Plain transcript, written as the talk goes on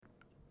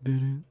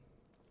Dun,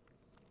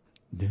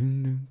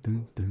 dun,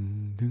 dun,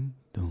 dun, dun,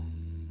 dun,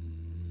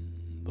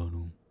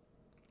 ba-dum.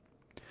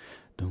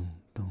 Dun,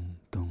 dun,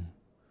 dun.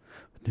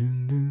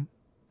 Dun, dun,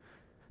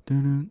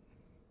 dun,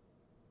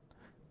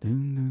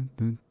 dun,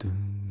 dun, dun,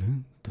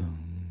 dun, dun,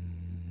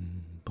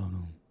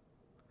 ba-dum.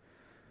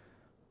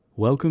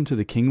 Welcome to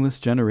the Kingless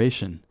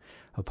Generation,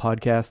 a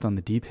podcast on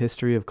the deep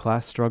history of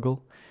class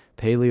struggle,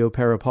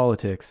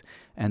 paleo-parapolitics,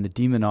 and the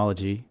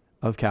demonology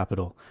of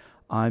capital.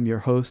 I'm your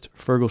host,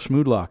 Fergal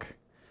Schmoodlock.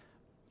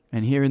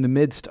 And here in the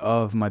midst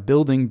of my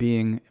building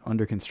being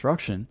under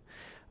construction,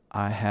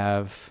 I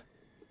have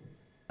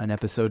an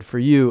episode for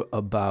you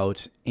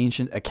about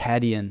ancient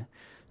Akkadian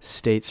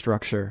state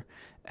structure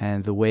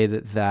and the way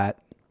that that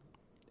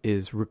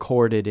is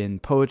recorded in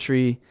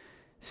poetry,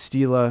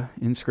 stela,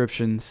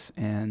 inscriptions,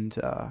 and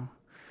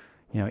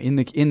in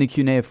the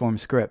cuneiform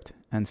script,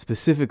 and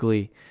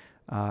specifically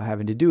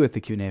having to do with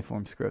the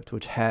cuneiform script,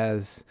 which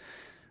has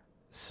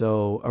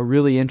a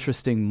really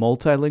interesting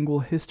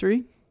multilingual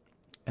history.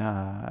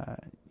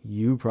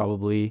 You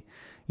probably,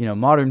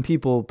 modern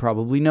people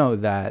probably know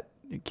that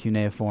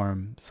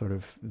cuneiform, sort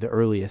of the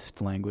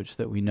earliest language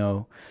that we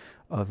know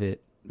of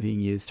it being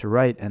used to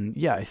write. And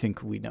yeah, I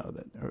think we know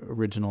that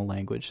original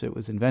language that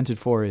was invented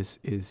for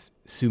is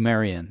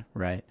Sumerian,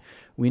 right?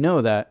 We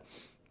know that.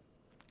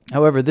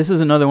 However, this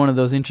is another one of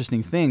those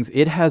interesting things.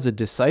 It has a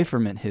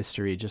decipherment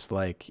history just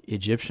like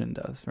Egyptian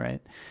does,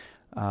 right?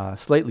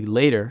 Slightly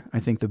later, I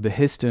think the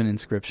Behistun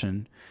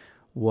inscription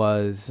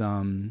was...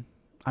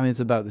 it's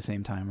about the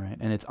same time, right?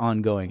 And it's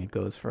ongoing. It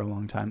goes for a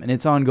long time. And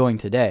it's ongoing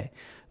today.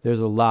 There's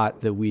a lot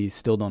that we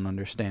still don't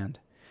understand,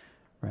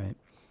 right?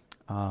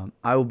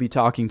 I will be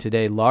talking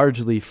today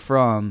largely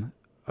from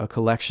a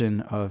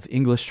collection of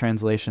English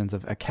translations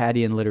of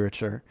Akkadian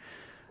literature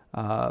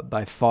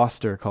by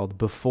Foster called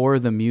Before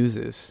the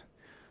Muses.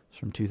 It's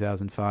from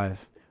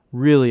 2005.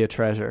 Really a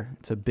treasure.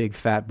 It's a big,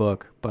 fat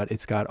book, but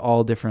it's got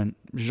all different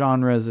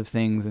genres of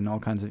things and all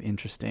kinds of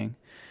interesting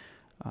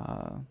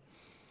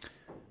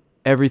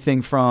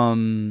everything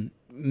from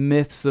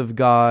myths of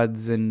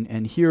gods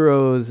and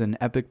heroes and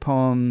epic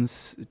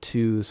poems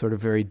to sort of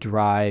very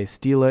dry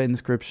stela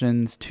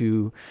inscriptions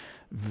to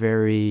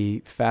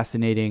very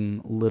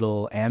fascinating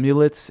little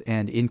amulets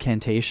and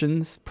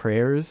incantations,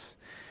 prayers,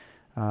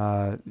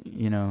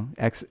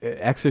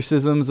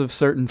 exorcisms of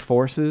certain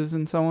forces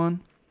and so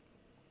on.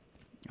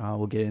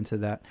 We'll get into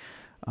that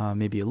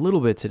maybe a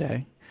little bit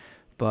today.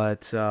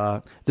 But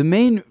the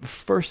main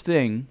first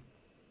thing,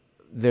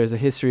 there's a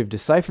history of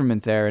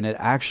decipherment there, and it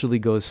actually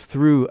goes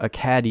through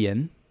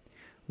Akkadian,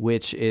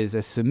 which is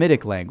a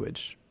Semitic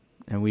language.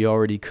 And we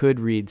already could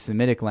read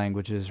Semitic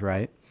languages,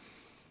 right?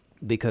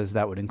 Because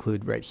that would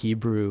include, right,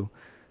 Hebrew,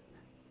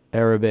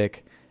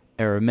 Arabic,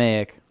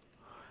 Aramaic.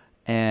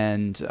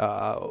 And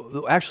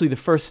actually the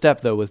first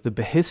step, though, was the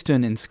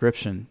Behistun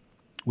inscription,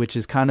 which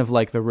is kind of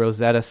like the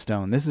Rosetta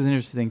Stone. This is an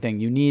interesting thing.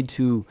 You need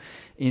to,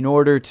 in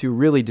order to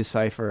really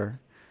decipher...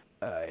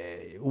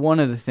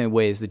 one of the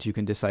ways that you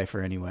can decipher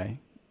anyway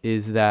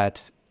is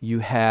that you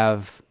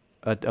have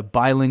a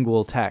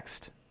bilingual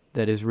text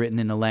that is written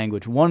in a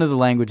language. One of the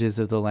languages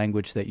is the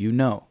language that you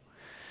know.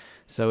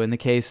 So in the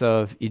case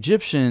of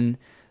Egyptian,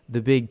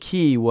 the big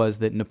key was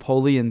that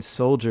Napoleon's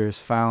soldiers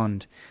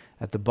found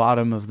at the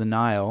bottom of the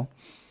Nile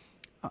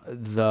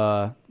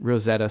the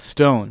Rosetta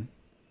Stone,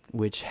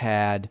 which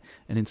had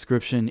an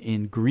inscription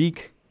in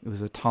Greek. It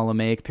was a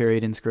Ptolemaic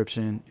period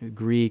inscription,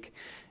 Greek.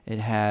 It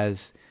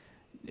has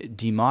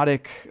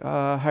demotic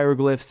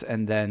hieroglyphs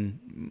and then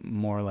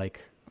more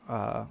like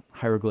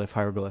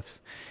hieroglyphs.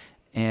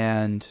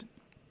 And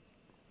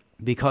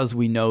because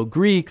we know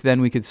Greek, then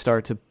we could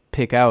start to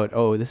pick out,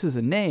 oh, this is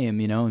a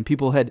name, and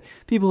people had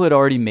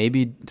already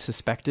maybe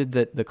suspected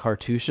that the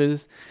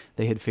cartouches,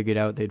 they had figured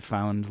out they'd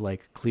found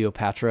like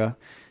Cleopatra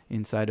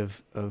inside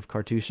of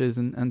cartouches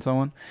and so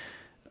on.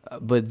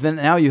 But then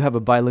now you have a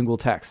bilingual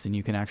text and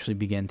you can actually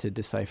begin to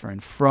decipher.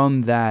 And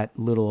from that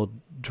little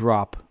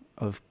drop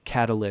of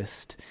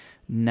catalyst,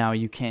 now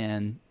you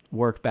can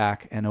work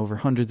back, and over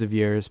hundreds of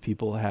years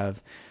people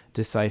have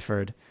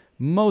deciphered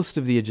most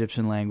of the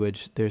Egyptian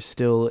language. There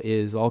still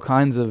is all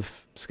kinds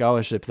of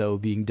scholarship, though,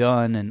 being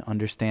done and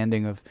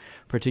understanding of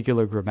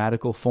particular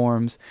grammatical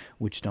forms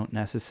which don't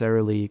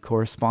necessarily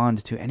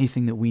correspond to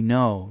anything that we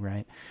know,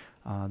 right?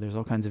 There's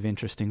all kinds of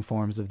interesting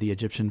forms of the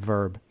Egyptian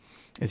verb.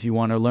 If you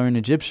want to learn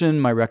Egyptian,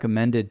 my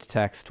recommended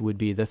text would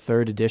be the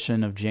 3rd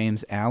edition of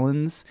James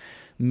Allen's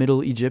Middle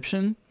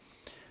Egyptian.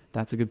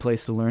 That's a good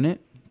place to learn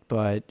it,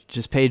 but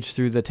just page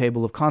through the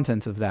table of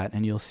contents of that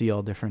and you'll see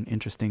all different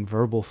interesting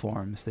verbal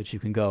forms that you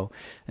can go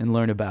and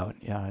learn about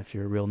if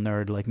you're a real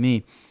nerd like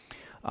me.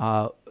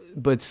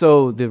 But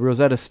so the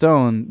Rosetta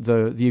Stone,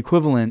 the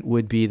equivalent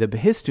would be the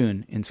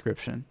Behistun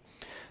inscription.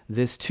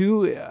 This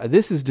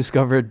is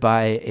discovered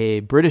by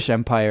a British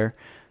Empire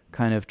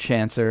kind of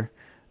chancer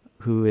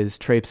who is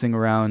traipsing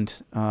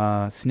around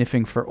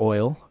sniffing for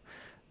oil.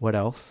 What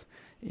else?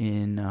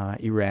 In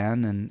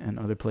Iran and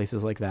other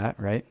places like that,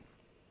 right?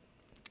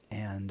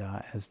 And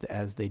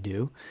as they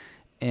do.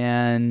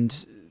 And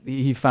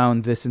he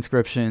found this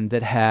inscription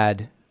that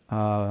had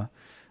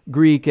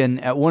Greek,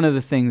 and one of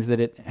the things that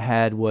it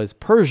had was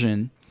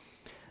Persian,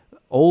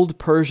 Old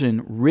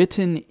Persian,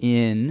 written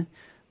in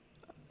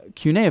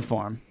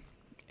cuneiform.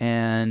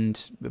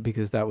 And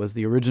because that was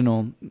the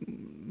original,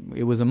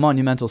 it was a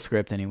monumental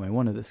script anyway,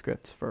 one of the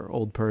scripts for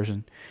Old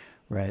Persian,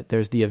 right?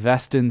 There's the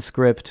Avestan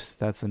script.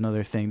 That's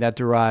another thing. That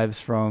derives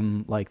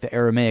from like the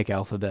Aramaic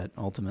alphabet,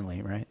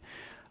 ultimately, right?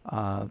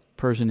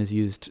 Persian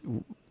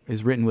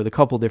is written with a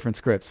couple different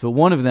scripts, but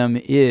one of them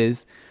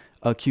is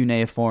a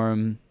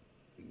cuneiform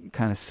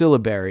kind of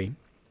syllabary,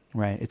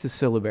 right? It's a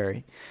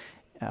syllabary.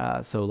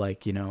 So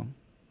like,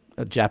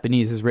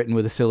 Japanese is written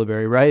with a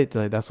syllabary, right?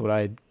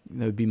 That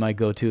would be my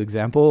go-to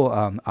example.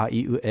 A, I,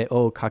 U, E,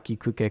 O, Kaki,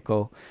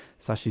 Kukeko,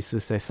 Sashi,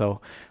 Suse,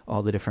 So.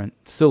 All the different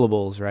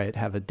syllables, right,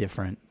 have a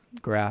different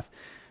graph.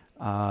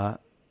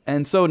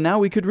 And so now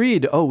we could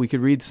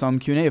read some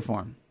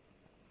cuneiform.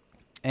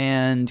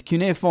 And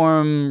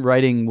cuneiform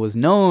writing was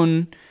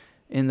known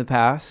in the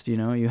past.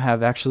 You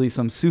have actually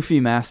some Sufi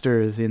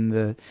masters in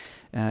the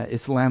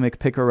Islamic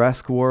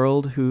picaresque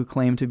world who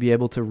claim to be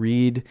able to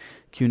read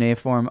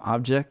cuneiform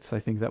objects. I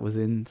think that was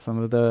in some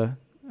of the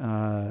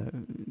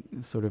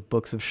sort of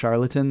books of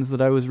charlatans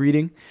that I was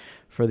reading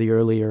for the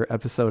earlier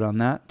episode on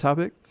that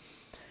topic.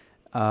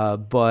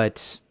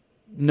 But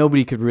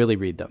nobody could really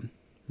read them,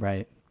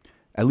 right?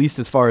 At least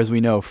as far as we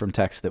know from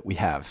texts that we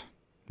have.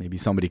 Maybe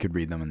somebody could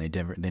read them and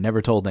they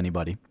never told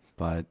anybody.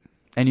 But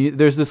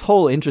there's this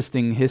whole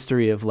interesting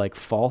history of like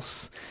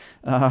false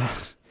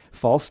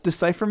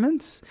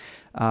decipherments,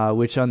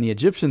 which on the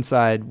Egyptian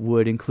side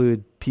would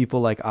include people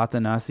like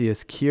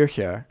Athanasius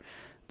Kircher,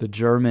 the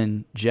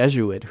German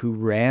Jesuit who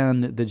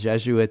ran the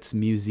Jesuits'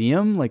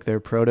 museum, like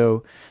their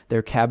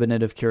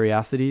cabinet of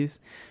curiosities.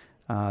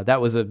 That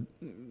was it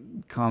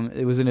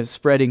was a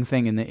spreading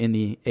thing in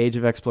the age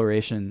of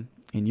exploration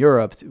in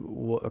Europe.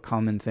 A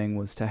common thing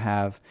was to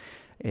have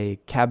a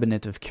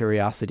cabinet of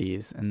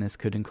curiosities, and this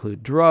could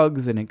include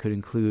drugs, and it could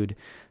include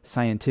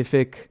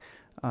scientific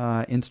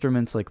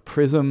instruments like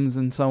prisms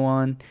and so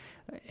on.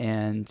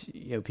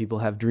 And people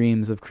have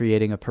dreams of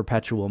creating a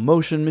perpetual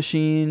motion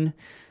machine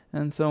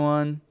and so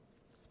on.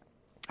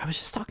 I was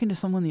just talking to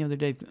someone the other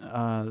day.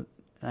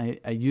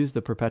 I used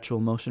the perpetual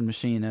motion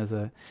machine as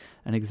an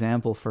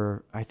example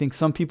for, I think,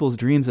 some people's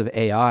dreams of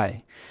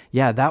AI.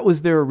 Yeah, that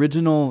was their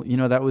original,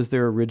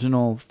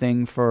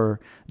 thing for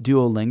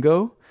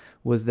Duolingo,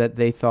 was that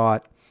they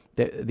thought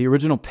that the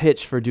original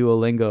pitch for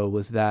Duolingo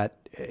was that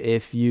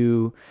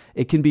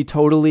it can be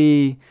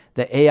totally,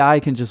 the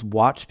AI can just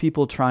watch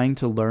people trying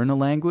to learn a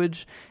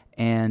language,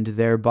 and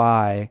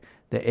thereby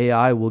the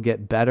AI will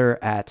get better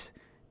at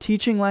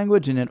teaching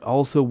language, and it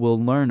also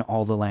will learn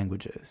all the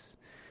languages.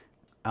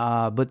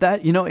 But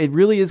that, it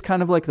really is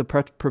kind of like the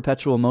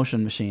perpetual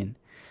motion machine.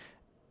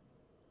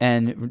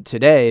 And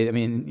today, I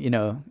mean,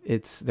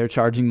 they're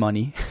charging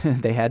money.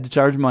 They had to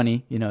charge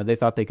money. They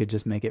thought they could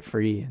just make it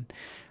free.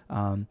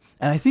 And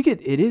I think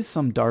it is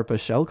some DARPA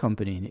shell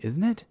company,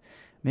 isn't it?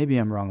 Maybe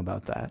I'm wrong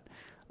about that.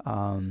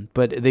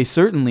 But they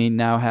certainly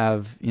now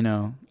have,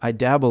 I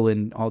dabble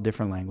in all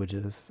different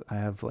languages. I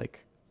have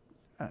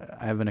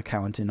an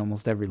account in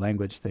almost every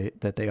language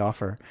that they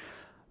offer.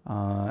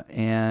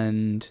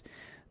 And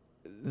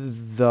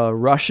the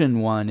Russian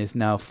one is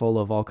now full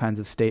of all kinds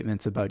of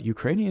statements about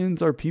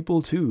Ukrainians are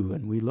people too,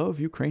 and we love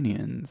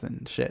Ukrainians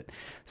and shit.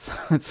 So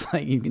it's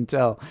like, you can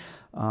tell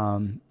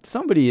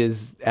somebody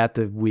is at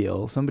the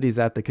wheel, somebody's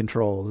at the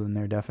controls, and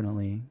they're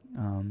definitely...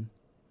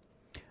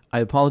 I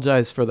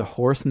apologize for the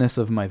hoarseness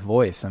of my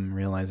voice. I'm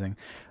realizing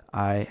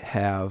I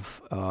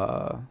have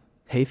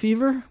hay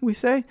fever, we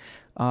say.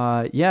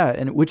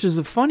 And which is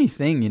a funny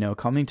thing,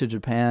 coming to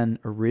Japan.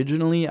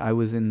 Originally, I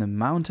was in the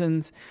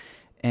mountains,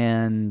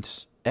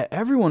 and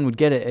everyone would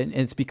get it. And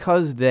it's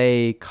because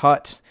they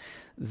cut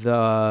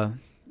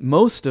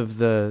most of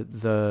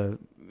the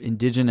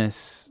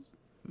indigenous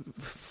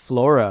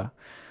flora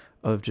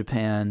of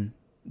Japan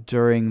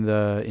during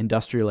the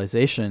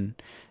industrialization,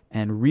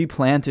 and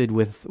replanted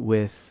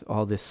with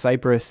all this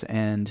cypress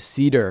and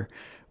cedar,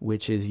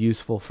 which is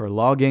useful for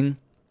logging,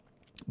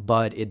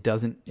 but it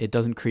doesn't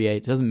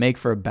make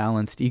for a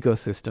balanced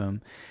ecosystem.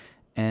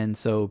 And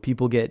so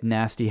people get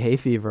nasty hay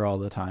fever all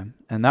the time.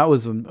 And that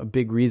was a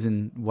big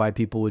reason why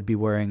people would be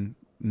wearing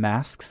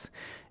masks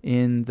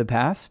in the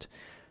past,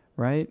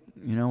 right?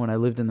 When I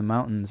lived in the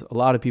mountains, a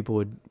lot of people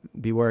would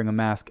be wearing a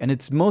mask, and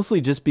it's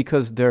mostly just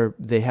because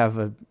they have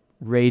a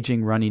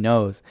raging runny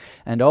nose,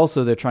 and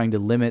also they're trying to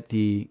limit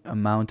the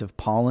amount of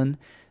pollen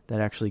that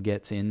actually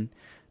gets in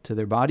to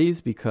their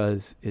bodies,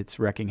 because it's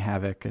wreaking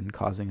havoc and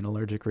causing an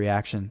allergic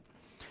reaction,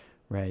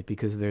 right?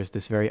 Because there's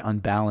this very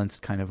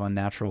unbalanced kind of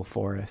unnatural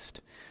forest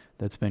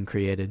that's been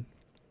created.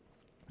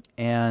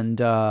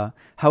 And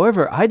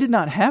however, I did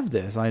not have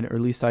this, or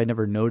at least I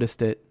never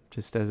noticed it,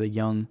 just as a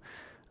young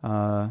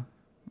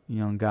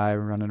guy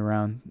running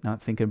around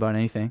not thinking about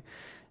anything.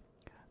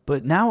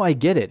 But now I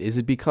get it. Is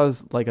it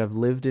because I've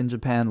lived in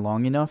Japan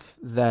long enough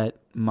that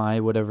my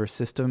whatever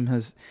system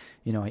has,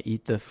 I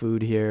eat the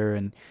food here,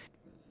 and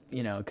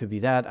it could be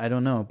that, I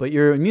don't know. But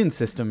your immune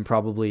system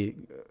probably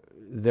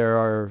there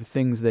are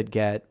things that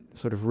get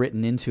sort of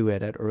written into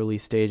it at early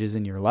stages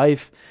in your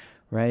life,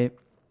 right?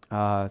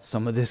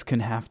 Some of this can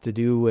have to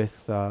do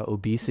with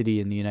obesity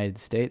in the United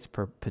States,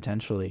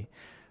 potentially,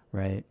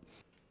 right?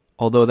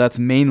 Although that's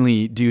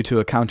mainly due to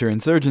a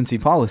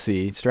counterinsurgency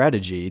policy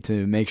strategy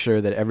to make sure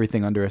that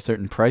everything under a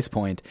certain price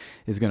point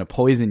is going to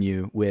poison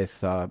you with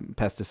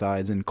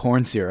pesticides and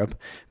corn syrup.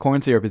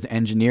 Corn syrup is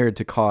engineered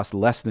to cost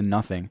less than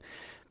nothing,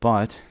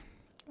 but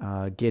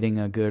getting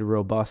a good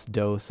robust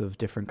dose of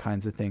different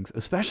kinds of things,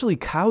 especially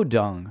cow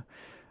dung.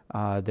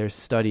 There's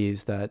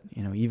studies that,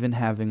 even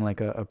having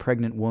like a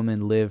pregnant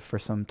woman live for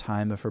some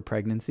time of her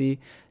pregnancy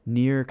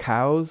near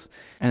cows,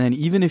 and then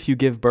even if you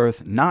give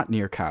birth not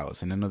near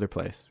cows in another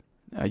place,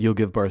 you'll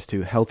give birth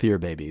to healthier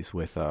babies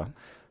with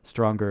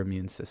stronger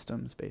immune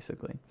systems,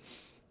 basically,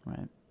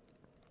 right?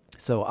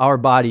 So our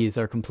bodies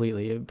are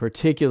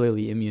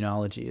particularly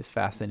immunology is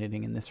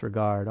fascinating in this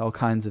regard. All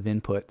kinds of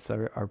inputs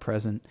are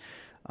present.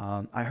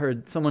 I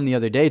heard someone the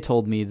other day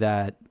told me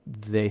that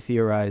they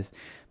theorize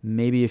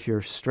maybe if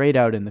you're straight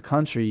out in the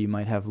country, you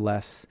might have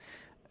less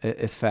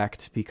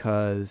effect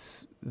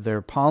because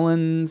they're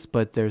pollens,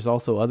 but there's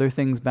also other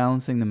things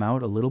balancing them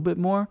out a little bit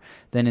more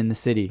than in the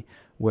city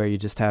where you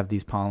just have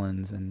these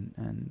pollens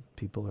and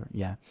people are,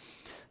 yeah.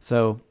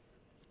 So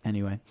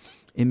anyway,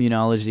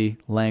 immunology,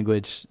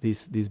 language,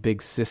 these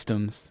big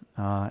systems,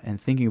 and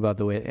thinking about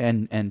the way,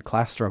 and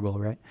class struggle,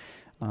 right?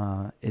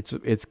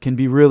 It can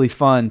be really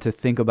fun to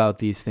think about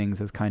these things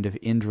as kind of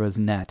Indra's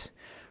net,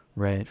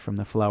 right, from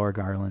the Flower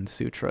Garland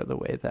Sutra, the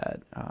way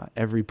that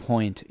every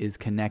point is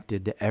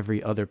connected to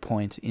every other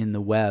point in the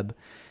web,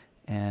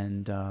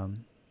 and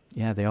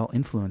they all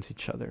influence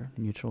each other,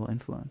 mutual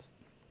influence.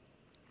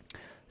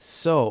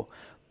 So,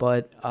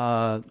 but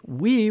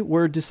we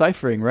were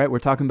deciphering, right? We're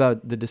talking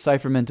about the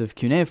decipherment of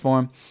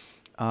cuneiform,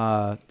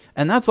 and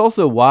that's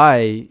also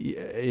why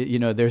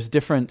there's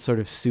different sort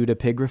of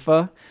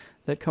pseudepigrapha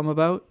that come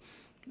about,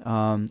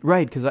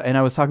 right? Because I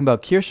was talking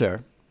about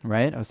Kircher.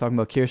 Right, I was talking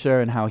about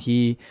Kircher and how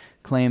he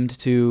claimed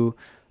to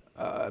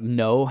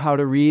know how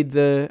to read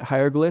the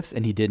hieroglyphs,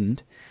 and he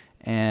didn't.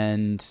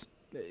 And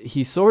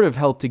he sort of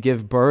helped to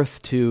give birth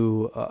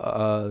to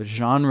a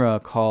genre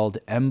called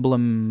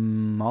emblematics.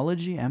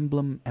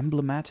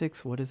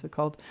 What is it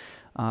called?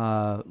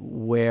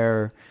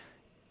 Where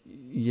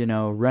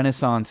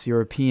Renaissance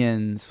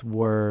Europeans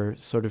were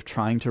sort of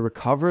trying to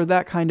recover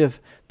that kind of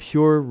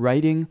pure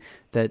writing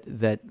that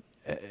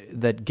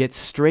gets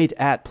straight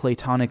at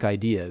Platonic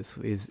ideas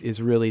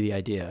is really the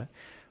idea,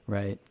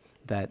 right?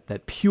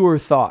 That pure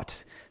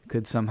thought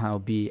could somehow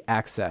be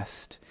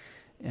accessed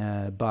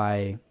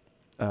by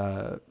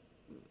a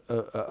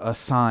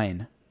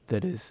sign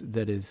that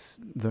is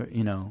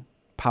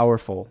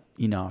powerful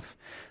enough,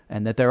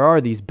 and that there are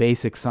these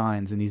basic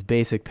signs and these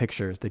basic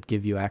pictures that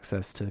give you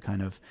access to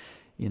kind of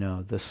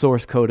the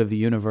source code of the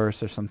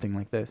universe or something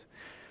like this,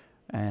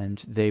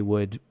 and they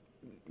would.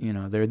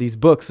 There are these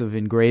books of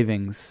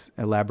engravings,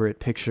 elaborate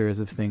pictures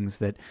of things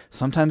that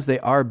sometimes they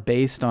are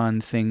based on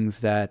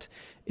things that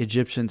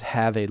Egyptians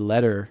have a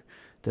letter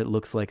that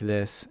looks like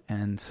this.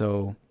 And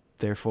so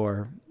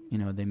therefore,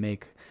 they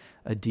make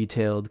a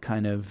detailed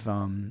kind of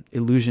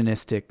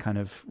illusionistic kind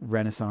of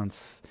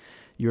Renaissance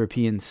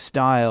European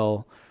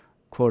style,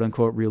 quote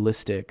unquote,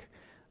 realistic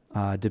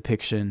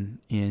depiction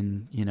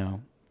in,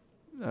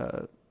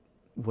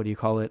 what do you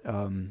call it?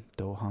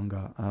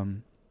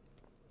 Dohanga.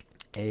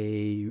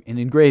 An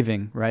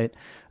engraving, right?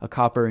 A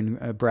copper and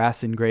a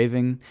brass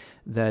engraving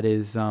that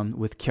is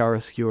with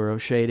chiaroscuro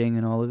shading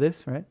and all of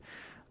this, right?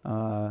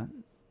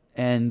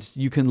 And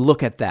you can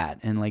look at that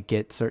and like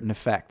get certain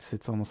effects.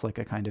 It's almost like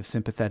a kind of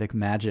sympathetic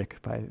magic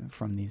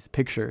from these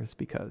pictures,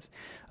 because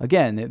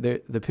again,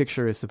 the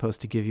picture is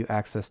supposed to give you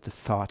access to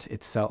thought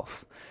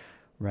itself,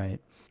 right?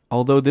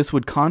 Although this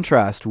would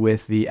contrast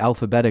with the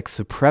alphabetic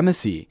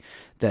supremacy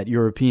that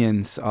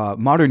Europeans,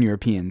 modern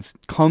Europeans,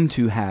 come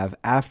to have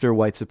after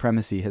white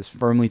supremacy has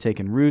firmly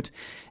taken root,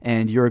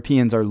 and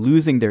Europeans are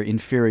losing their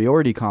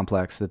inferiority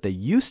complex that they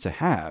used to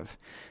have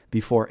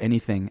before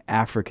anything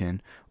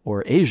African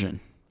or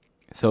Asian.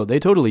 So they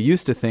totally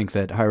used to think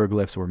that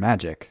hieroglyphs were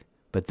magic,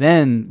 but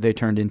then they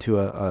turned into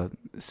a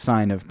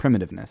sign of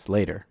primitiveness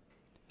later.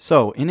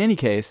 So in any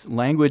case,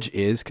 language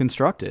is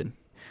constructed.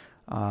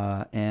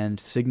 And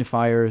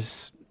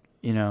signifiers,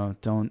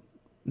 don't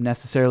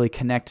necessarily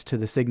connect to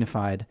the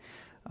signified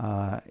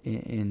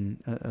in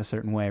a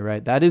certain way,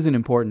 right? That is an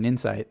important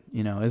insight,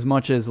 as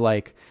much as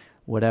like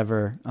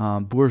whatever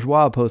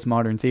bourgeois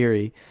postmodern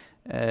theory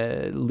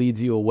leads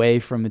you away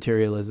from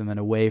materialism and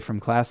away from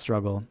class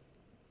struggle.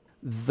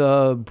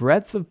 The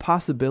breadth of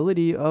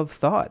possibility of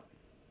thought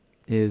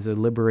is a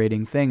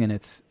liberating thing, and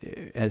it's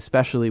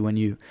especially when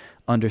you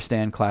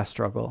understand class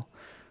struggle,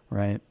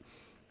 right?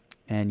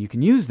 And you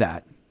can use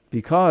that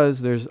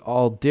because there's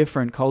all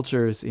different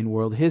cultures in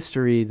world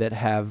history that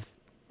have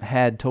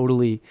had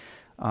totally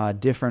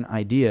different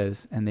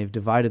ideas, and they've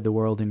divided the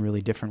world in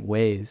really different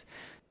ways.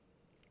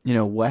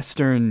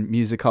 Western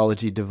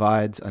musicology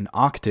divides an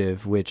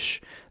octave,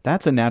 which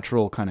that's a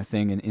natural kind of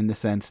thing in the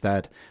sense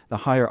that the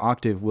higher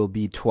octave will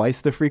be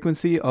twice the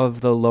frequency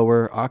of the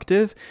lower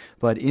octave.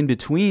 But in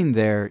between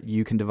there,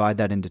 you can divide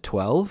that into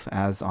 12,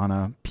 as on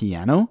a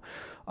piano.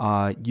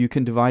 You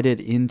can divide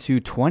it into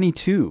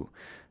 22.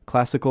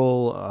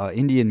 Classical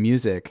Indian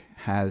music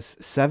has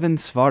 7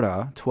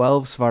 svara,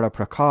 12 svara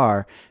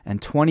prakar,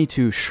 and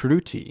 22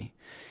 shruti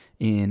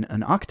in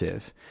an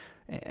octave.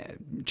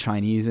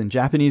 Chinese and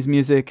Japanese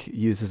music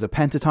uses a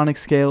pentatonic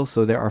scale,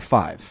 so there are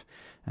 5,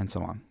 and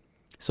so on.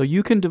 So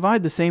you can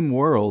divide the same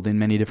world in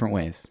many different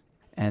ways,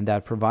 and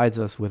that provides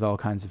us with all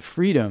kinds of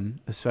freedom,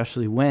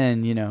 especially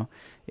when,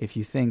 if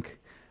you think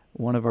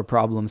one of our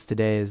problems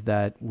today is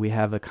that we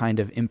have a kind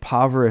of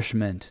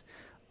impoverishment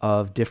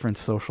of different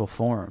social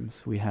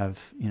forms. We have,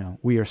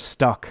 we are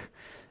stuck,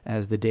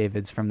 as the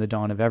Davids from the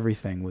Dawn of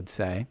Everything would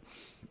say.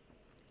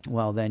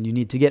 Well, then you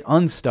need to get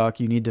unstuck.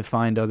 You need to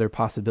find other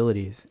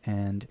possibilities.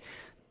 And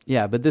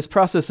but this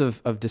process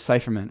of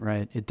decipherment,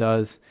 right, it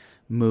does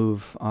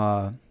move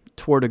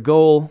toward a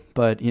goal.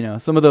 But,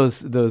 some of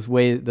those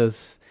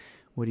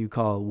what do you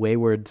call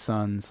wayward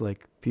sons,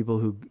 like people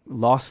who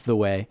lost the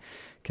way,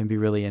 can be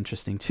really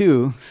interesting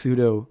too.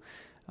 Pseudo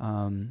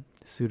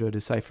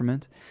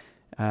decipherment.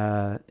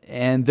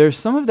 And there's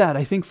some of that,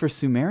 I think, for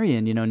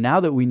Sumerian, now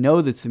that we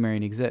know that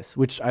Sumerian exists,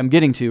 which I'm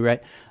getting to,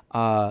 right?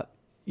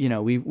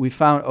 We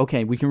found,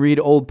 okay, we can read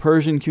Old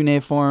Persian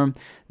cuneiform.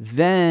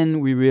 Then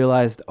we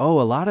realized, a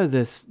lot of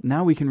this,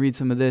 now we can read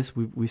some of this.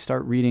 We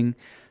start reading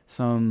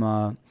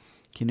some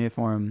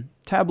cuneiform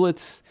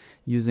tablets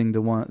using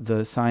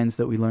the signs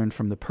that we learned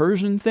from the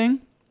Persian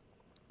thing.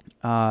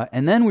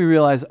 And then we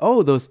realized,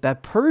 that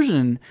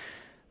Persian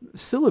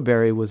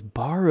syllabary was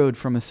borrowed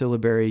from a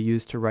syllabary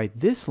used to write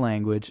this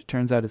language. It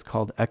turns out it's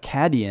called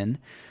Akkadian.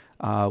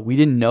 We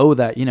didn't know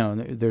that,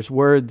 there's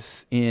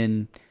words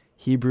in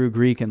Hebrew,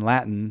 Greek, and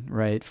Latin,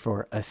 right,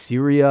 for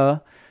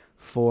Assyria,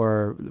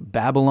 for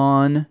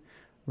Babylon,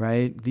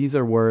 right? These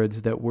are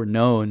words that were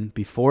known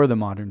before the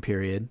modern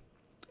period,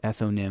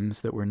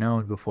 ethonyms that were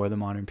known before the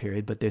modern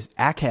period, but this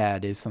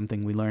Akkad is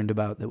something we learned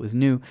about that was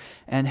new.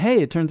 And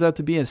hey, it turns out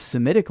to be a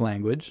Semitic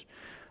language.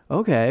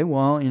 Okay,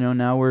 well,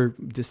 now we're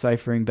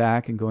deciphering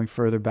back and going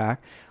further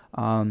back.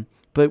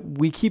 But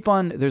we keep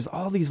on, there's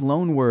all these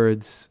loan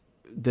words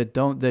and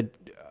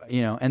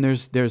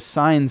there's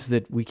signs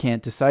that we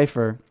can't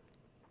decipher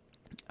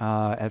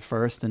at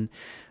first, and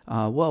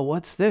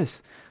what's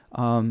this?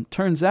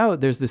 Turns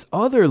out there's this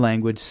other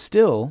language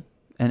still,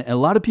 and a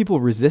lot of people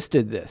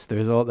resisted this.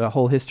 There's the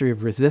whole history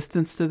of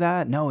resistance to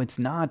that. No, it's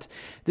not.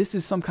 This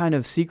is some kind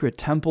of secret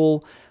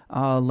temple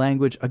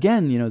language.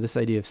 Again, this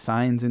idea of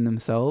signs in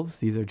themselves.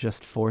 These are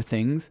just 4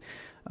 things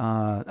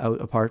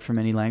apart from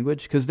any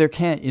language, because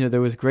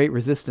there was great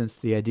resistance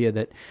to the idea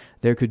that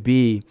there could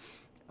be.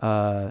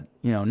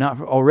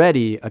 Not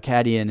already,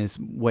 Akkadian is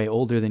way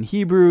older than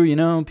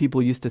Hebrew.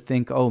 People used to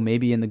think,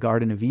 maybe in the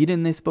Garden of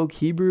Eden they spoke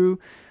Hebrew,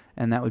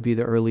 and that would be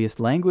the earliest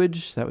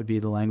language. That would be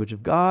the language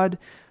of God.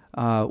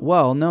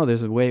 No,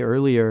 there's a way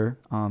earlier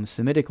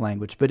Semitic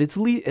language, but at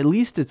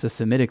least it's a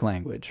Semitic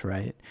language,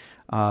 right?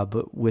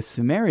 But with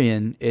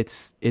Sumerian,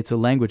 it's a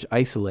language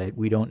isolate.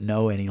 We don't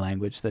know any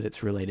language that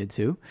it's related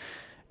to,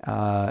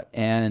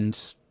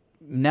 and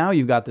now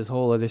you've got this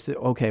whole other.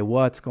 Okay,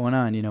 what's going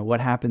on?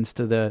 What happens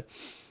to the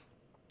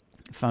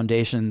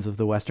foundations of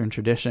the Western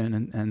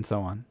tradition and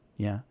so on.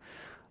 Yeah.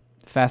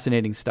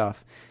 Fascinating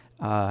stuff.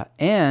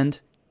 And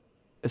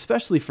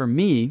especially for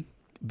me,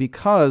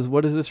 because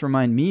what does this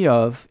remind me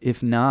of,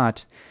 if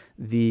not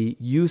the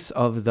use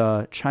of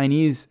the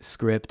Chinese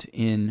script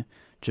in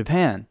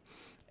Japan,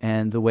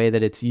 and the way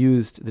that it's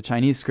used, the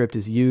Chinese script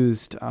is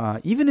used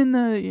even in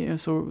the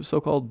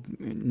so-called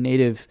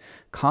native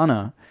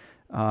kana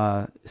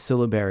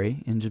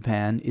syllabary in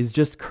Japan, is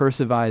just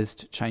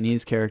cursivized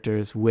Chinese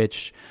characters,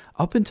 which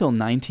up until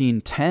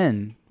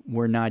 1910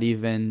 were not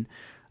even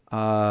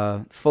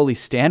fully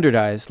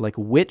standardized, like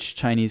which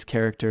Chinese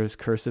characters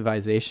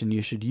cursivization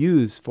you should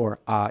use for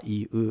a, I,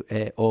 u,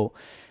 e, o.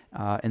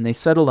 And they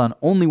settled on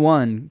only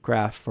one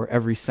graph for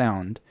every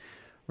sound,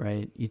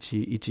 right?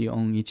 Ichi, ichi,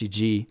 ong, ichi,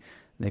 ji,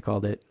 they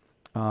called it.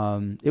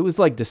 It was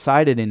like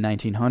decided in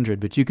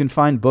 1900, but you can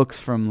find books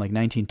from like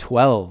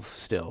 1912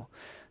 still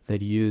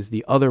that use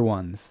the other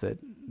ones that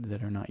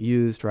are not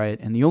used, right?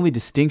 And the only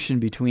distinction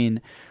between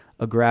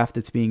a graph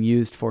that's being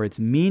used for its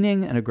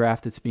meaning and a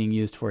graph that's being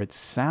used for its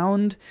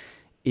sound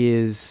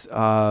is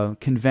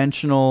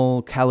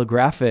conventional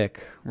calligraphic,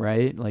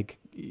 right? Like,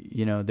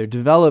 there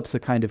develops a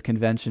kind of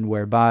convention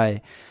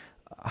whereby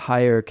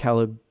higher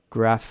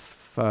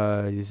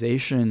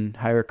calligraphization,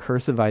 higher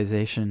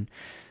cursivization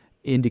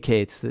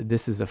indicates that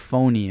this is a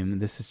phoneme.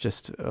 This is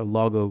just a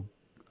logo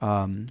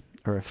or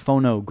a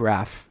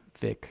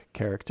phonographic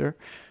character.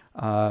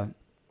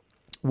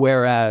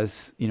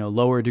 Whereas,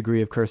 lower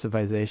degree of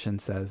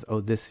cursivization says,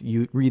 this,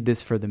 you read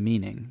this for the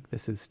meaning.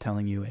 This is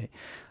telling you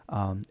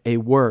a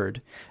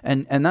word.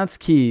 And that's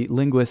key.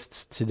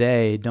 Linguists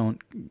today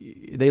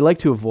they like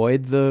to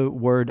avoid the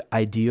word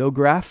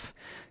ideograph,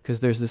 because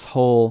there's this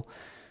whole,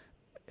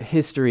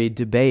 history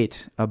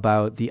debate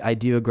about the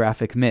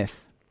ideographic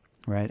myth,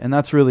 right? And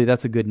that's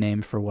a good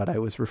name for what I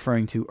was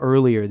referring to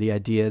earlier, the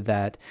idea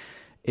that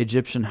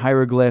Egyptian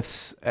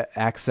hieroglyphs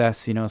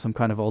access, some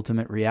kind of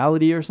ultimate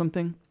reality or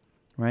something,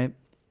 right?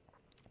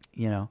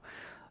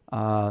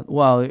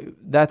 Well,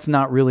 that's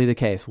not really the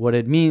case. What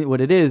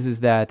it is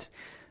that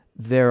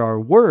there are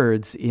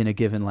words in a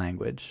given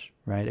language,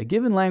 right? A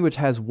given language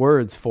has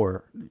words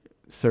for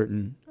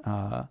certain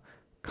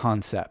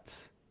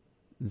concepts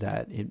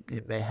that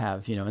it may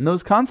have, and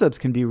those concepts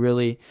can be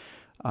really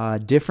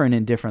different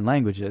in different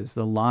languages.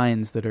 The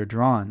lines that are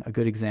drawn. A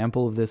good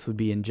example of this would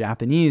be in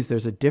Japanese.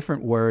 There's a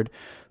different word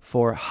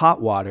for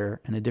hot water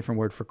and a different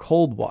word for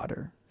cold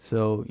water.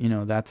 So,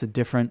 that's a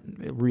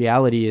different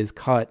reality is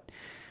cut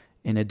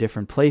in a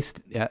different place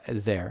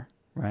there,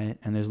 right?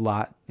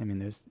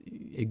 And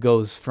it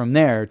goes from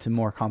there to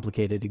more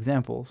complicated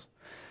examples,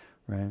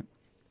 right?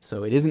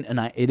 So it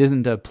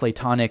isn't a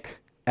Platonic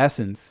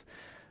essence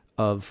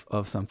of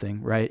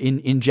something, right?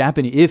 In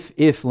Japanese,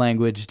 if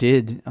language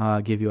did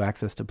give you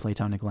access to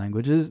Platonic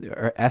languages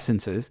or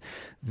essences,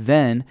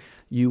 then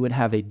you would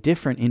have a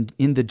different,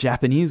 in the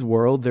Japanese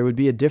world, there would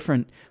be a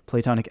different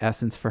Platonic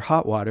essence for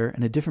hot water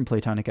and a different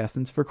Platonic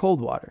essence for cold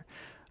water,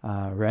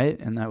 right?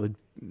 And that would,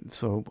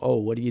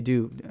 what do you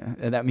do?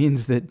 That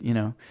means that,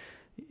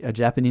 a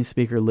Japanese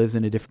speaker lives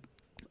in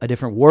a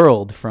different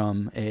world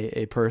from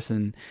a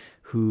person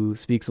who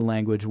speaks a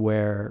language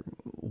where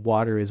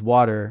water is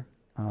water,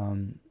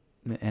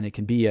 and it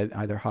can be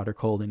either hot or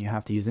cold, and you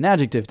have to use an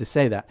adjective to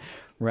say that,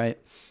 right?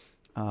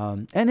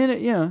 And in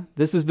it,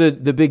 this is the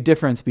big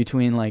difference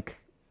between like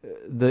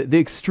the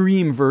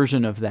extreme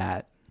version of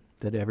that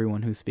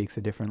everyone who speaks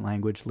a different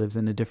language lives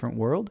in a different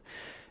world,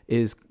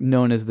 is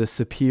known as the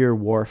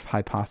Sapir-Whorf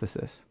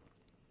hypothesis.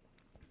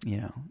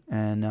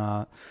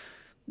 And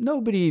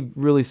nobody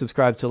really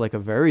subscribed to like a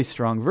very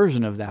strong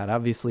version of that.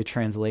 Obviously,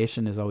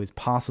 translation is always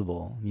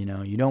possible. You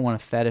don't want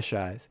to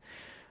fetishize.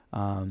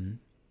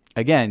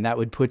 Again, that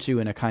would put you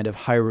in a kind of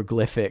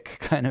hieroglyphic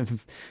kind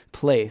of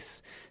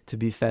place to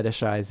be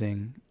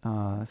fetishizing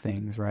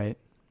things, right?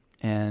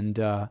 And,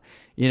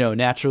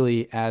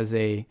 naturally, as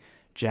a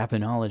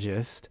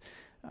Japanologist,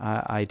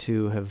 I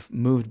too have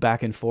moved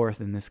back and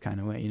forth in this kind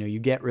of way. You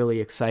get really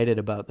excited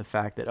about the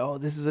fact that,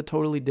 this is a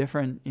totally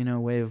different,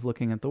 way of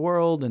looking at the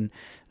world. And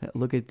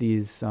look at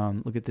this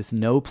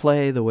no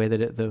play, the way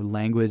that the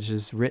language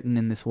is written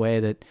in this way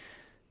that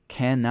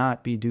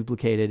cannot be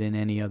duplicated in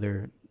any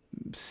other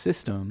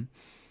system.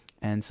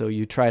 And so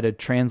you try to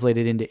translate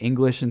it into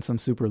English in some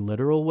super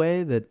literal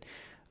way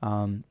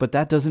but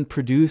that doesn't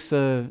produce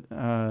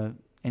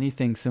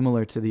anything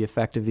similar to the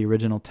effect of the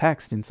original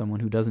text in someone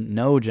who doesn't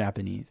know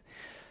Japanese.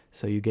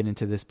 So you get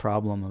into this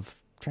problem of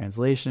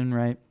translation,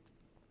 right?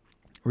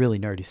 Really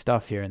nerdy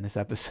stuff here in this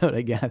episode,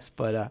 I guess,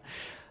 but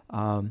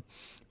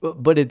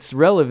it's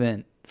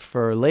relevant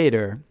for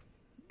later.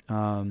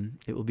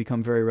 It will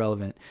become very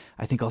relevant.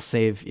 I think I'll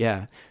save,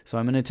 So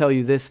I'm going to tell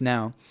you this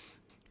now.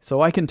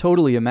 So I can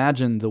totally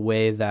imagine the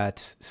way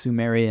that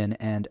Sumerian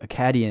and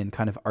Akkadian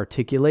kind of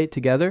articulate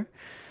together.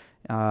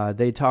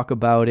 They talk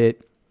about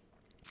it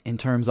in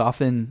terms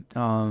often,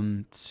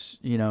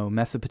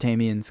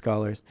 Mesopotamian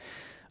scholars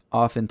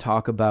often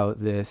talk about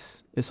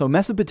this. So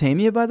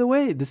Mesopotamia, by the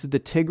way, this is the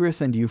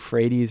Tigris and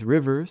Euphrates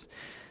rivers.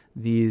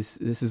 This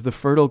is the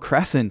Fertile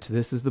Crescent.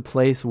 This is the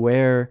place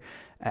where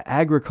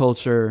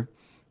agriculture,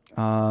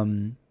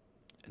 not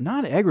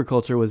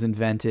agriculture was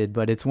invented,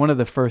 but it's one of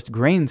the first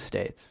grain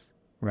states.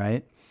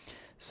 Right?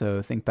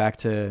 So think back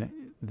to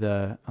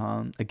the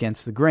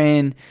Against the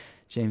Grain,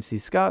 James C.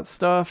 Scott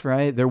stuff,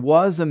 right? There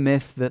was a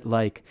myth that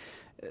like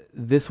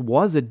this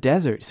was a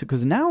desert,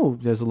 because now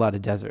there's a lot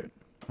of desert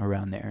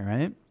around there,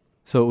 right?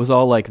 So it was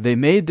all like, they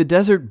made the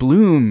desert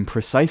bloom,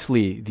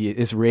 precisely the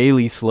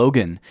Israeli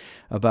slogan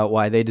about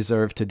why they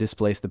deserve to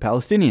displace the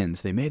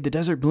Palestinians. They made the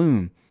desert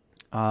bloom.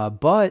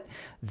 But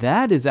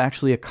that is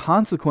actually a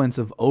consequence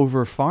of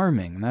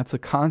over-farming. That's a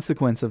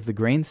consequence of the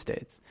grain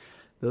states.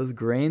 Those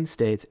grain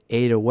states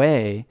ate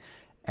away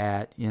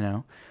at,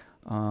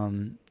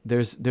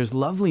 there's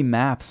lovely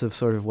maps of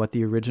sort of what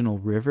the original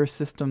river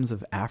systems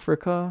of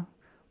Africa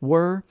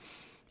were.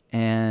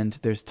 And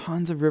there's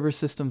tons of river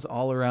systems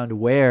all around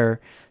where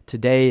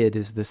today it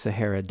is the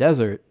Sahara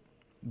Desert.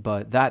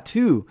 But that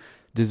too,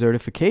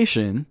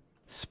 desertification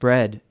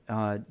spread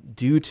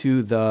due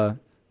to the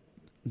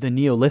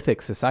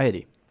Neolithic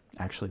society.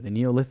 Actually, the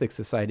Neolithic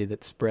society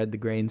that spread the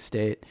grain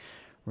state,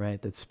 right?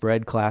 That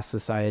spread class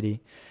society.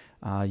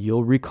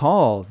 You'll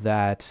recall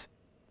that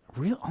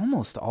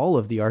almost all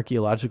of the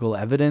archaeological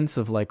evidence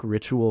of like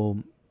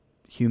ritual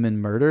human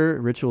murder,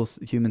 ritual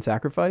human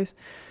sacrifice,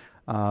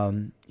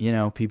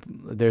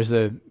 there's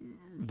the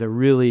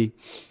really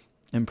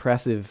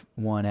impressive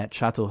one at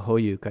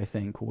Çatalhöyük, I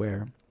think,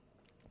 where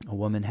a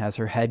woman has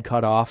her head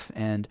cut off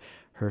and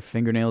her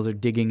fingernails are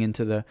digging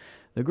into the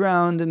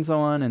ground and so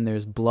on, and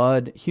there's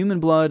blood, human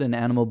blood and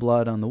animal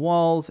blood on the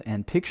walls,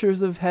 and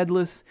pictures of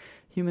headless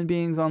human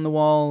beings on the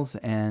walls,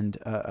 and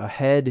a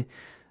head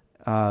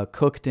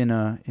cooked in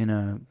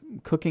a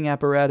cooking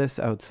apparatus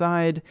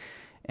outside,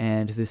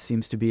 And this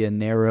seems to be a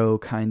narrow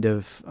kind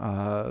of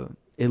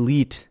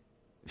elite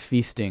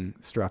feasting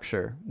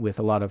structure with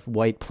a lot of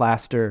white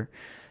plaster,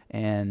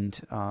 and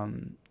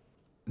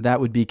that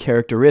would be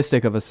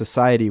characteristic of a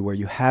society where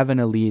you have an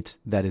elite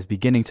that is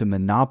beginning to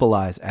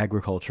monopolize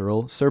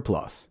agricultural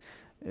surplus,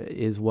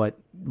 is what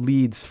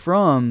leads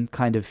from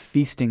kind of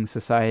feasting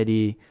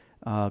society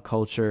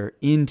culture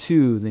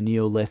into the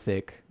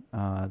Neolithic,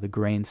 the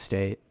grain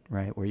state,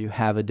 right, where you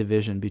have a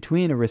division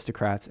between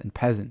aristocrats and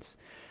peasants,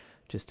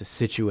 just to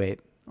situate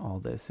all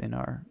this in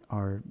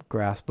our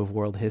grasp of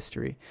world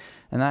history.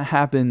 And that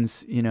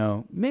happens,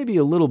 maybe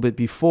a little bit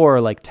before,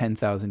 like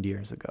 10,000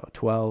 years ago,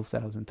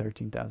 12,000,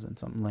 13,000,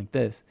 something like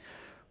this,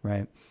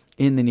 right,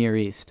 in the Near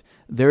East.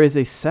 There is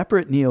a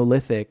separate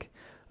Neolithic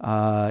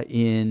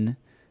in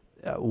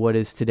what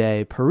is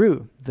today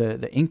Peru,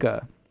 the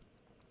Inca,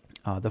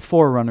 the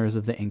forerunners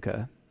of the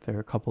Inca. There are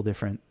a couple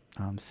different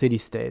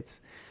city-states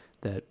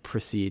that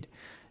precede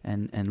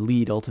and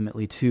lead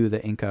ultimately to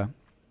the Inca,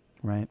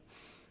 right?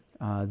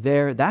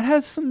 That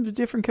has some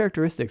different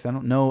characteristics. I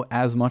don't know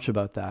as much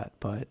about that,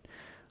 but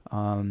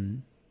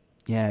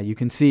you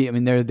can see,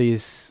 there are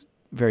these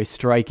very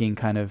striking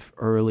kind of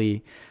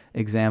early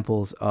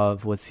examples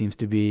of what seems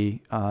to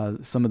be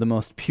some of the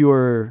most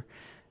pure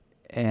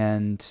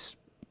and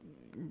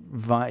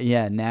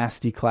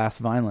nasty class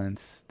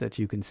violence that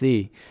you can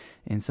see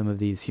in some of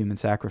these human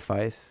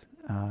sacrifice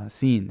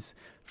scenes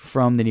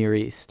from the Near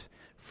East,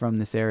 from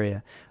this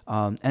area.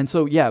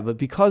 But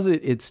because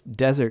it's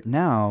desert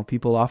now,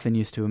 people often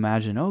used to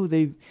imagine,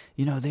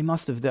 they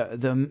must have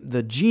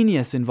the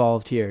genius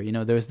involved here.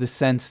 There's this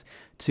sense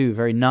too,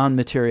 very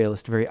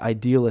non-materialist, very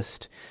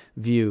idealist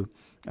view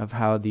of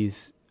how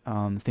these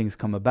things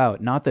come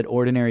about. Not that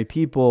ordinary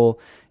people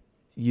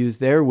use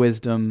their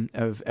wisdom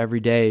of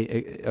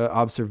everyday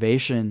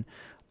observation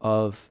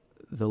of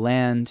the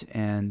land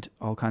and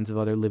all kinds of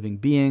other living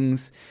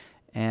beings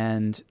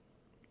and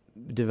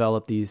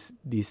develop these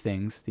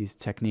things, these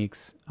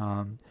techniques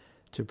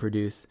to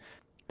produce.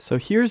 So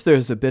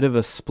there's a bit of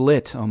a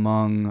split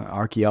among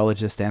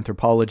archaeologists,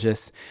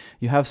 anthropologists.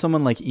 You have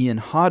someone like Ian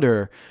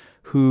Hodder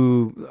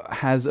who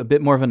has a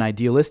bit more of an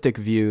idealistic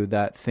view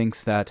that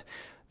thinks that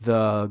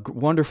the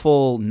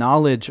wonderful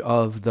knowledge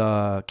of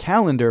the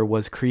calendar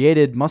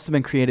must have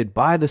been created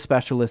by the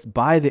specialists,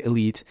 by the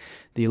elite.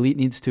 The elite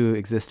needs to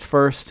exist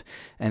first,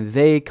 and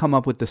they come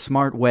up with the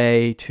smart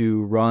way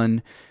to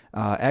run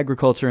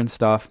agriculture and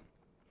stuff.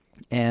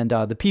 And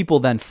the people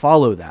then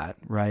follow that,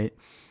 right?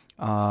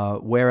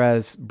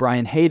 Whereas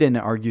Brian Hayden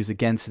argues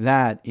against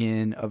that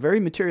in a very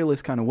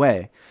materialist kind of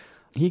way.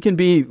 He can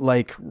be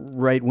like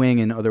right-wing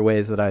in other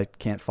ways that I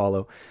can't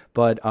follow.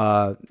 But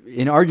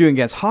in arguing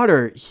against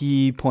Hodder,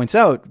 he points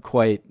out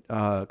quite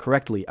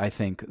correctly, I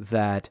think,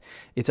 that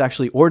it's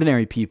actually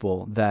ordinary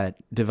people that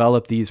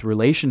develop these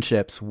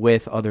relationships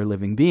with other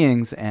living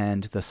beings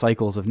and the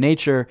cycles of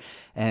nature,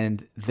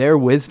 and their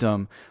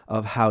wisdom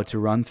of how to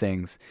run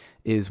things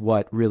is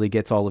what really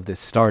gets all of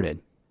this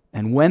started.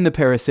 And when the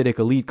parasitic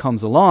elite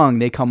comes along,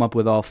 they come up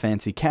with all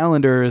fancy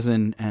calendars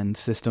and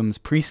systems,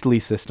 priestly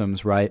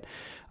systems, right,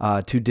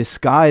 to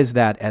disguise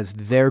that as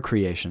their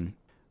creation,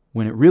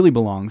 when it really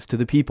belongs to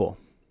the people.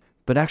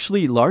 But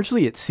actually,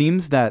 largely, it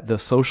seems that the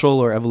social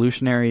or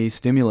evolutionary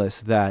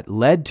stimulus that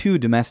led to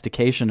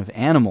domestication of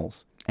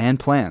animals and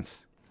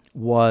plants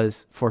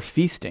was for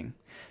feasting,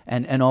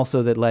 and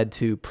also that led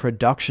to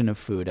production of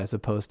food as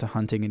opposed to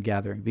hunting and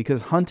gathering,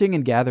 because hunting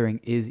and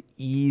gathering is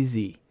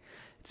easy.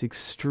 It's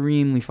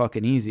extremely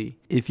fucking easy.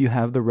 If you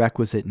have the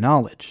requisite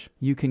knowledge,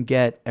 you can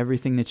get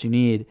everything that you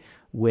need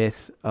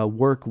with a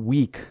work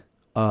week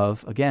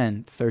of,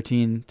 again,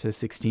 13 to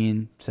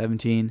 16,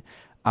 17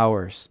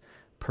 hours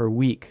per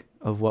week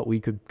of what we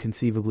could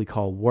conceivably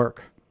call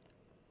work,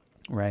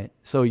 right?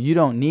 So you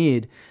don't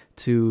need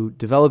to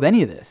develop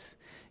any of this.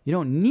 You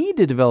don't need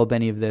to develop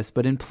any of this,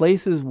 but in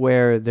places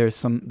where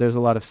there's a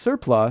lot of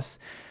surplus,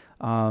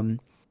 after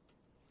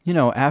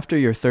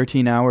your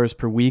 13 hours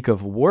per week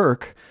of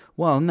work,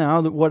 well,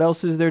 now what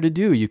else is there to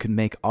do? You can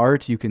make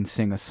art, you can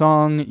sing a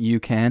song, you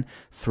can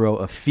throw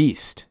a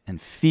feast, and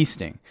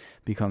feasting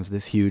becomes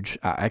this huge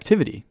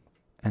activity.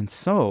 And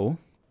so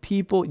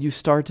you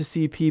start to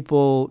see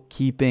people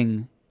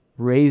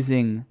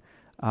raising,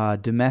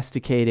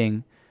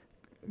 domesticating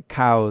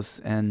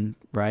cows, and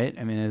right,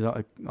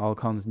 it all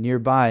comes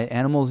nearby,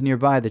 animals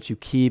nearby that you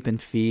keep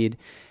and feed,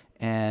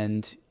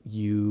 and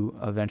you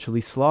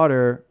eventually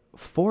slaughter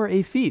for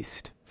a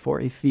feast.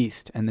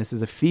 And this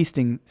is a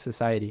feasting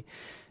society,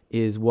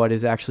 is what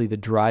is actually the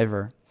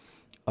driver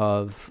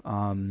of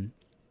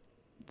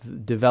the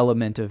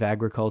development of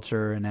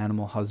agriculture and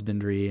animal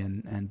husbandry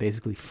and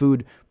basically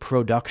food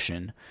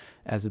production,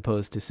 as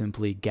opposed to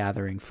simply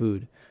gathering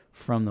food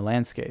from the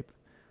landscape,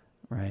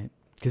 right?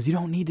 Because you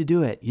don't need to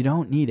do it. You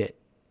don't need it,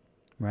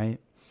 right?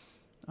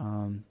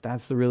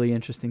 That's the really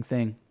interesting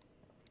thing.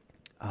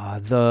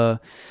 The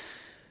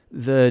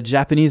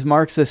Japanese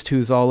Marxist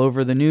who's all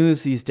over the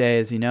news these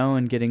days,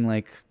 and getting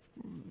like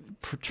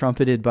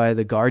trumpeted by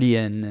The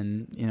Guardian,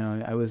 and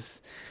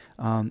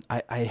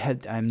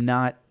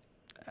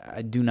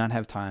I do not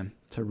have time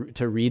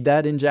to read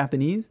that in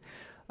Japanese.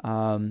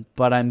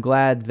 But I'm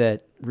glad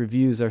that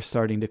reviews are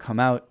starting to come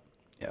out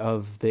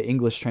of the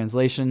English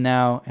translation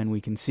now, and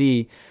we can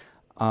see,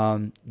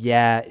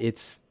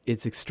 it's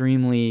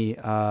extremely,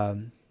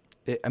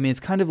 it's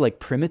kind of like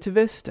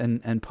primitivist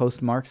and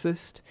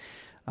post-Marxist.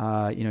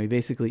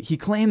 He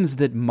claims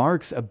that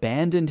Marx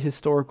abandoned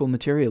historical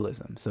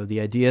materialism. So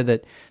the idea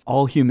that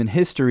all human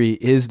history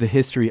is the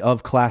history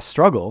of class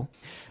struggle,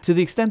 to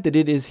the extent that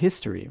it is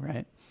history,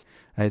 right?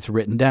 It's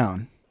written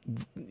down.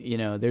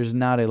 There's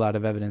not a lot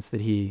of evidence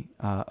that he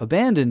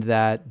abandoned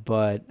that,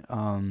 but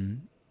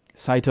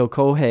Saito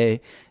Kohei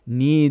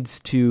needs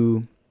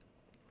to...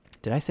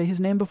 Did I say his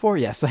name before?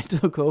 Yeah,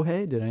 Saito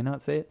Kohei. Did I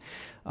not say it?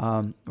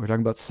 We're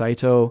talking about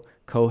Saito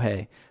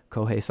Kohei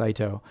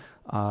Saito.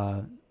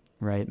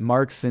 Right,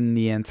 Marx in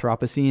the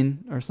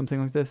Anthropocene or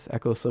something like this,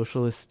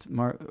 eco-socialist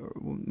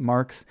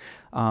Marx.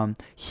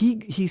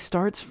 He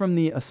starts from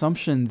the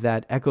assumption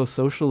that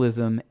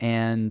eco-socialism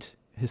and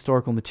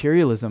historical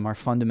materialism are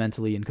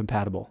fundamentally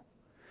incompatible,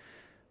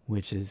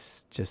 which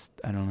is just,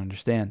 I don't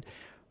understand,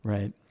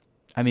 right?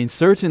 I mean,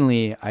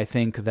 certainly I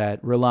think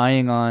that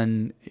relying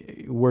on,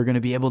 we're going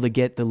to be able to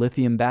get the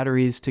lithium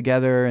batteries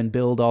together and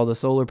build all the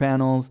solar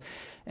panels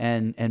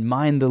and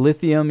mine the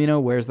lithium,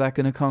 where's that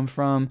going to come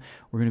from?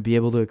 We're going to be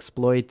able to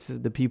exploit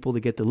the people to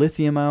get the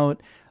lithium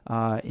out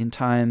in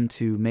time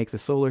to make the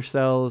solar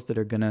cells that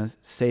are going to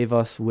save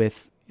us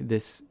with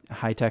this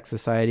high-tech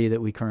society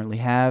that we currently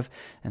have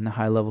and the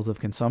high levels of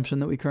consumption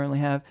that we currently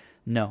have.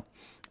 No,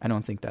 I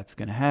don't think that's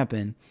going to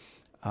happen.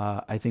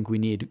 I think we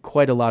need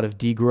quite a lot of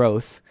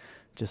degrowth,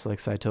 just like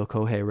Saito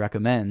Kohei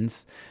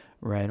recommends,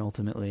 right,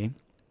 ultimately.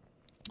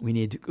 We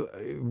need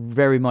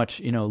very much,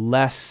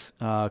 less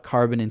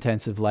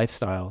carbon-intensive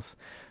lifestyles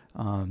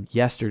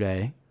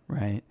yesterday,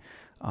 right?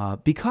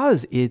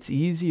 Because it's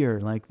easier.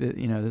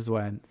 This is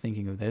why I'm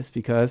thinking of this,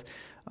 because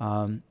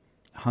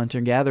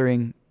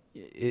hunter-gathering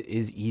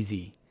is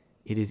easy.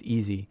 It is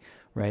easy,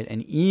 right?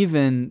 And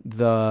even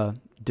the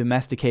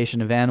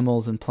domestication of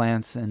animals and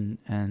plants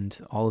and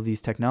all of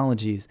these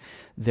technologies,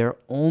 they're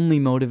only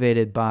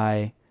motivated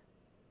by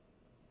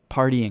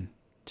partying,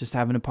 just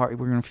having a party.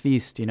 We're going to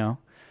feast,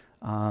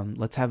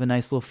 let's have a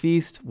nice little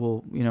feast.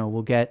 We'll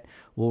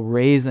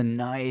raise a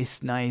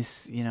nice,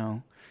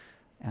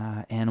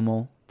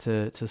 animal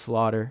to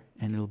slaughter,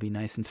 and it'll be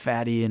nice and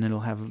fatty, and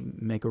it'll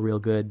make a real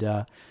good,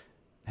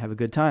 have a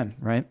good time,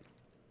 right?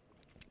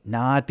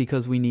 Not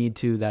because we need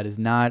to. That is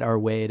not our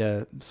way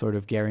to sort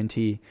of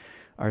guarantee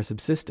our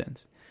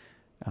subsistence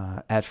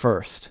at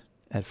first.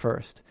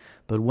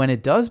 But when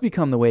it does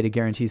become the way to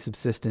guarantee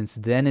subsistence,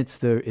 then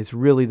it's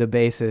really the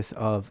basis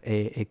of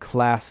a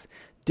class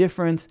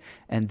difference.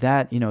 And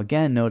that,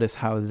 again, notice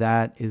how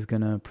that is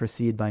going to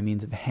proceed by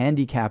means of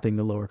handicapping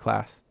the lower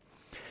class.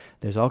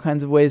 There's all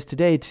kinds of ways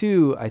today,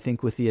 too. I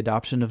think with the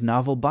adoption of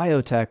novel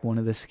biotech, one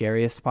of the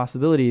scariest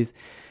possibilities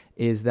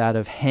is that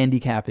of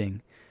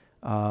handicapping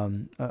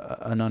an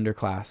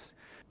underclass.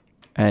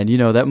 And,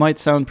 that might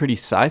sound pretty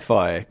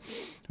sci-fi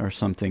or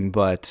something,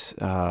 but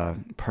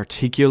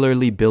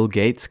particularly Bill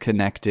Gates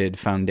connected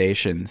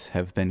foundations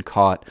have been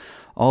caught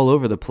all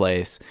over the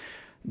place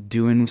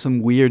doing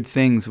some weird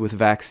things with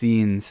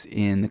vaccines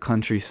in the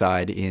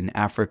countryside, in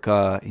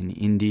Africa, in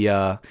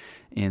India,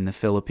 in the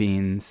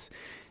Philippines.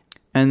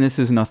 And this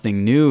is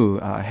nothing new.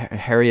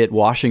 Harriet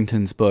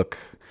Washington's book,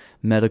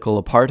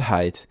 Medical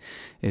Apartheid,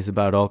 is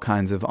about all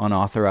kinds of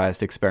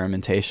unauthorized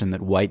experimentation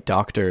that white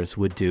doctors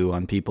would do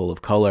on people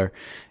of color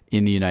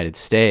in the United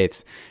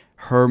States.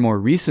 Her more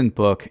recent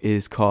book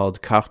is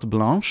called Carte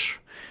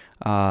Blanche,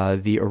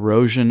 The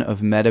Erosion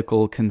of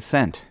Medical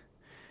Consent.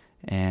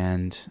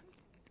 And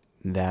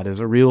that is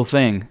a real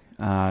thing.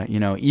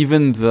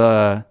 Even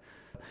the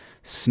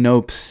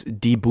Snopes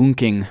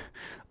debunking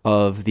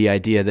of the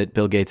idea that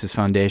Bill Gates'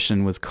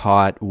 foundation was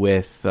caught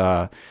with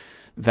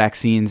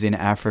vaccines in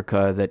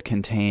Africa that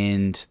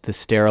contained the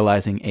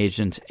sterilizing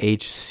agent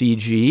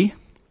HCG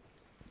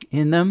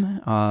in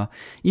them.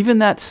 Even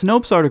that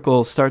Snopes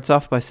article starts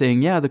off by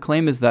saying, the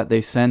claim is that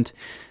they sent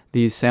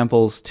these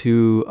samples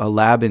to a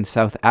lab in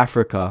South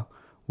Africa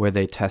where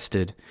they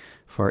tested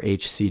for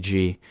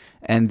HCG.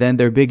 And then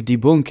their big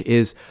debunk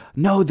is,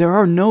 no, there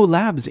are no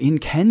labs in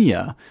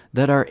Kenya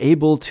that are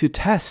able to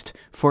test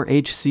for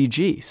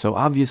HCG. So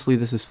obviously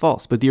this is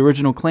false. But the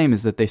original claim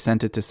is that they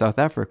sent it to South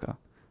Africa.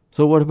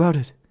 So what about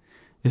it?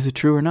 Is it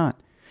true or not?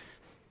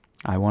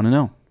 I want to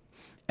know.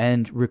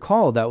 And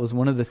recall, that was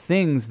one of the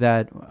things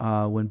that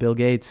when Bill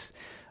Gates,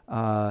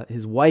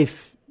 his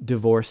wife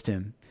divorced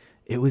him,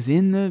 it was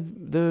in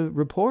the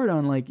report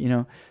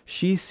on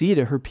she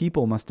seeded, her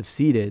people must have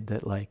seeded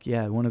that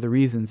one of the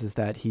reasons is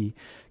that he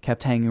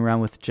kept hanging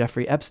around with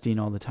Jeffrey Epstein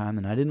all the time,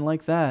 and I didn't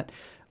like that.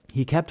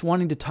 He kept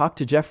wanting to talk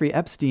to Jeffrey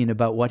Epstein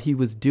about what he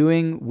was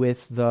doing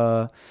with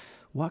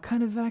what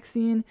kind of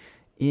vaccine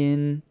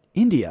in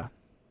India.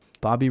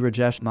 Bobby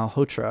Rajesh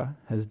Malhotra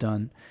has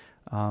done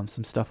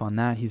some stuff on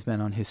that. He's been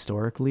on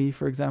Historically,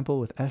 for example,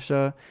 with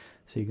Esha,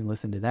 so you can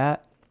listen to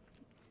that.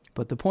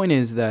 But the point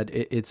is that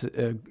it's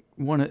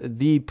one of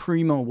the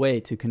primo way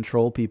to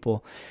control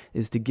people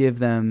is to give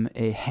them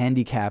a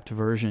handicapped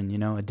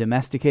version, a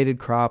domesticated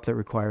crop that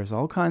requires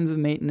all kinds of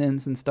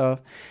maintenance and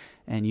stuff,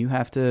 and you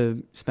have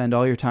to spend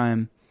all your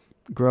time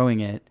growing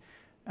it,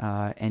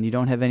 and you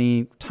don't have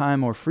any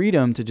time or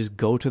freedom to just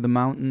go to the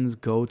mountains,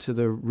 go to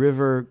the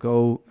river,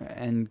 go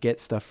and get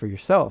stuff for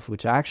yourself,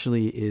 which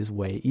actually is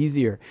way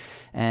easier.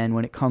 And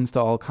when it comes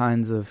to all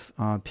kinds of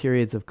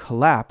periods of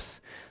collapse,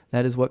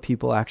 that is what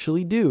people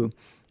actually do.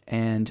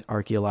 And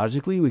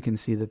archaeologically, we can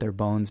see that their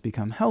bones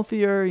become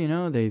healthier.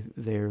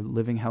 They're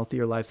living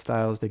healthier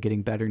lifestyles. They're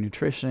getting better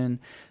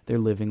nutrition. They're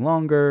living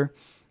longer,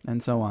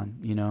 and so on.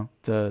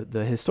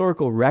 The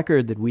historical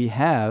record that we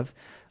have,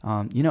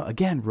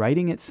 again,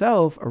 writing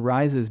itself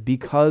arises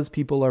because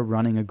people are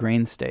running a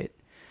grain state.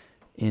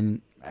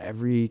 In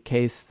every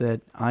case that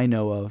I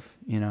know of,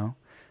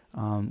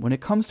 when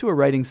it comes to a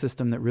writing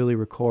system that really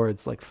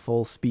records like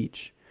full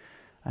speech,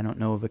 I don't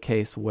know of a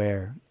case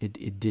where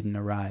it didn't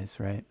arise,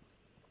 right?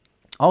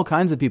 All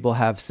kinds of people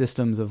have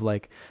systems of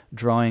like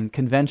drawing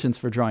conventions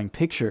for drawing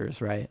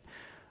pictures, right?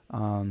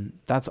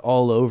 That's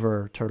all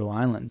over Turtle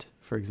Island,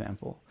 for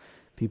example.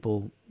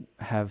 People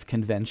have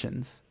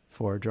conventions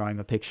for drawing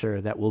a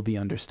picture that will be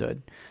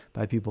understood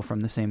by people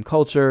from the same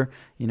culture,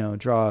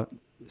 draw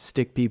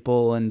stick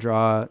people and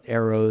draw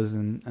arrows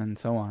and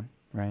so on,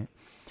 right?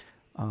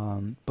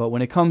 But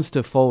when it comes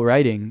to full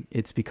writing,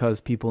 it's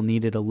because people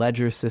needed a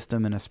ledger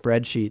system and a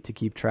spreadsheet to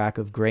keep track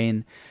of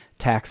grain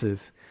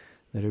taxes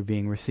that are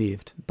being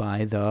received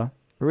by the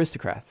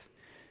aristocrats.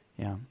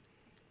 Yeah.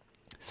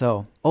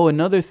 So,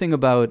 another thing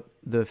about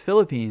the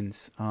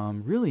Philippines,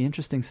 really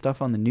interesting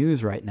stuff on the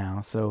news right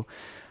now. So,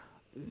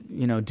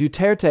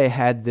 Duterte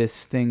had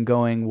this thing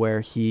going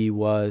where he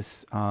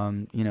was,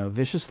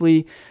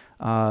 viciously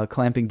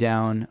clamping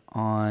down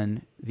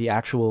on the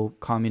actual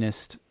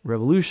communist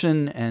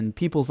revolution and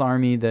People's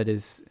Army that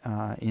is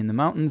in the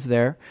mountains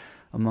there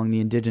among the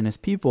indigenous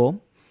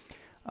people.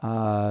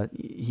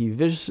 He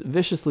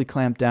viciously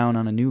clamped down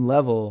on a new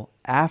level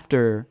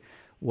after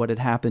what had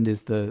happened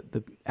is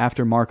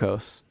after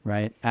Marcos,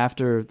 right?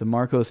 After the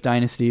Marcos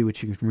dynasty,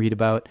 which you can read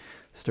about,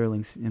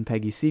 Sterling and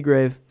Peggy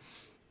Seagrave.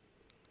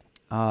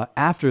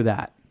 After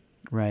that,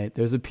 right,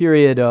 there's a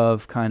period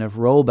of kind of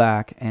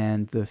rollback,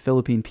 and the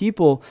Philippine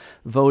people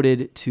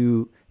voted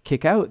to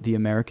kick out the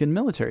American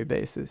military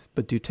bases,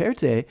 but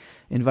Duterte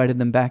invited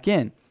them back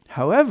in.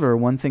 However,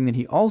 one thing that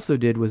he also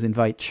did was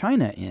invite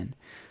China in.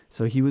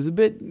 So he was a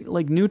bit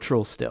like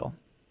neutral still,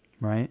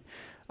 right?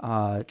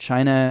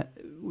 China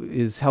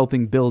is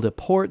helping build a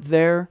port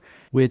there,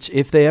 which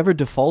if they ever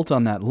default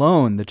on that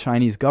loan, the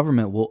Chinese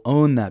government will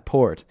own that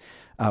port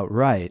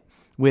outright.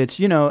 Which,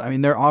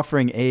 they're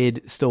offering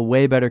aid, still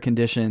way better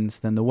conditions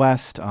than the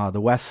West.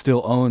 The West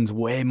still owns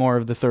way more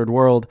of the third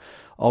world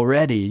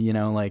already.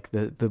 Like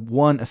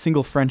a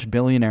single French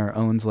billionaire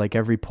owns like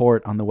every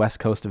port on the west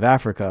coast of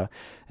Africa,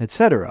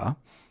 etc.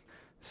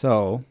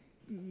 So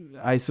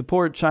I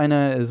support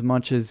China as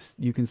much as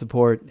you can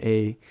support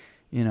a,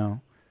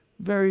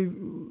 very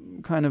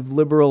kind of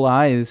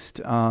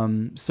liberalized,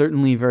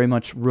 certainly very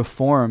much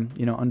reform,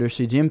 under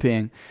Xi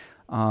Jinping.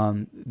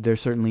 There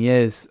certainly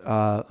is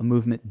a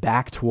movement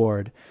back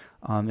toward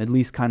at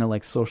least kind of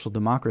like social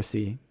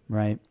democracy,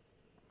 right?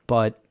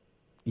 But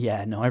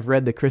yeah, no, I've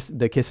read the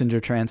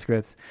Kissinger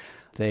transcripts.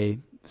 They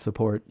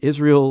support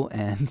Israel,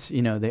 and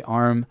they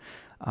arm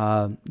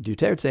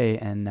Duterte,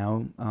 and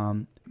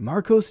now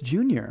Marcos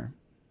Jr.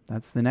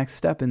 That's the next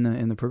step in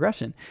the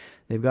progression.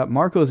 They've got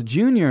Marcos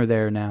Jr.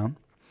 there now,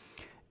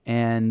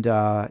 and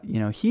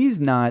he's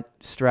not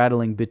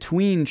straddling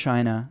between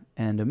China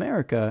and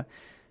America.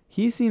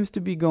 He seems to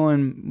be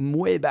going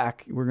way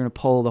back. We're going to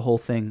pull the whole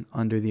thing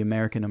under the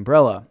American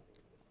umbrella.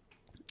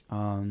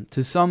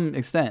 To some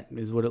extent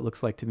is what it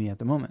looks like to me at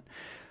the moment.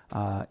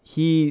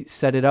 He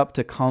set it up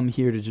to come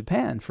here to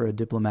Japan for a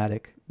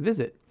diplomatic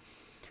visit.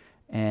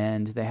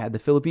 And they had the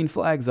Philippine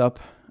flags up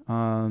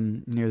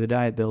near the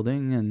Diet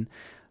Building. And,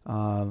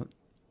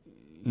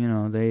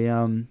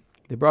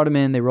 they brought him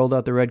in. They rolled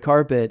out the red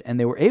carpet. And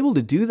they were able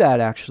to do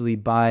that actually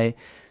because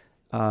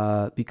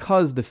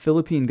the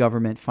Philippine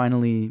government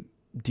finally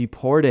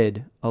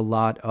deported a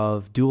lot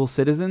of dual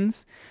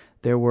citizens.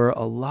 There were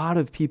a lot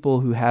of people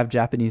who have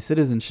Japanese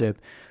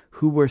citizenship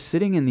who were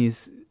sitting in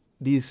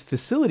these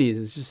facilities.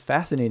 It's just a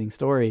fascinating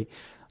story.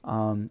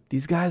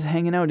 These guys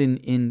hanging out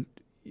in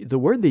the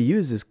word they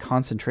use is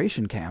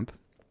concentration camp,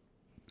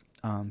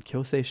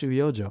 Kyosei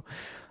Shuyojo.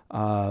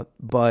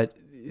 But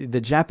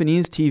the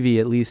Japanese TV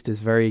at least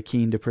is very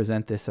keen to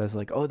present this as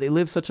like, they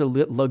live such a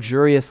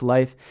luxurious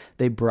life.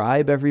 They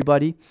bribe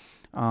everybody.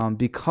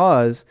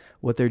 Because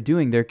what they're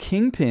doing, they're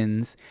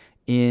kingpins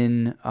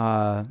in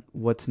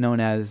what's known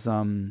as,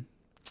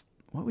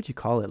 what would you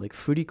call it? Like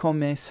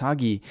furikome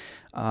sagi,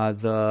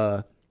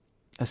 the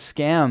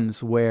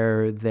scams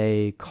where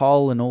they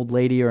call an old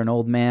lady or an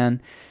old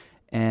man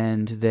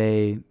and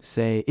they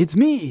say, "It's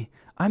me,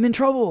 I'm in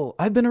trouble,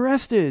 I've been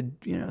arrested,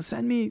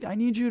 I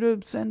need you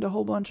to send a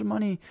whole bunch of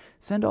money,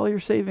 send all your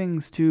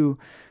savings to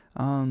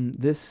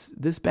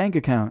this bank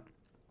account."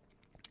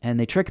 And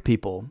they trick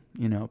people,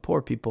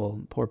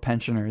 poor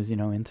pensioners,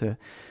 into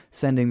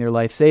sending their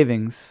life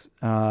savings.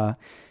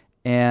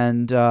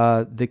 And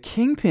the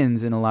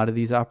kingpins in a lot of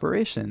these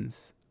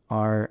operations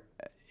are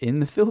in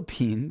the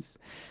Philippines,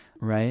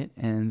 right?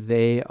 And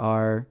they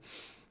are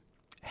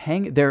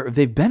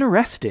they've been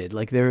arrested.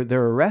 Like they're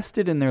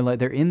arrested, and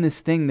they're in this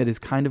thing that is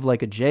kind of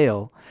like a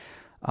jail.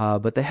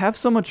 But they have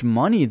so much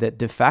money that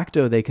de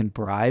facto they can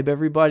bribe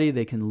everybody.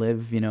 They can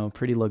live, a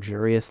pretty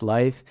luxurious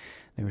life.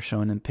 They were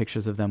showing them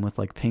pictures of them with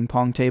like ping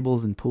pong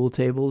tables and pool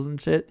tables and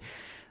shit.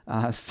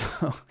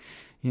 So,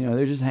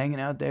 they're just hanging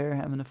out there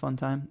having a fun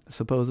time,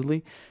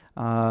 supposedly.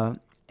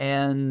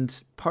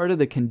 And part of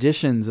the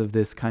conditions of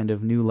this kind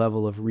of new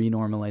level of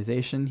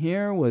renormalization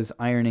here was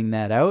ironing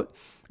that out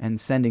and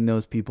sending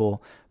those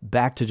people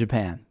back to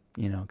Japan,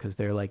 because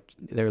they're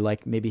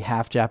like maybe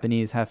half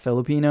Japanese, half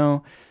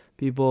Filipino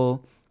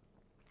people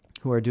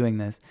who are doing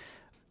this.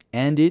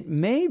 And it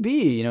may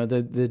be,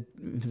 the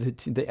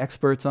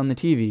experts on the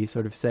TV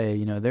sort of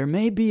say, there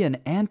may be an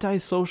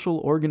antisocial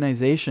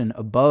organization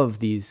above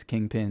these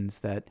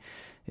kingpins that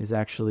is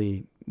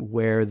actually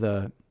where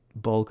the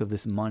bulk of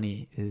this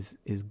money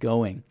is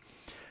going,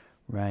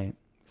 right?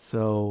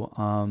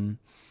 So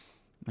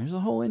there's a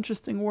whole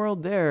interesting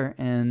world there,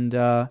 and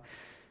you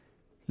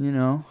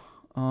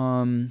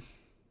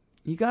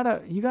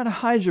gotta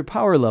hide your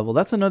power level.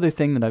 That's another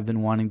thing that I've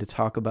been wanting to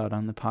talk about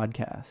on the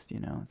podcast.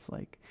 It's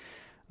like,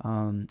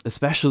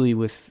 especially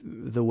with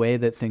the way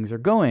that things are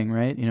going,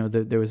 right?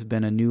 There has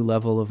been a new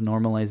level of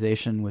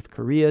normalization with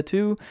Korea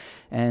too,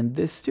 and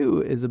this too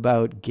is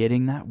about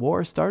getting that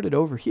war started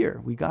over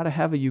here. We got to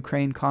have a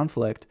Ukraine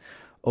conflict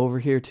over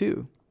here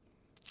too.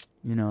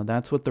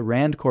 That's what the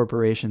Rand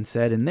Corporation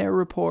said in their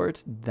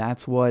report.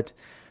 That's what,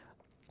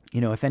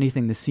 if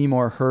anything, the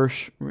Seymour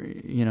Hersh,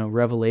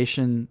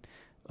 revelation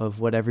of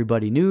what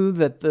everybody knew,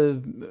 that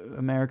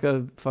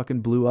America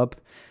fucking blew up,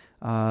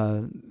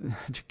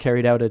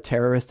 carried out a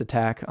terrorist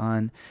attack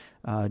on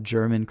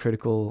German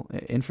critical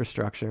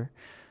infrastructure,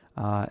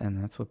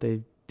 and that's what they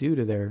do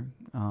to their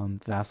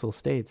vassal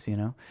states.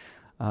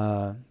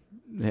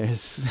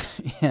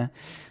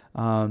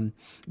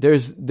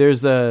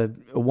 There's a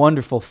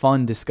wonderful,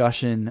 fun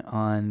discussion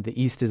on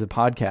the East is a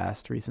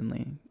Podcast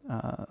recently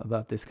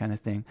about this kind of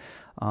thing.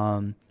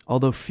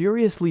 Although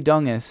furiously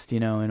Dungist,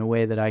 in a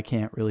way that I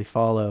can't really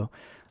follow.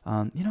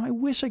 I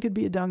wish I could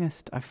be a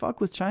Dungist. I fuck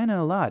with China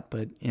a lot,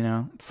 but,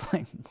 it's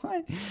like,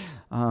 what?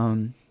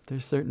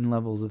 There's certain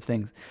levels of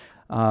things.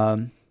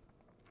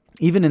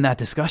 Even in that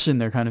discussion,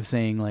 they're kind of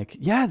saying like,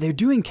 yeah, they're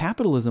doing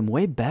capitalism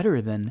way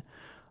better than,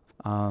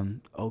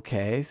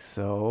 okay,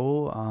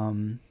 so,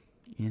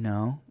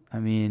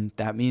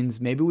 that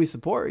means maybe we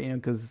support,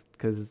 because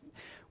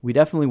we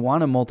definitely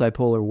want a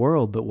multipolar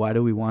world, but why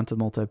do we want a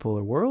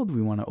multipolar world?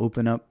 We want to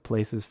open up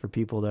places for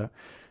people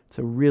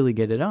to really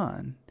get it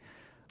on,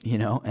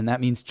 and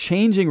that means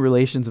changing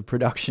relations of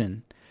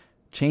production,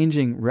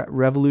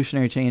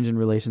 revolutionary change in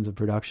relations of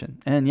production.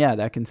 And yeah,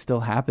 that can still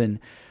happen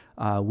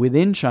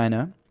within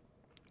China.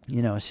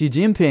 Xi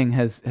Jinping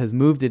has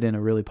moved it in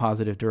a really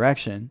positive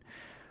direction.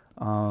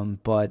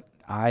 But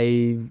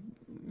I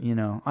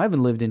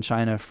haven't lived in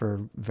China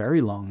for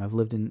very long. I've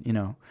lived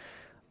in,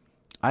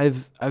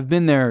 I've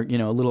been there,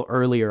 a little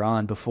earlier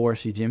on before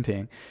Xi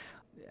Jinping,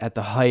 at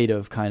the height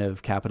of kind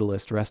of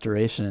capitalist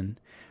restoration,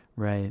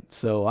 right?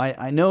 So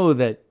I know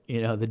that,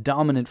 the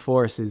dominant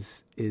force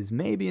is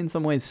maybe in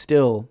some ways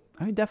still,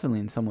 definitely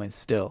in some ways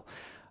still,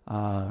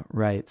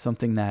 right?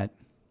 Something that,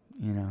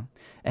 and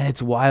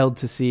it's wild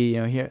to see,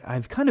 here,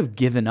 I've kind of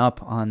given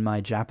up on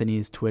my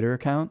Japanese Twitter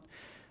account.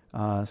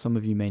 Some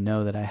of you may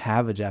know that I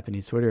have a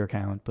Japanese Twitter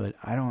account, but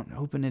I don't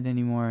open it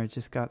anymore. It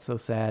just got so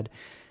sad.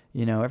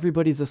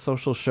 Everybody's a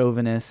social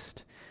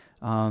chauvinist.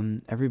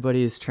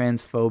 Everybody is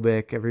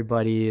transphobic.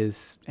 Everybody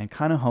is, and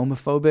kind of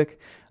homophobic.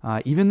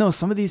 Even though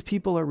some of these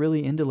people are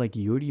really into like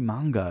yuri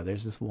manga.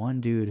 There's this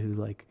one dude who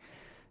like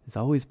is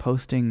always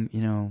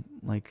posting,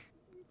 like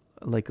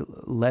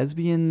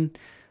lesbian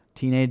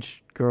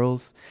teenage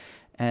girls,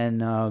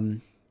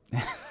 and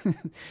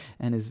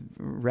and is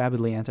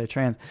rabidly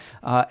anti-trans,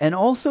 and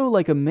also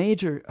like a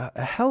major,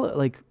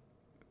 like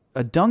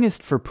a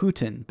Dungist for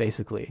Putin,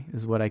 basically,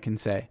 is what I can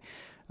say.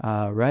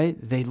 Right?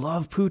 They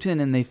love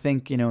Putin and they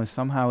think,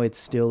 somehow it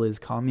still is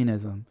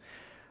communism,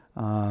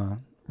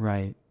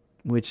 right?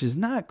 Which is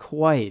not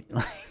quite.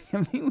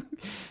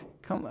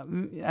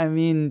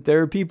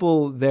 There are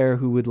people there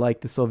who would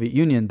like the Soviet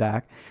Union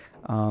back,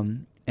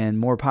 and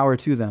more power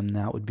to them.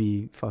 That would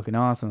be fucking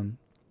awesome.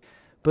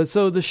 But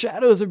so the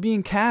shadows are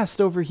being cast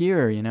over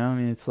here,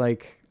 it's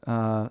like,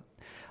 I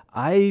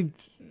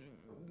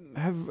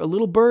have a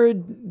little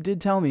bird did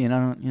tell me, and I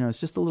don't, it's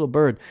just a little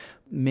bird.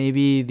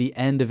 Maybe the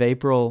end of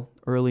April,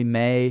 early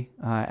May,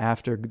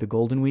 after the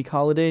Golden Week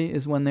holiday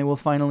is when they will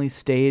finally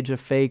stage a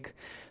fake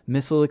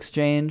missile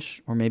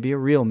exchange, or maybe a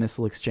real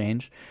missile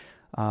exchange,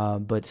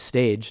 but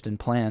staged and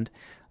planned,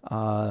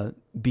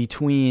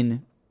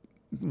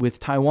 with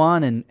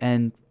Taiwan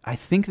and I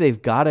think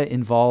they've got to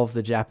involve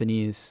the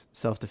Japanese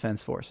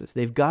self-defense forces.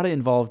 They've got to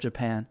involve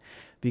Japan,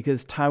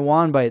 because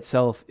Taiwan by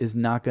itself is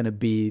not going to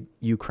be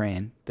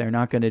Ukraine. They're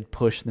not going to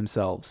push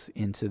themselves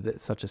into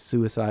such a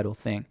suicidal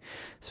thing,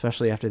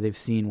 especially after they've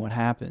seen what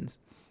happens.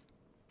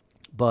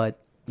 But,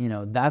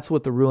 that's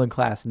what the ruling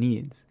class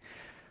needs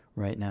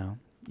right now.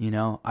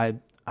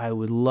 I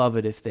would love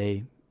it if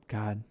they,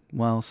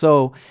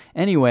 so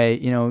anyway,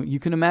 you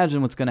can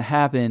imagine what's going to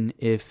happen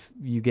if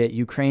you get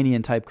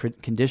Ukrainian type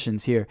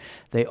conditions here.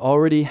 They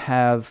already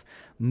have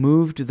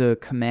moved the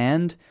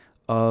command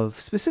of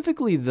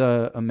specifically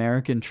the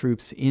American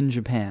troops in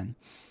Japan.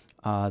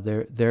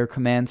 Their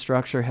command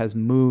structure has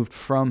moved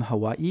from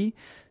Hawaii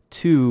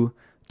to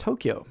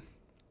Tokyo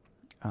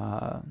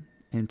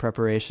in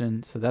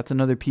preparation. So that's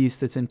another piece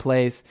that's in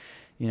place.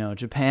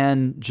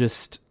 Japan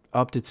just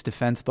upped its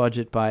defense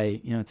budget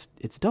by,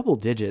 it's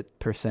double-digit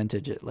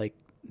percentage at like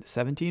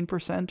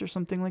 17% or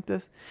something like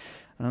this.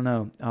 I don't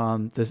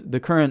know. The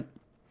current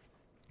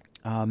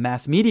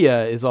mass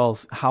media is all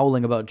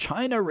howling about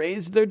China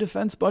raised their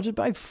defense budget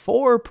by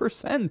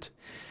 4%.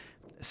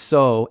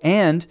 So,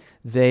 and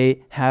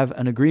they have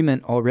an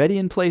agreement already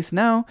in place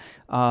now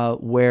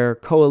where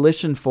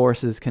coalition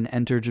forces can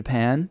enter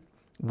Japan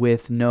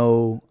with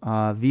no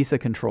visa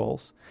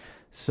controls.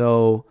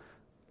 So,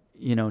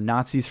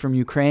 Nazis from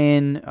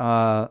Ukraine,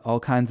 all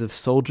kinds of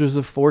soldiers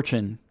of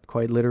fortune,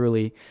 quite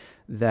literally,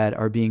 that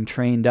are being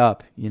trained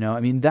up.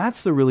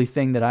 That's the really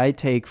thing that I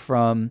take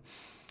from,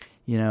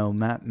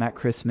 Matt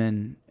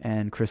Chrisman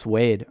and Chris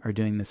Wade are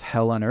doing this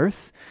Hell on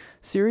Earth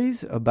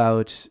series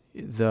about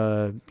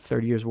the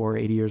 30 Years' War,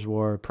 80 Years'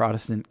 War,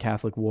 Protestant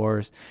Catholic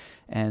wars,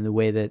 and the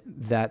way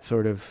that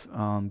sort of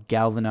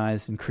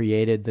galvanized and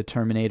created the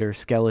Terminator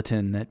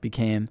skeleton that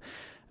became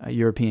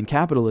European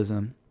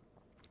capitalism.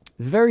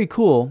 Very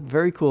cool,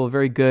 very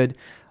good.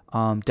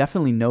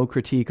 Definitely no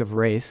critique of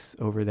race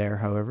over there,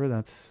 however.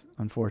 That's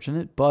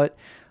unfortunate, but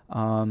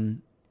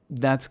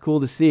that's cool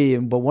to see.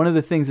 But one of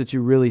the things that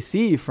you really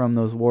see from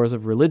those wars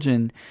of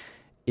religion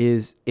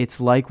is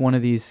it's like one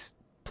of these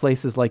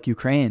places like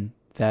Ukraine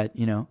that,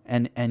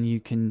 and you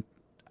can,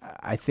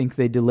 I think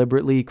they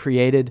deliberately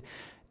created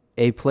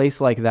a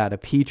place like that, a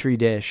petri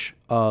dish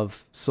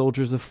of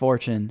soldiers of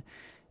fortune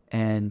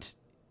and,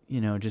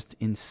 just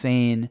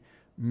insane,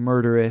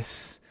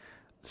 murderous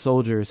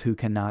soldiers who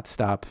cannot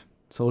stop,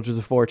 soldiers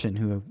of fortune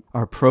who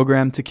are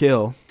programmed to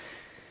kill.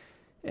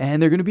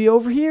 And they're going to be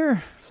over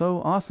here.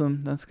 So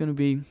awesome. That's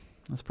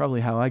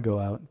probably how I go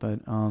out. But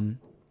in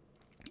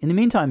the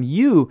meantime,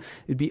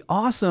 it'd be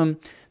awesome.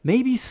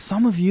 Maybe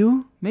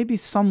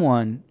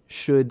someone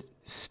should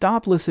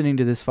stop listening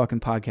to this fucking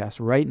podcast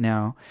right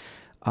now.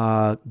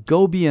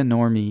 Go be a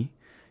normie.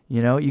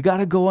 You got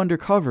to go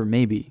undercover.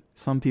 Maybe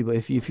some people,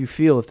 if you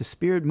feel, if the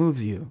spirit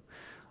moves you,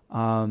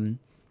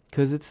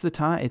 because it's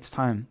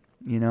time.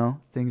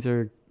 Things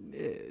are,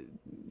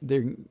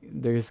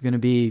 there's going to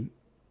be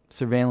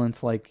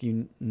surveillance like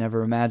you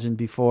never imagined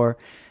before,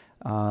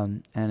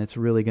 and it's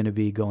really going to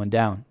be going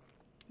down.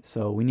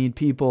 So we need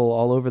people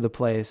all over the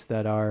place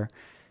that are,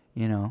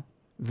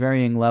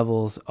 varying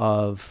levels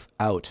of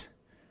out,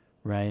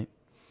 right?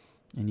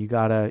 And you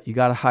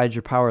gotta hide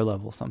your power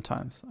level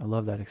sometimes. I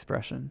love that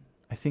expression.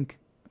 I think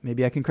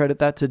maybe I can credit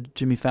that to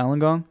Jimmy Falun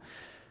Gong.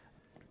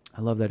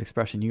 I love that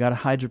expression. You gotta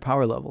hide your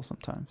power level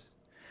sometimes.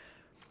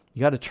 You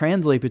gotta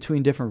translate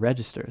between different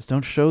registers.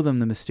 Don't show them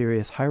the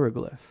mysterious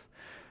hieroglyph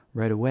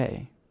right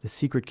away, the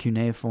secret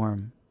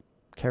cuneiform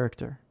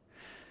character.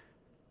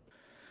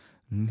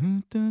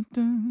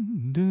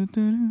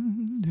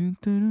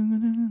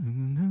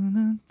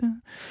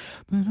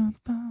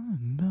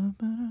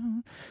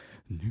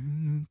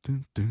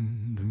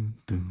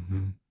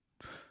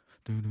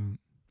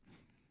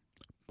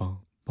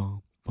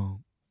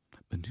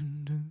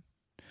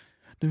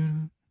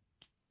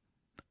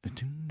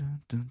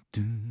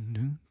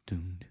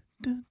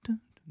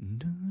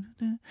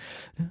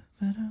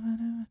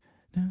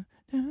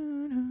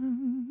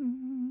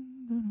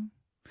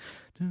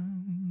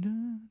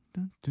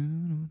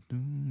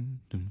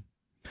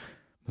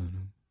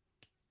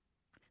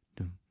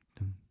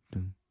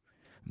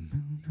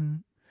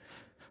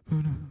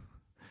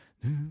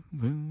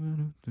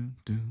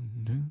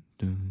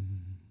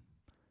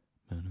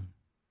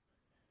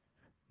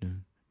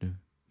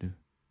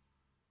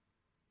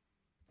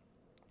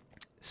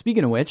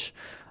 Speaking of which,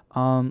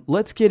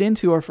 let's get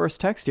into our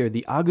first text here,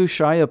 the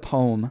Agushaya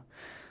poem.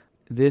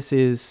 This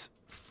is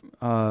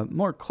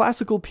more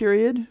classical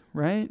period,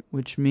 right?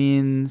 Which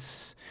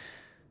means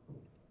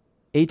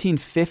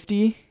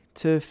 1850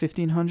 to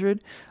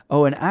 1500.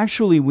 Oh, and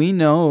actually we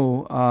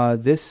know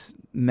this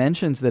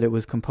mentions that it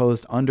was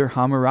composed under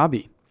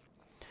Hammurabi.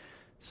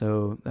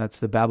 So that's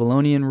the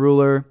Babylonian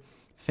ruler,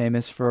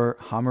 famous for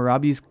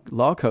Hammurabi's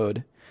law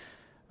code.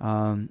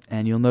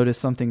 And you'll notice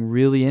something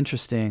really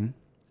interesting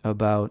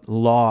about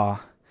law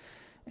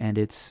and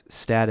its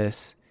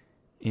status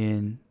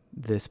in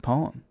this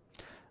poem,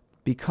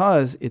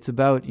 because it's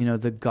about,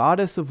 the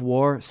goddess of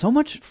war. So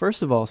much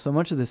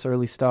of this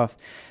early stuff,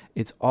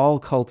 it's all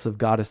cults of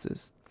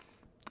goddesses,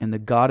 and the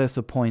goddess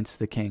appoints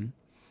the king,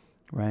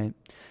 right?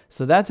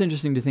 So that's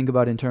interesting to think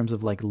about in terms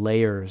of like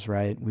layers,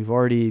 right? We've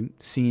already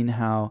seen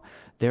how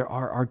there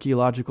are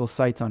archaeological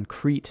sites on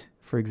Crete,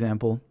 for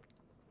example,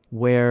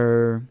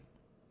 where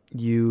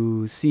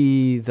you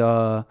see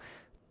the,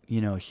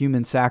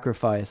 human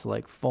sacrifice,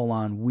 like full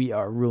on, we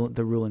are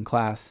the ruling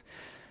class,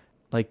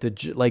 like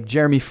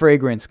Jeremy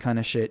Fragrance kind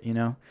of shit,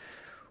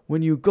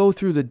 When you go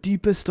through the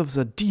deepest of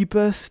the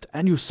deepest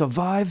and you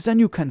survive, then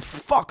you can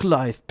fuck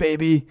life,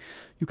 baby.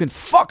 You can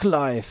fuck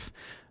life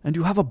and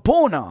you have a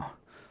boner.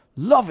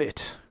 Love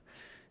it.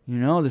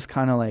 This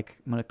kind of like,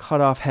 I'm going to cut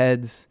off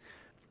heads,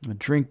 I'm going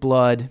to drink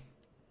blood.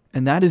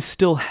 And that is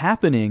still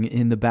happening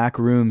in the back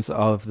rooms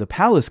of the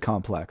palace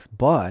complex.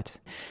 But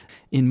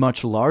in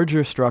much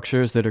larger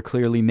structures that are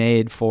clearly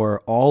made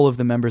for all of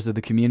the members of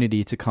the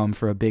community to come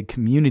for a big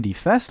community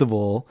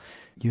festival,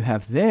 you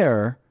have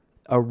there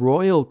a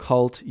royal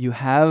cult, you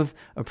have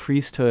a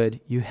priesthood,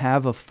 you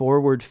have a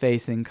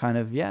forward-facing kind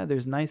of,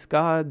 there's nice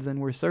gods and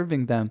we're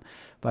serving them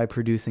by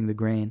producing the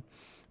grain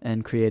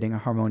and creating a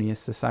harmonious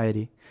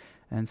society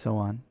and so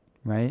on,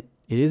 right?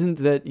 It isn't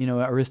that,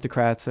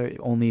 aristocrats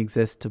only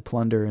exist to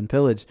plunder and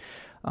pillage.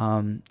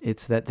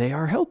 It's that they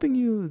are helping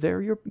you.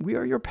 We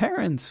are your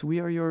parents. We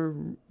are your,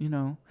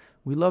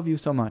 we love you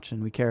so much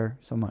and we care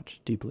so much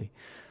deeply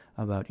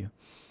about you.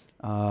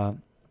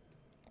 And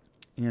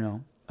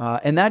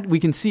that we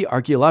can see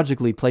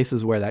archaeologically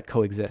places where that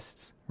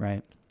coexists,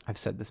 right? I've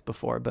said this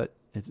before, but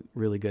it's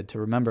really good to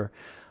remember.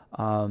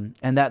 And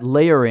that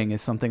layering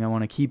is something I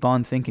want to keep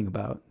on thinking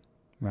about,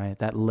 right?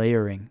 That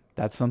layering,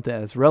 that's something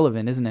that's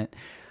relevant, isn't it?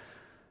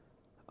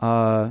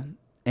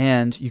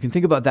 And you can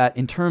think about that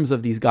in terms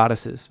of these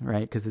goddesses,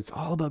 right? Because it's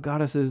all about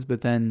goddesses,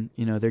 but then,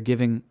 they're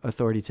giving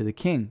authority to the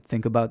king.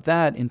 Think about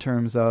that in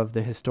terms of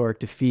the historic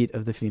defeat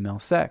of the female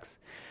sex.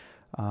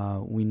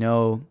 We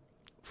know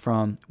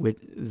from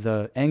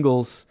the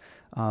Engels,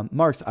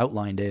 Marx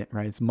outlined it,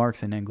 right? It's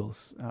Marx and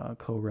Engels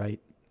co-write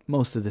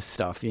most of this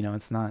stuff.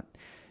 It's not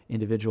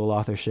individual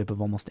authorship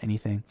of almost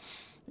anything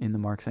in the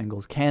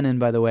Marx-Engels canon,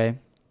 by the way.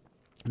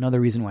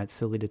 Another reason why it's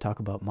silly to talk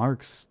about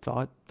Marx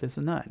thought this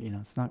and that,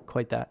 it's not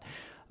quite that.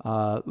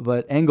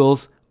 But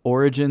Engels,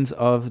 origins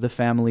of the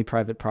family,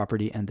 private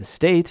property, and the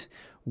state,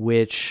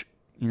 which,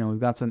 we've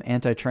got some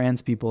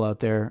anti-trans people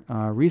out there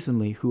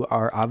recently who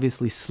are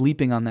obviously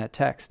sleeping on that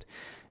text,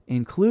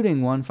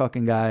 including one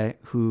fucking guy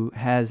who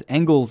has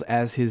Engels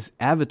as his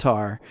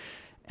avatar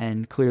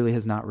and clearly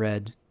has not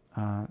read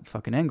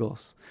fucking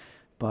Engels.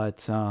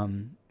 But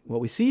what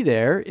we see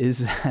there is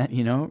that,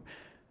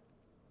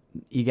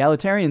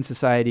 egalitarian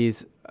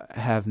societies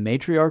have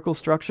matriarchal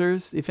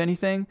structures, if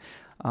anything.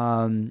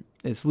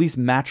 It's at least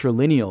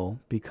matrilineal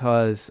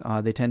because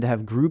they tend to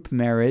have group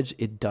marriage.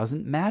 It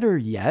doesn't matter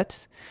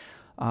yet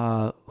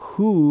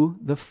who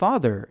the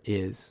father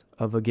is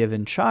of a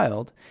given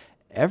child.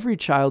 Every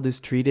child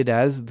is treated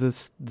as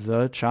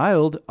the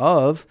child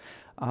of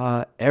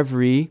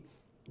every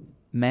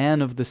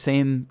man of the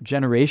same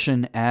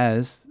generation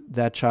as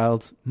that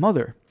child's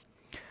mother.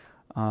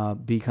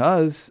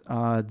 Because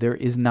there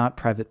is not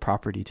private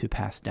property to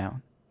pass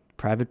down.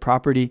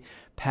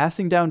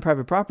 Passing down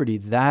private property,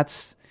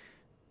 that's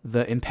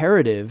the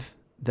imperative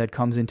that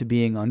comes into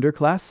being under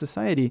class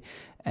society,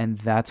 and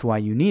that's why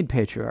you need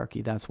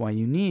patriarchy.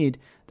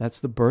 That's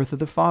the birth of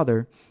the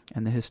father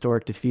and the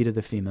historic defeat of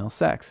the female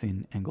sex,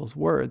 in Engels'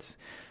 words.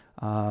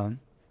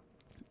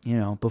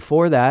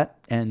 Before that,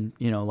 and,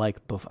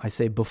 I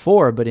say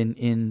before, but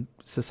in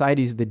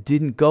societies that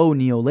didn't go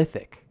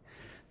Neolithic,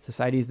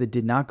 societies that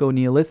did not go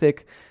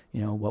Neolithic,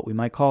 what we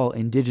might call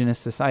indigenous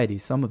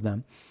societies, some of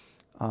them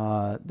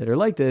that are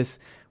like this,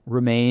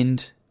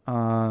 remained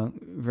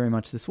very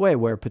much this way,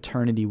 where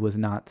paternity was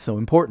not so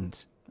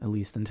important, at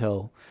least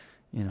until,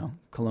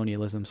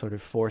 colonialism sort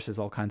of forces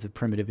all kinds of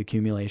primitive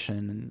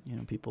accumulation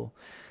and, people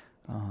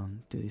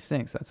do these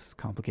things. That's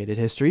complicated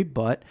history.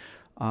 But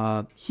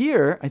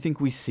here, I think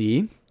we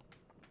see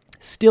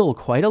still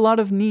quite a lot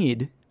of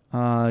need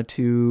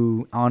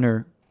to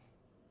honor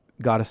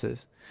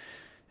goddesses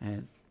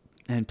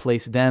and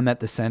place them at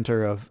the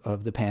center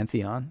of the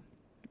pantheon,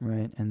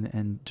 right?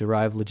 And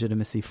derive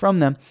legitimacy from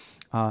them.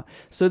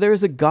 So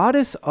there's a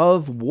goddess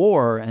of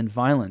war and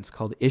violence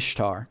called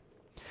Ishtar.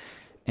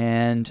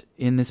 And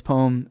in this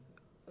poem,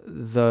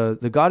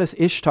 the goddess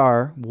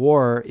Ishtar,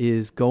 war,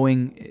 is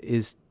going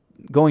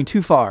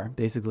too far,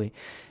 basically.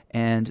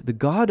 And the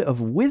god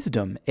of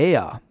wisdom,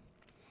 Ea,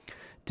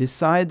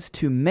 decides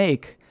to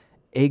make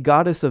a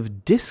goddess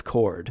of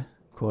discord,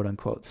 quote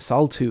unquote,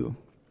 Saltu,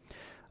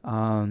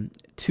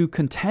 to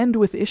contend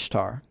with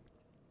Ishtar.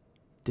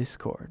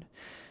 Discord.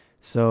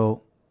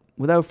 So,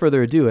 without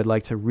further ado, I'd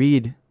like to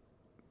read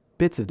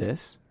bits of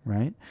this,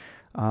 right?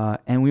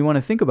 And we want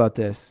to think about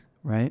this,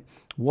 right?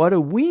 What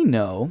do we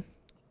know?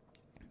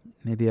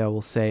 Maybe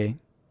I'll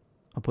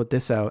put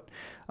this out.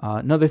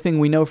 Another thing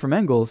we know from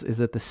Engels is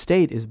that the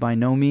state is by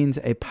no means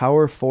a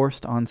power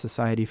forced on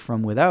society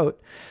from without.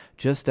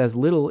 Just as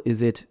little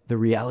is it the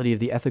reality of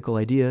the ethical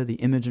idea, the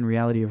image and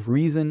reality of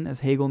reason, as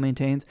Hegel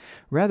maintains.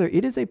 Rather,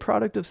 it is a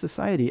product of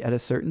society at a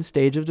certain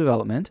stage of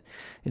development.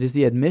 It is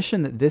the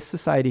admission that this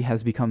society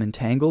has become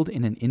entangled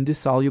in an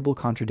indissoluble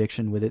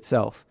contradiction with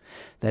itself,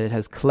 that it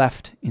has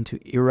cleft into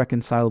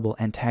irreconcilable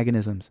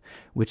antagonisms,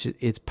 which it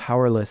is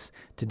powerless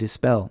to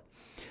dispel.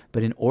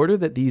 But in order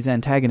that these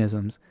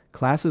antagonisms,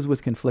 classes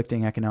with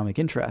conflicting economic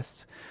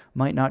interests,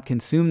 might not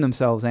consume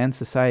themselves and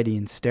society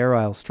in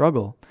sterile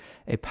struggle,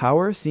 a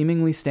power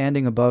seemingly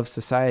standing above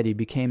society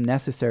became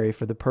necessary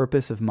for the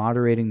purpose of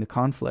moderating the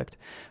conflict,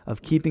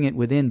 of keeping it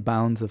within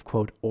bounds of,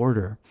 quote,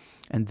 order.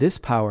 And this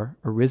power,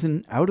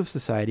 arisen out of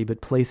society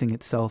but placing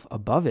itself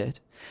above it,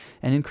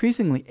 and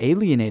increasingly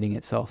alienating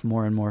itself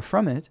more and more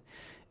from it,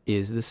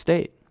 is the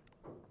state.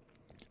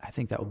 I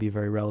think that will be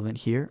very relevant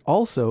here.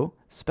 Also,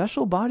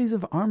 special bodies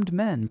of armed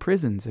men,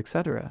 prisons,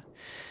 etc.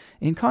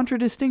 In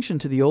contradistinction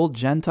to the old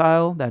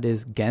Gentile, that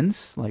is,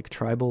 gens, like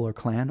tribal or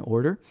clan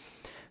order,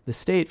 the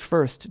state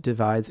first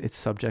divides its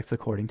subjects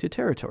according to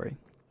territory.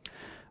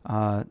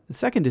 The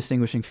second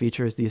distinguishing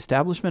feature is the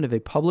establishment of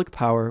a public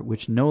power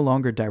which no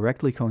longer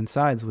directly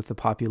coincides with the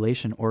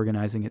population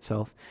organizing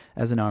itself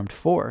as an armed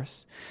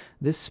force.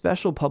 This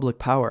special public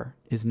power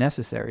is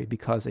necessary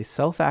because a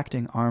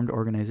self-acting armed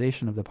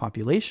organization of the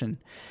population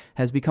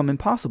has become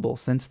impossible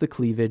since the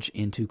cleavage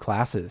into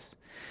classes.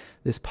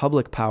 This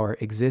public power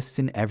exists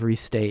in every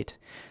state.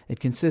 It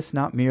consists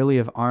not merely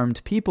of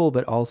armed people,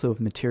 but also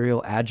of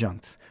material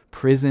adjuncts,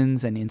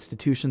 prisons and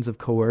institutions of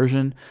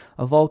coercion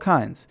of all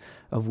kinds,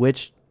 of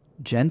which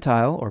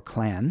Gentile or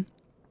clan,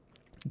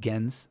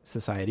 gens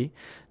society,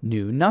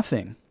 knew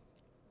nothing.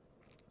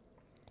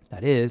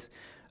 That is,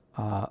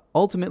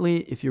 ultimately,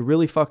 if you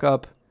really fuck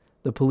up,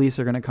 the police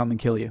are going to come and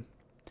kill you.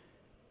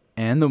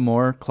 And the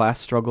more class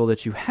struggle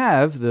that you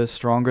have, the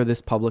stronger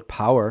this public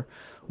power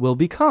will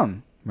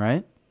become,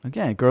 right?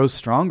 Again, it grows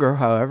stronger,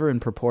 however, in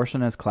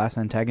proportion as class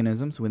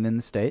antagonisms within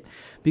the state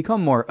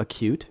become more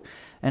acute,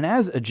 and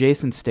as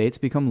adjacent states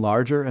become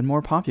larger and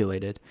more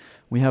populated.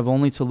 We have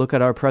only to look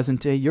at our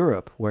present-day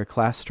Europe, where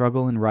class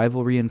struggle and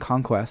rivalry and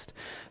conquest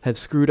have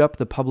screwed up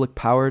the public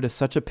power to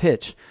such a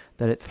pitch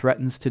that it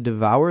threatens to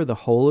devour the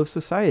whole of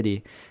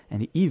society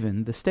and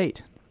even the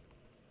state.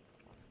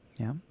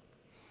 Yeah.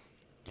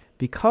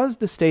 Because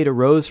the state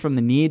arose from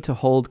the need to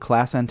hold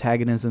class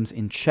antagonisms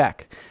in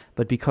check,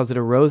 but because it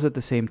arose at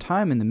the same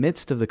time in the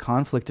midst of the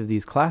conflict of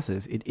these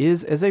classes, it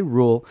is, as a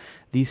rule,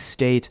 the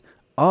state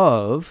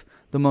of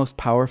the most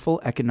powerful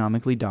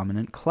economically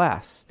dominant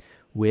class,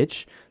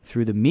 which,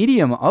 through the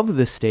medium of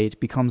the state,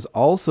 becomes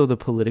also the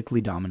politically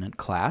dominant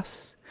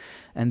class,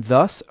 and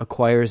thus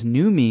acquires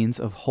new means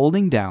of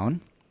holding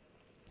down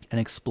and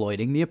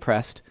exploiting the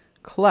oppressed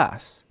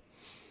class.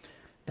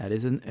 That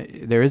is,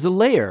 there is a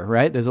layer,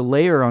 right? There's a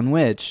layer on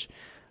which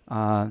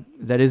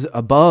that is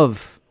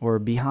above or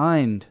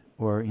behind,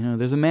 or,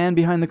 there's a man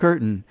behind the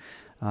curtain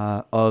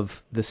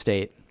of the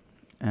state,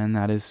 and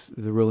that is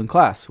the ruling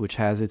class, which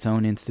has its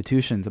own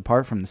institutions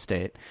apart from the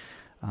state,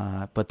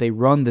 but they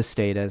run the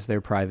state as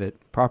their private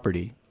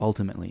property,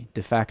 ultimately,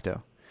 de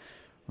facto,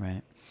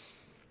 right?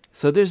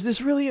 So there's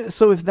this really,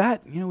 so if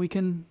that,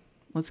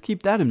 let's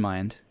keep that in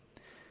mind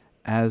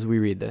as we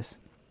read this.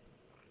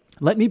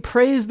 Let me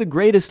praise the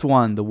greatest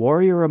one, the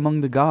warrior among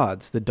the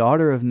gods, the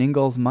daughter of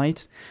Ningal's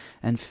might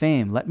and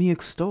fame. Let me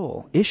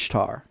extol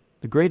Ishtar,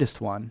 the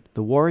greatest one,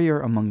 the warrior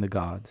among the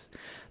gods,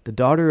 the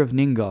daughter of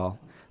Ningal.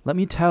 Let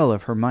me tell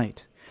of her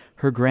might.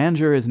 Her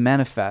grandeur is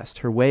manifest,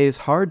 her ways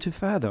hard to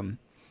fathom.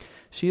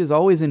 She is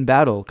always in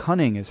battle,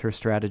 cunning is her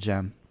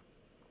stratagem.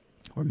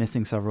 We're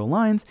missing several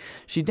lines.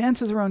 She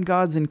dances around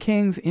gods and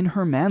kings in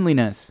her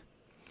manliness.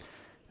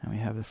 Now we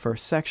have the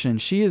first section.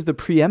 She is the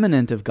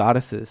preeminent of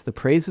goddesses. The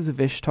praises of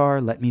Ishtar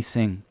let me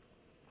sing.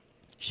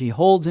 She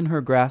holds in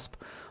her grasp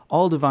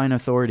all divine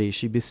authority.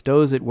 She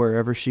bestows it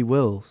wherever she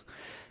wills.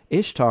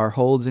 Ishtar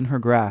holds in her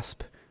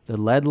grasp the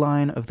lead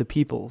line of the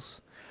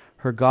peoples.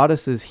 Her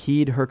goddesses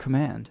heed her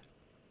command.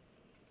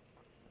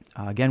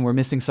 Again, we're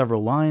missing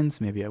several lines.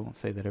 Maybe I won't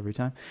say that every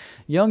time.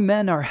 Young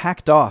men are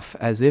hacked off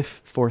as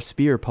if for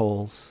spear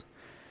poles.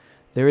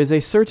 There is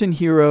a certain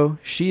hero.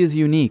 She is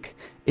unique.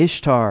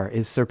 Ishtar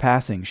is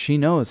surpassing. She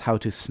knows how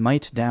to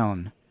smite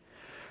down.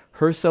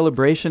 Her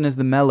celebration is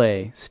the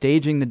melee,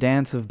 staging the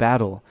dance of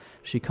battle.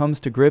 She comes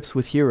to grips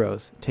with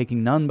heroes,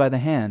 taking none by the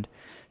hand.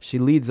 She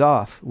leads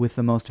off with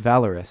the most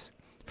valorous.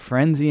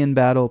 Frenzy in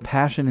battle,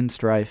 passion in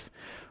strife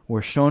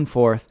were shown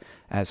forth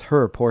as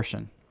her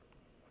portion.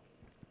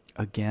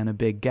 Again, a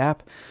big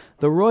gap.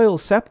 The royal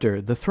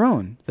scepter, the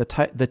throne,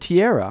 the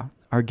tiara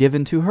are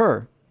given to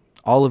her.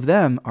 All of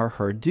them are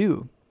her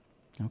due.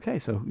 Okay,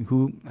 so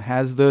who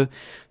has the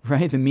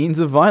means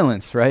of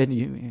violence, right?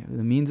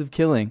 The means of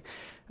killing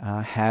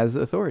has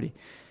authority.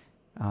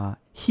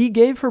 He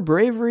gave her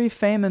bravery,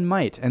 fame, and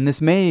might. And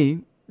this may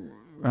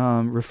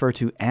refer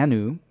to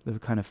Anu, the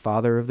kind of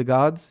father of the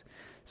gods.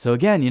 So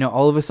again,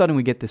 all of a sudden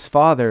we get this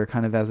father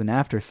kind of as an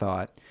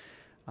afterthought.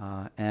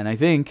 And I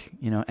think,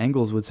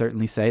 Engels would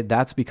certainly say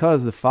that's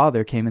because the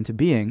Father came into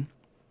being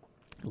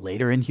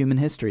later in human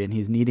history, and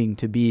he's needing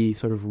to be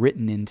sort of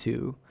written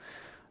into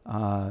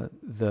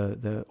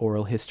the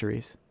oral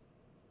histories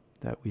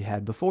that we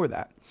had before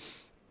that.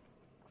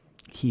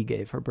 He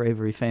gave her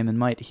bravery, fame, and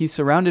might. He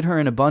surrounded her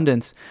in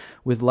abundance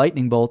with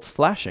lightning bolts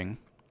flashing.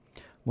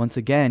 Once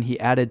again, he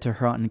added to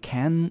her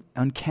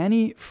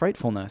uncanny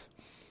frightfulness.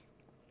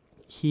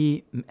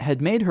 He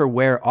had made her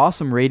wear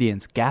awesome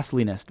radiance,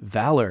 ghastliness,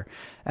 valor.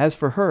 As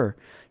for her,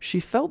 she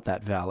felt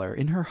that valor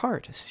in her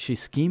heart. She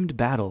schemed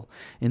battle.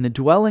 In the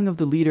dwelling of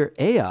the leader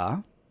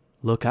Ea,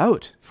 look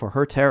out for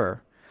her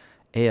terror.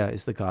 Ea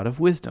is the god of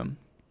wisdom.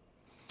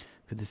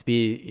 Could this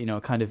be,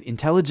 kind of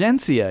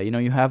intelligentsia?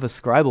 You have a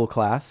scribal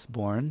class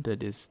born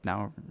that is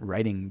now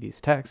writing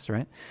these texts,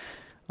 right?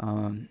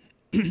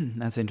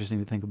 That's interesting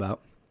to think about.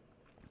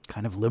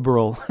 Kind of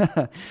liberal.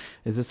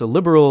 Is this a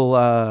liberal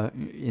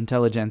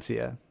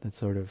intelligentsia that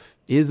sort of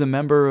is a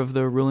member of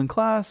the ruling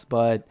class,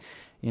 but,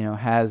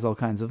 has all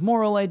kinds of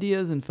moral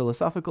ideas and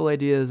philosophical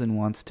ideas and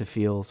wants to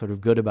feel sort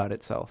of good about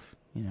itself?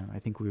 I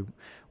think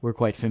we're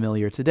quite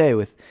familiar today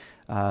with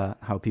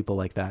how people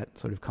like that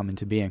sort of come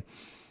into being.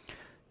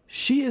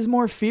 She is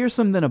more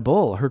fearsome than a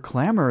bull, her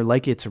clamor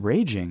like its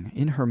raging.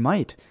 In her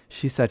might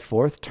she set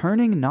forth,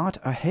 turning not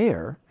a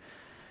hair.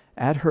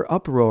 At her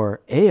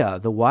uproar, Ea,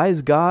 the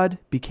wise god,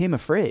 became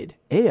afraid.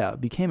 Ea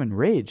became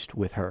enraged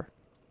with her.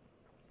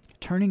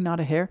 Turning not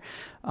a hair,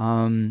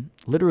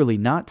 literally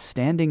not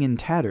standing in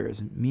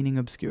tatters, meaning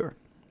obscure.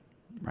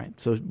 Right?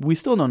 So we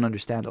still don't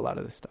understand a lot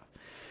of this stuff.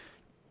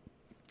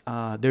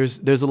 There's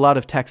a lot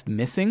of text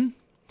missing.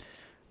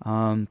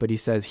 But he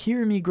says,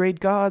 hear me, great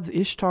gods,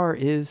 Ishtar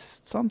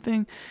is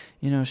something,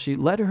 she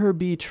let her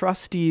be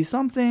trusty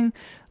something,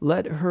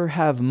 let her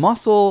have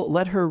muscle,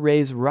 let her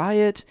raise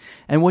riot.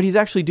 And what he's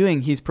actually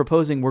doing, he's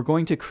proposing we're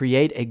going to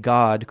create a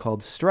god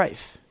called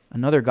Strife,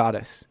 another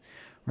goddess,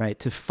 right,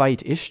 to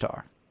fight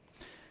Ishtar.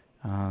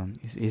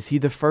 Is he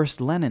the first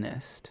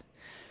Leninist,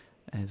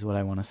 is what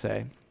I want to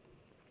say.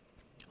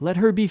 Let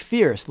her be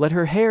fierce, let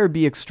her hair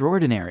be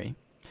extraordinary.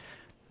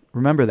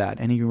 Remember that,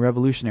 any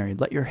revolutionary,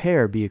 let your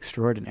hair be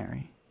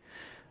extraordinary.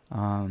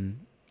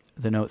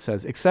 The note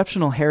says,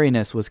 exceptional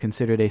hairiness was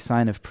considered a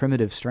sign of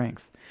primitive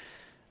strength.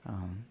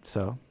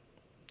 So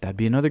that'd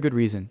be another good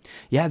reason.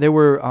 Yeah, there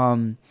were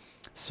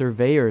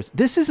surveyors.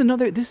 This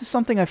is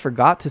something I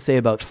forgot to say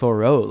about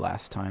Thoreau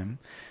last time,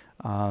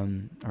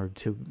 or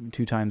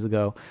two times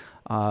ago.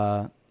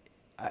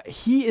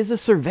 He is a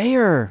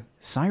surveyor.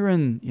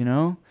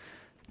 Siren,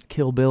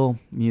 Kill Bill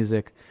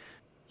music.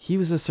 He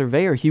was a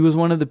surveyor. He was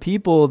one of the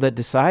people that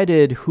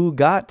decided who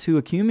got to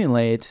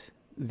accumulate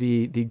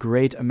the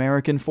great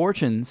American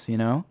fortunes,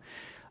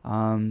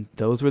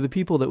 Those were the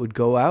people that would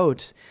go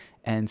out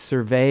and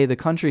survey the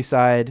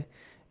countryside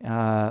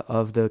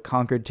of the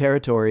conquered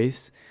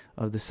territories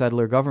of the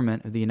settler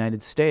government of the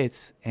United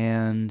States,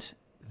 and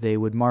they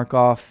would mark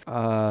off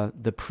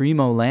the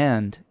primo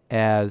land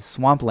as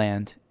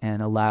swampland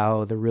and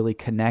allow the really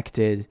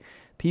connected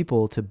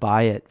people to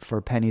buy it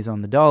for pennies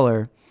on the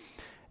dollar.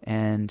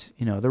 And,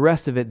 the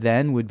rest of it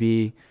then would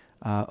be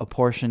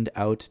apportioned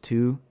out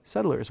to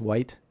settlers,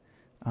 white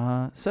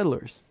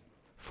settlers.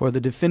 For the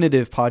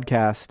definitive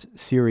podcast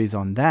series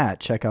on that,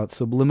 check out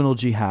Subliminal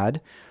Jihad,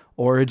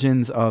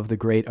 Origins of the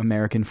Great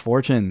American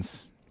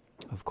Fortunes,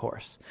 of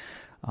course.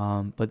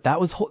 But that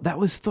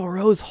was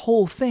Thoreau's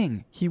whole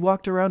thing. He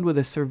walked around with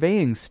a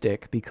surveying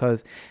stick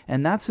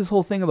and that's his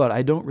whole thing about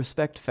I don't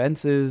respect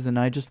fences and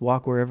I just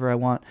walk wherever I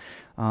want.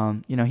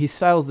 He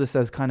styles this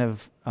as kind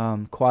of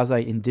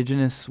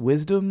quasi-indigenous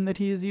wisdom that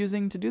he is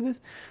using to do this.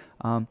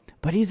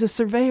 But he's a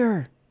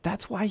surveyor.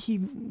 That's why he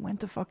went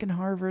to fucking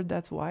Harvard.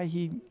 That's why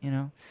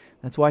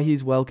that's why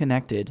he's well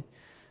connected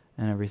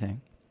and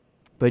everything.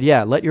 But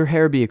yeah, let your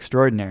hair be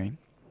extraordinary.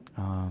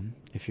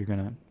 If you're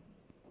going to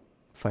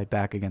fight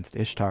back against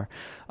Ishtar.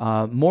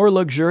 More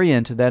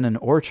luxuriant than an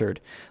orchard.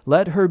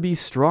 Let her be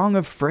strong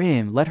of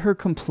frame. Let her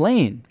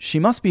complain. She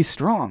must be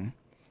strong.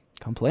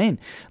 Complain.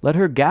 Let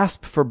her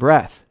gasp for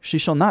breath. She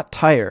shall not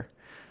tire.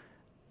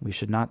 We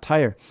should not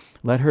tire.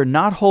 Let her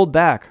not hold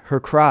back her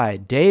cry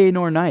day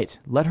nor night.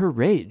 Let her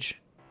rage.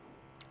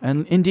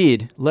 And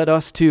indeed, let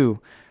us too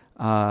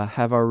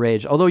have our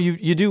rage. Although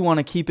you do want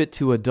to keep it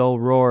to a dull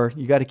roar.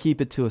 You got to keep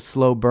it to a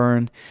slow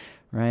burn,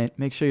 right?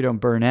 Make sure you don't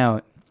burn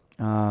out.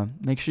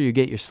 Make sure you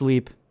get your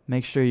sleep.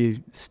 Make sure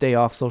you stay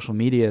off social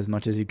media as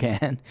much as you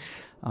can.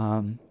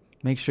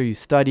 Make sure you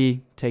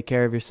study, take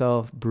care of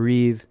yourself,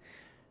 breathe,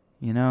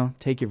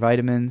 take your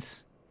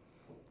vitamins.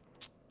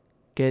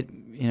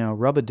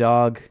 Rub a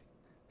dog,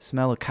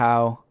 smell a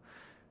cow,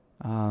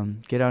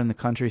 get out in the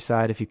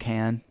countryside if you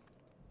can.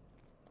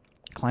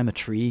 Climb a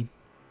tree.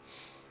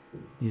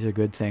 These are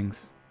good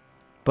things.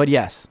 But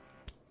yes,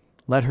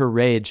 let her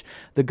rage.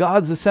 The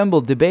gods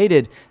assembled,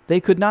 debated.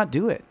 They could not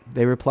do it.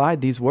 They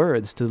replied these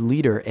words to the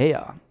leader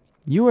Ea.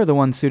 You are the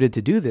one suited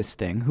to do this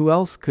thing. Who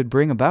else could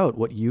bring about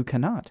what you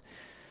cannot?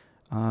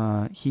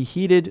 He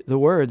heeded the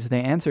words.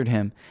 They answered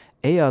him.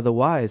 Ea the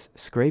wise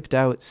scraped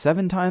out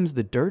 7 times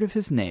the dirt of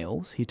his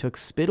nails. He took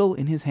spittle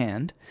in his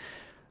hand.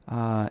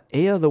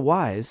 Ea the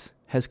wise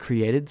has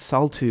created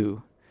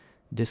Saltu,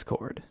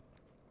 discord.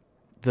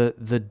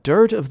 The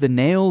dirt of the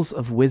nails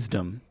of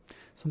wisdom.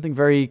 Something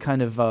very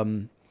kind of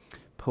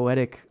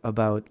poetic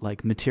about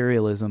like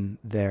materialism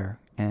there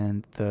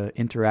and the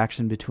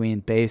interaction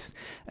between base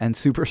and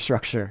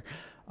superstructure.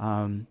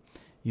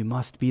 You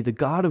must be the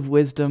god of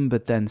wisdom,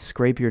 but then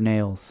scrape your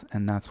nails,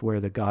 and that's where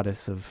the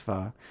goddess of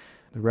the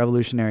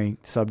revolutionary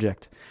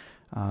subject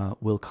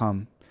will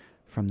come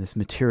from, this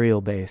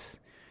material base.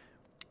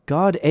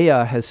 God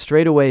Ea has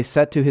straightway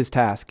set to his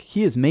task.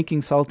 He is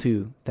making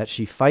Saltu, that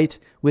she fight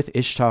with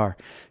Ishtar.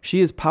 She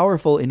is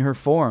powerful in her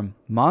form,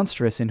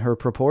 monstrous in her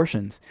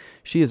proportions.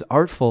 She is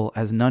artful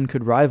as none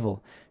could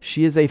rival.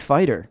 She is a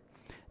fighter.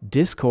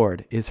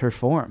 Discord is her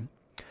form.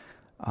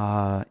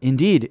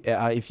 Indeed,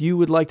 if you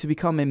would like to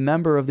become a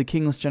member of the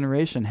Kingless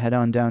Generation, head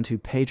on down to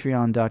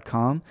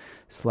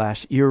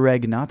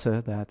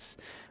patreon.com/irregnata. That's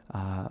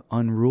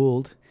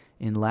unruled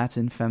in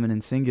Latin,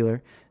 feminine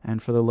singular,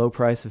 and for the low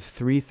price of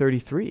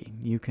 $3.33,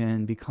 you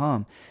can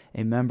become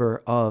a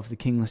member of the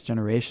Kingless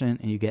Generation,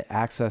 and you get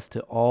access to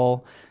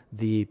all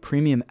the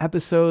premium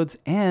episodes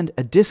and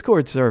a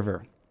Discord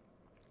server.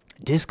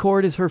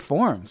 Discord is her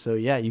form, so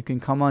yeah, you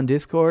can come on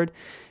Discord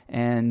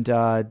and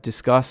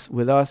discuss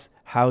with us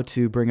how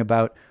to bring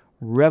about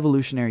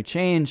revolutionary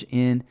change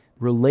in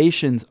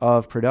relations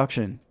of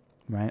production,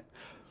 right?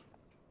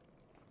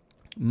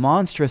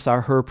 Monstrous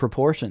are her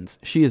proportions.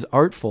 She is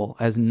artful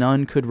as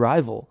none could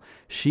rival.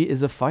 She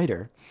is a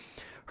fighter.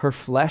 Her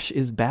flesh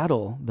is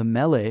battle, the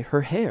melee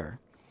her hair.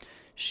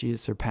 She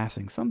is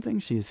surpassing something.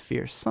 She is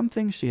fierce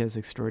something. She has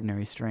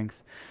extraordinary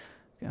strength.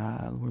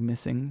 We're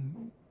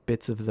missing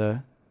bits of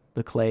the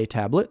clay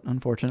tablet,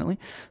 unfortunately.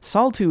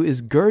 Saltu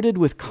is girded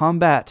with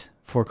combat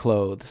for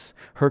clothes.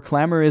 Her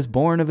clamor is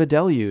born of a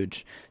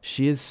deluge.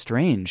 She is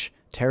strange,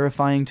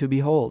 terrifying to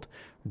behold.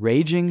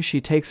 Raging,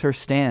 she takes her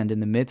stand in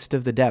the midst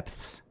of the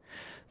depths.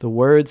 The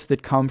words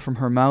that come from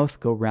her mouth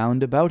go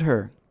round about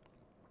her.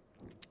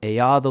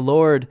 Ea, the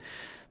Lord,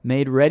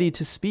 made ready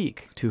to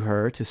speak to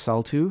her, to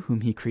Saltu,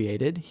 whom he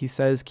created. He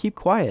says, keep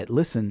quiet,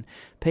 listen,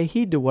 pay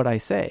heed to what I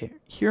say,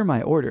 hear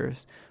my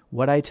orders.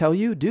 What I tell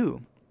you,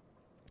 do.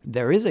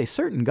 There is a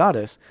certain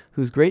goddess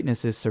whose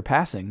greatness is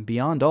surpassing,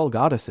 beyond all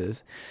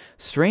goddesses.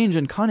 Strange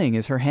and cunning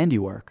is her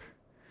handiwork.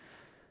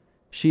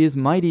 She is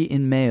mighty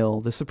in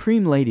mail, the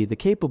supreme lady, the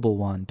capable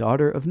one,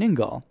 daughter of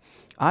Ningal.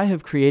 I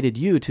have created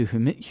you to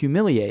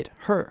humiliate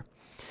her.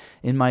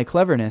 In my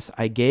cleverness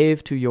I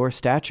gave to your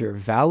stature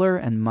valor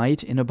and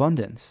might in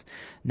abundance.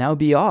 Now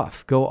be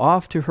off, go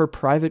off to her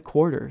private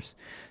quarters.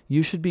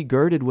 You should be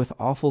girded with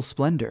awful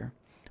splendor.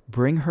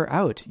 Bring her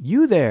out,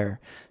 you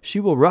there. She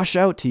will rush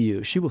out to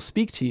you, she will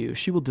speak to you,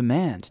 she will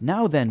demand.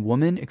 Now then,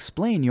 woman,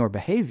 explain your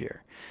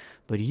behavior.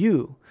 But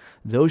you,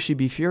 though she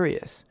be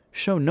furious,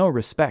 show no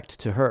respect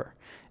to her.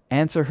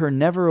 Answer her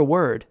never a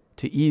word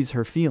to ease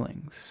her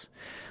feelings.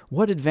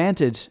 What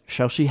advantage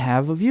shall she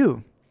have of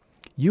you?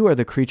 You are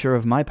the creature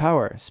of my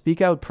power. Speak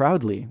out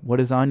proudly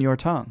what is on your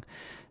tongue,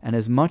 and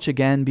as much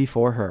again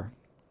before her.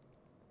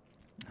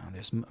 Now,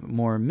 there's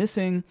more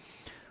missing.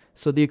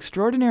 So the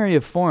extraordinary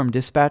of form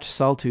dispatched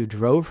Saltu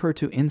drove her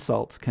to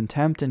insults,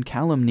 contempt, and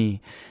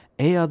calumny.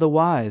 Ea the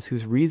wise,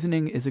 whose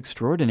reasoning is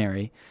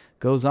extraordinary,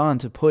 goes on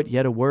to put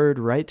yet a word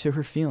right to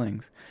her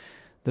feelings.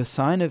 The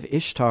sign of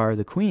Ishtar,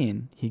 the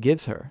queen, he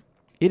gives her.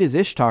 It is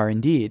Ishtar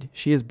indeed.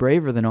 She is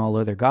braver than all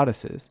other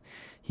goddesses.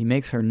 He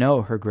makes her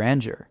know her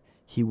grandeur.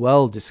 He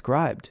well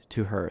described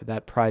to her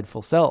that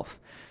prideful self,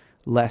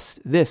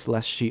 lest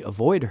she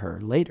avoid her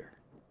later.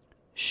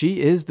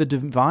 She is the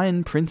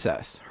divine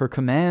princess. Her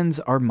commands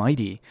are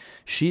mighty.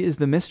 She is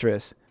the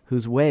mistress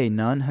whose way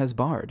none has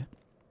barred.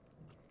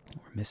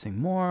 We're missing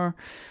more.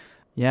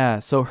 Yeah,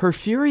 so her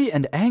fury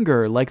and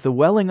anger, like the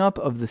welling up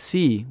of the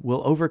sea,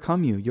 will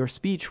overcome you. Your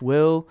speech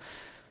will...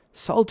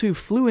 Saltu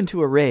flew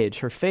into a rage.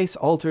 Her face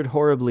altered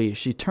horribly.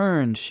 She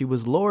turned. She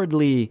was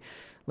lordly,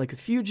 like a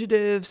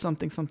fugitive,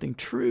 something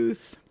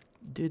truth.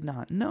 Did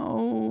not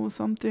know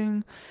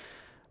something.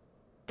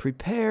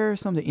 Prepare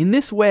something. In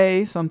this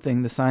way,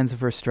 something, the signs of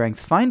her strength.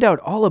 Find out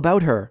all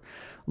about her.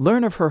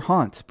 Learn of her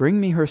haunts. Bring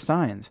me her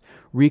signs.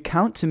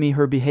 Recount to me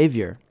her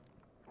behavior.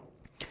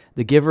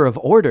 The giver of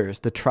orders,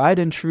 the tried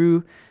and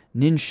true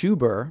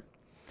Ninshubur.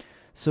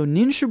 So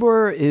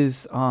Ninshubur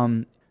is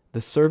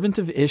the servant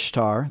of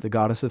Ishtar, the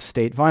goddess of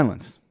state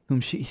violence,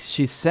 whom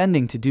she's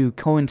sending to do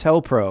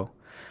COINTELPRO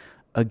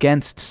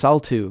against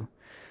Saltu.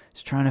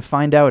 She's trying to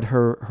find out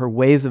her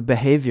ways of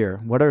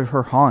behavior. What are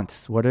her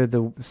haunts? What are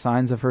the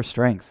signs of her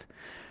strength?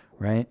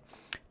 Right?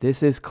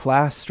 This is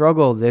class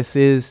struggle. This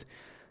is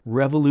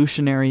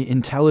revolutionary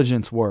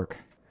intelligence work.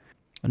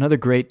 Another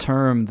great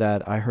term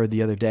that I heard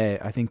the other day,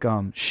 I think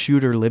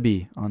Shooter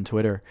Libby on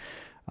Twitter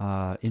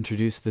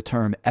introduced the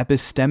term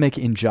epistemic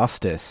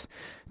injustice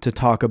to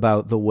talk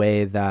about the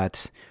way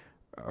that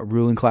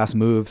ruling class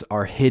moves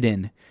are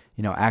hidden.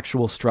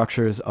 Actual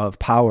structures of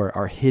power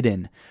are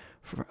hidden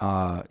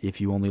if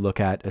you only look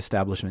at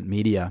establishment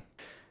media.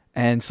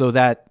 And so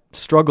that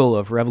struggle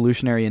of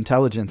revolutionary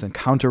intelligence and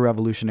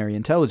counter-revolutionary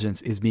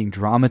intelligence is being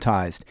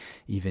dramatized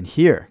even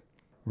here,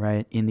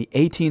 right? In the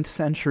 18th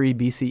century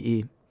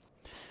BCE. You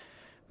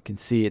can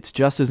see it's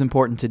just as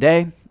important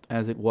today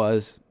as it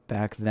was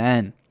back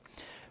then,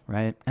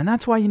 right? And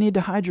that's why you need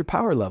to hide your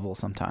power level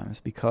sometimes,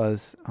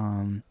 because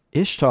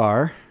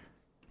Ishtar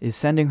is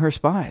sending her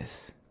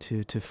spies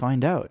to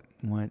find out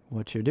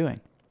what you're doing.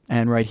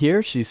 And right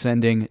here, she's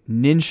sending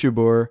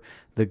Ninshubur,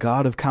 the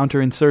god of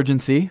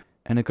counterinsurgency,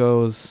 and it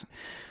goes,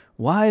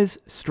 wise,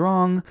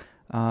 strong,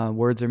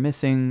 words are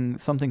missing,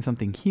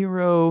 something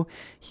hero.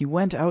 He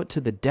went out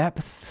to the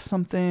depth,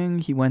 something.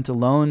 He went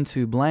alone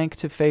to blank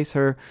to face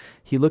her.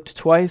 He looked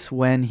twice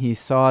when he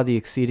saw the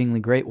exceedingly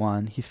great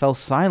one. He fell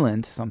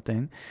silent,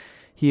 something.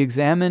 He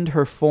examined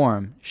her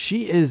form.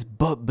 She is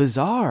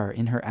bizarre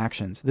in her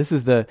actions. This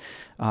is the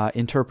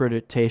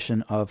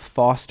interpretation of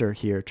Foster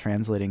here,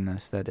 translating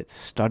this, that it's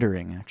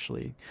stuttering,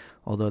 actually,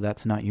 although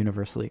that's not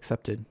universally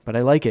accepted. But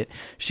I like it.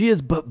 She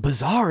is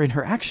bizarre in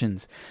her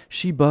actions.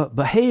 She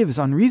behaves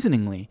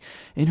unreasoningly.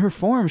 In her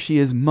form, she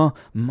is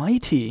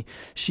mighty.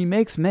 She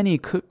makes many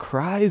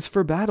cries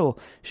for battle.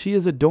 She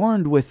is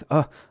adorned with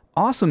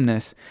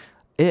awesomeness.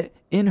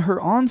 In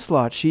her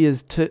onslaught, she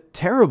is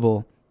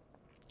terrible.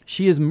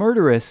 She is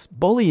murderous,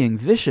 bullying,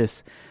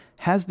 vicious,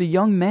 has the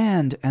young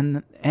man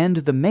and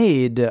the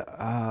maid,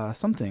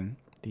 something.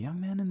 The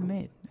young man and the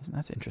maid.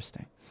 That's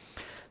interesting.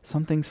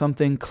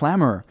 Something,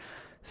 clamor.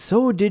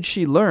 So did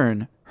she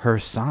learn her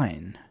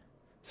sign.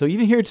 So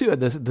even here too,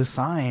 the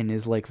sign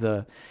is like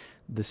the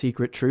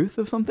secret truth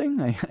of something,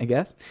 I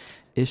guess.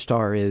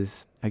 Ishtar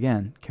is,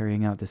 again,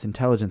 carrying out this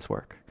intelligence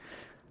work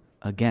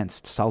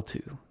against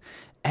Saltu.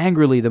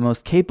 Angrily, the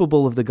most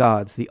capable of the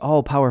gods, the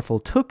all-powerful,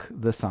 took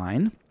the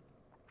sign,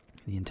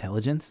 the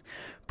intelligence.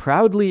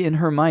 Proudly in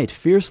her might,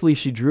 fiercely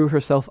she drew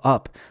herself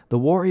up. The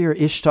warrior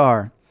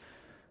Ishtar,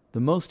 the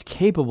most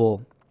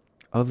capable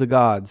of the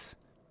gods,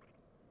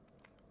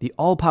 the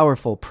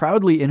all-powerful,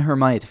 proudly in her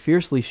might,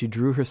 fiercely she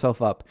drew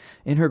herself up.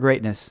 In her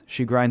greatness,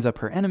 she grinds up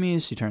her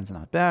enemies, she turns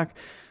not back,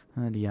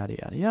 yada,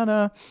 yada,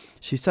 yada.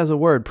 She says a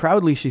word,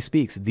 proudly she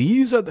speaks.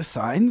 These are the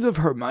signs of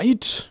her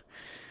might.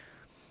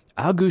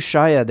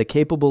 Agushaya, the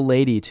capable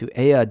lady,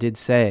 to Ea did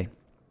say,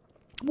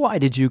 why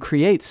did you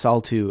create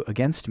Saltu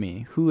against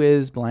me? Who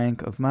is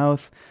blank of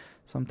mouth,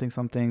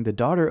 something. The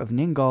daughter of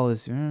Ningal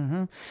is...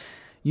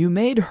 You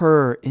made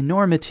her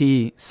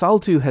enormity.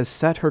 Saltu has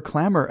set her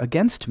clamor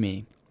against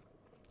me.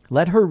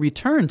 Let her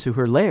return to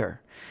her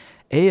lair.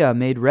 Ea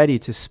made ready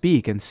to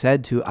speak and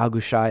said to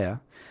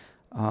Agushaya,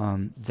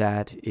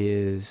 that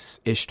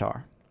is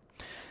Ishtar.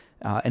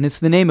 And it's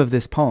the name of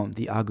this poem,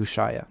 the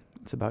Agushaya.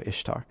 It's about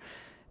Ishtar.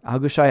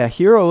 Agushaya,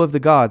 hero of the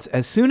gods,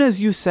 as soon as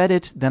you said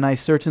it, then I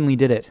certainly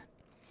did it.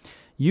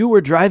 You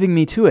were driving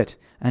me to it,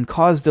 and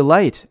caused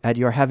delight at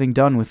your having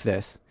done with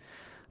this.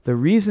 The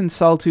reason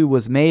Saltu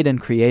was made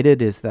and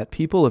created is that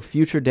people of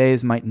future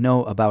days might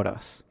know about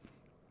us.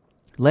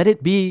 Let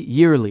it be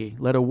yearly.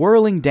 Let a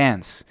whirling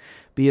dance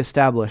be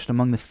established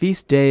among the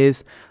feast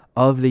days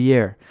of the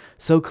year.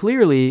 So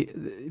clearly,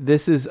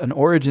 this is an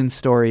origin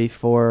story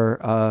for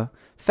a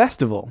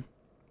festival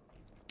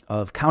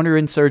of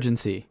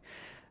counterinsurgency.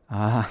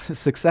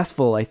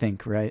 Successful, I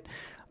think, right?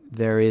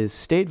 There is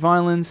state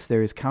violence,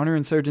 there is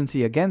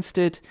counterinsurgency against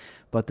it,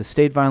 but the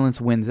state violence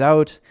wins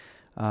out,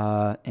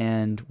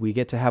 and we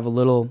get to have a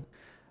little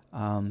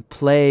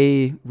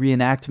play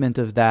reenactment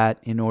of that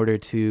in order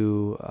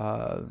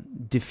to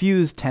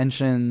diffuse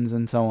tensions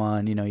and so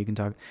on. You know, you can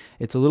talk.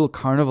 It's a little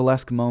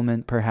carnivalesque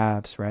moment,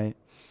 perhaps, right?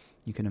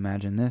 You can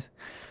imagine this.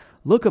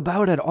 Look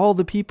about at all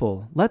the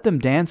people. Let them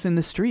dance in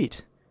the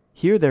street.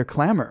 Hear their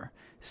clamor.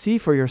 See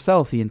for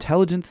yourself the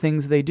intelligent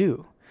things they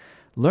do.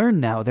 Learn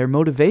now their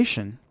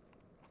motivation.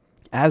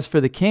 As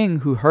for the king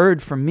who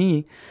heard from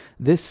me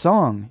this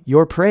song,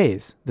 your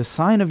praise, the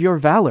sign of your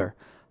valor,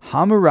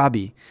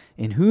 Hammurabi,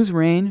 in whose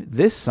reign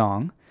this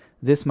song,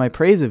 this my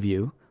praise of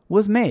you,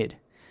 was made.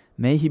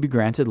 May he be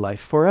granted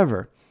life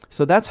forever.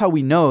 So that's how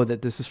we know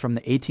that this is from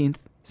the 18th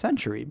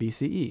century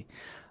BCE,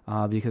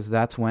 because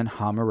that's when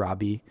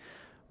Hammurabi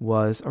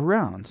was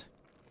around.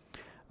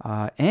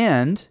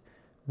 And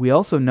we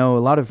also know a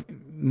lot of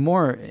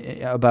more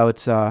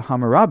about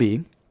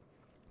Hammurabi.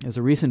 There's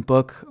a recent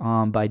book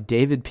by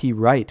David P.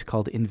 Wright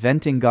called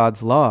Inventing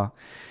God's Law.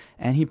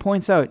 And he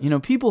points out,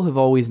 people have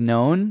always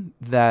known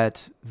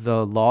that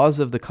the laws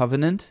of the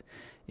covenant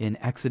in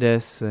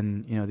Exodus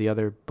and, the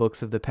other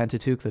books of the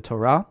Pentateuch, the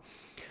Torah,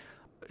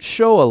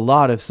 show a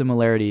lot of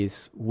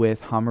similarities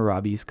with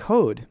Hammurabi's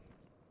code.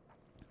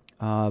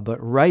 But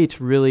Wright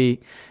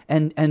really,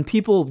 and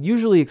people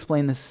usually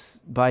explain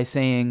this by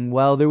saying,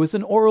 well, there was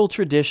an oral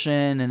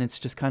tradition and it's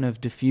just kind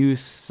of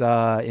diffuse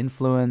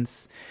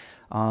influence.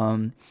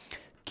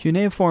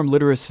 Cuneiform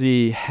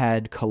literacy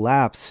had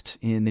collapsed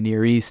in the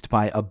Near East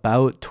by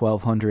about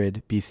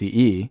 1200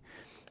 BCE.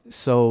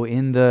 So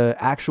in the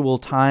actual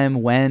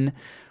time when,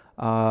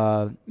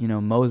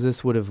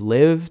 Moses would have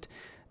lived,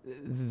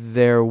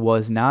 there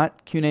was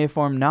not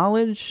cuneiform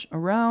knowledge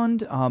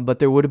around, but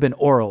there would have been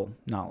oral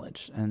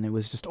knowledge. And it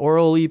was just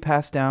orally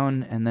passed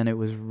down, and then it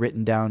was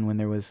written down when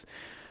there was,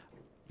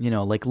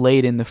 like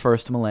late in the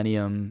first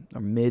millennium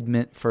or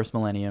mid-first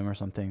millennium or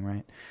something,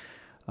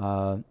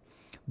 right?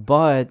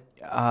 But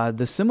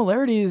the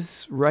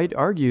similarities, Wright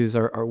argues,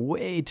 are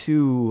way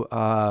too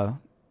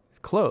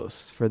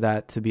close for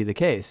that to be the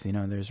case.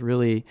 There's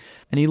really...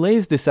 And he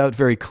lays this out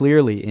very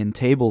clearly in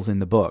tables in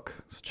the book,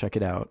 so check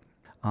it out.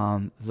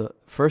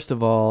 First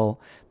of all,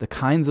 the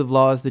kinds of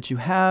laws that you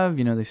have,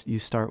 you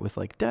start with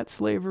like debt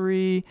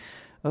slavery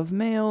of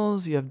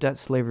males, you have debt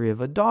slavery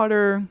of a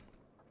daughter,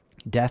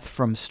 death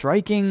from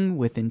striking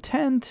with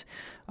intent,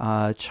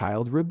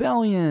 child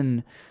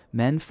rebellion,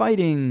 men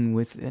fighting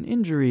with an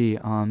injury,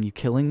 you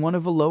killing one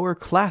of a lower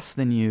class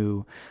than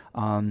you.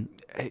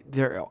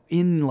 They're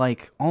in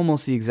like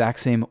almost the exact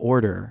same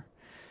order.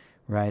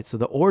 Right, so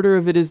the order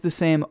of it is the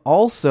same.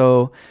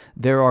 Also,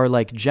 there are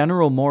like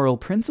general moral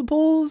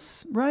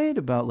principles, right,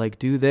 about like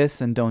do this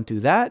and don't do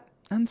that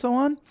and so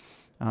on,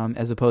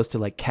 as opposed to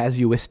like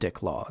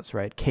casuistic laws,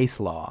 right, case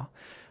law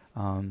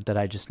that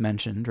I just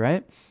mentioned,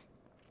 right?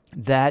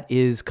 That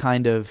is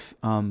kind of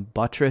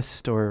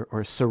buttressed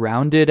or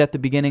surrounded at the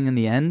beginning and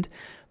the end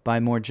by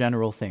more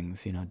general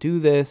things, do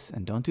this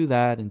and don't do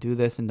that and do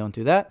this and don't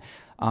do that.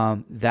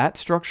 That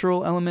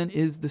structural element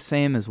is the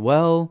same as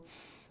well.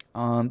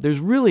 There's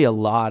really a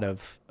lot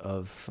of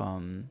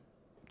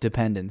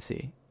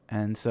dependency.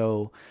 And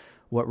so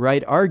what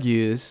Wright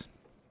argues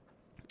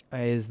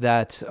is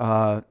that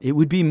it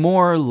would be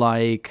more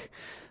like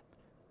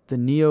the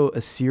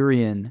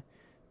Neo-Assyrian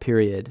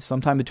period,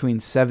 sometime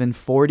between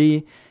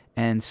 740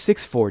 and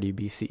 640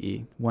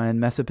 BCE, when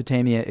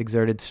Mesopotamia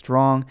exerted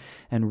strong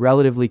and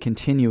relatively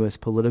continuous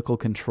political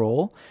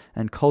control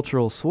and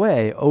cultural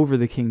sway over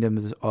the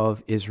kingdoms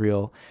of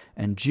Israel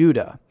and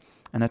Judah,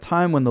 and a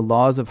time when the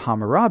laws of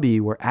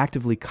Hammurabi were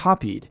actively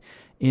copied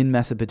in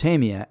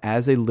Mesopotamia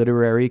as a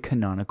literary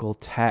canonical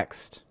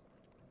text.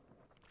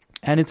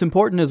 And it's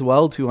important as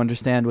well to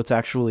understand what's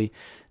actually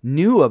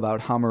new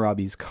about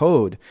Hammurabi's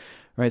code.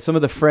 Right? Some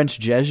of the French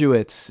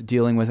Jesuits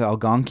dealing with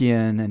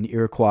Algonquian and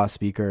Iroquois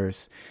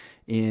speakers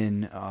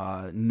in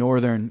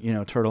northern,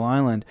 Turtle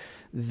Island,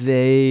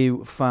 they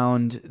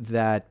found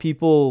that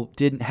people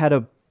had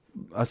a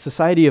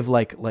society of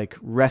like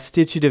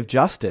restitutive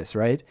justice,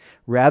 right,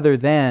 rather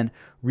than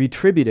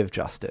retributive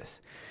justice.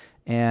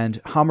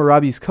 And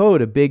Hammurabi's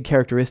code, a big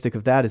characteristic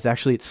of that is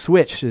actually it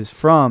switches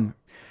from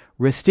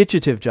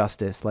restitutive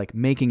justice, like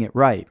making it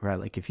right?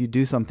 Like if you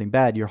do something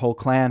bad, your whole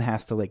clan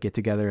has to like get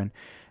together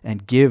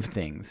and give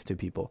things to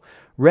people,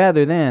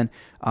 rather than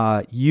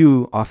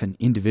you often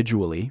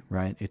individually,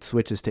 right? It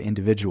switches to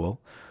individual.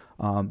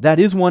 That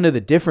is one of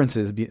the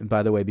differences,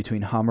 by the way,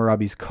 between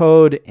Hammurabi's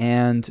code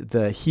and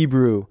the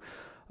Hebrew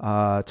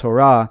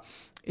Torah,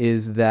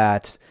 is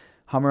that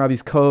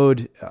Hammurabi's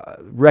code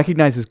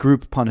recognizes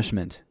group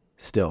punishment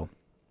still,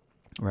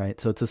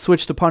 right? So it's a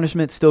switch to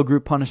punishment, still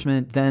group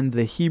punishment. Then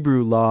the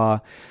Hebrew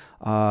law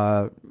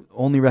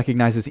only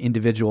recognizes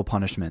individual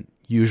punishment,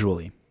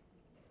 usually.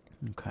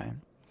 Okay.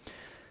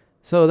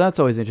 So that's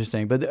always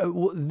interesting. But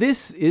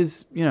this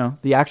is,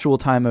 the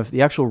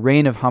actual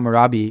reign of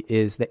Hammurabi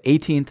is the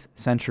 18th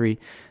century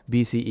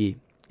BCE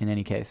in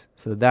any case.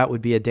 So that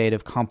would be a date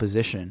of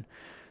composition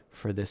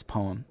for this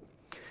poem.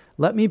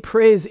 Let me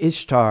praise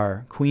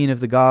Ishtar, queen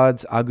of the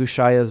gods,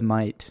 Agushaya's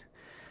might,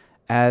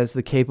 as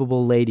the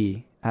capable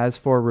lady. As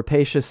for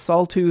rapacious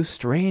Saltu,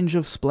 strange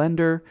of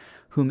splendor,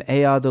 whom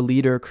Ea the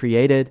leader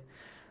created,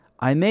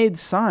 I made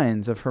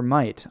signs of her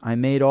might. I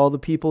made all the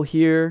people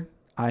hear.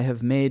 I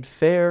have made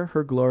fair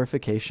her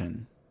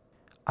glorification.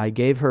 I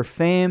gave her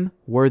fame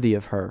worthy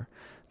of her.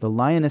 The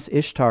lioness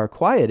Ishtar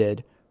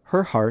quieted,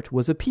 her heart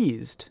was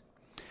appeased.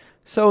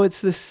 So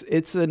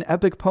it's an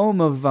epic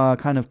poem of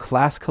kind of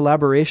class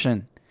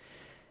collaboration.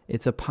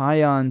 It's a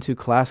paean to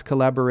class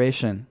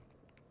collaboration.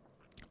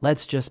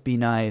 Let's just be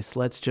nice.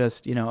 Let's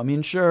just,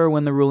 sure,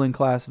 when the ruling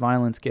class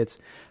violence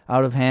gets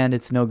out of hand,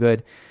 it's no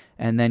good.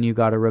 And then you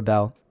got to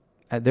rebel.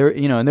 And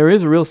there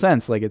is a real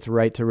sense, like it's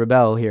right to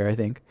rebel here, I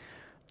think.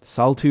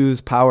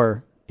 Saltu's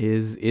power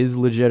is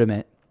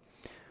legitimate.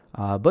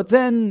 But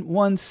then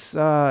once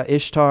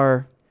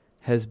Ishtar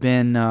has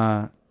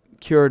been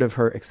cured of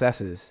her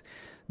excesses,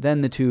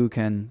 then the two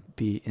can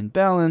be in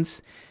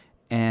balance,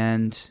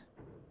 and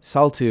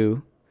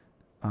Saltu,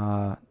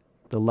 the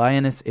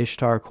lioness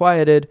Ishtar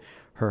quieted,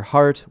 her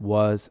heart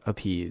was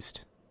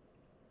appeased.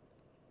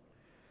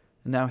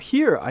 Now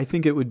here, I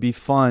think it would be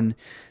fun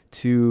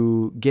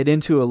to get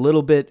into a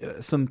little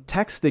bit, some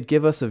texts that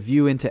give us a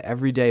view into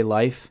everyday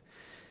life.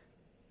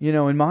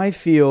 In my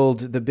field,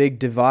 the big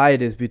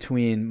divide is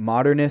between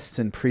modernists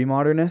and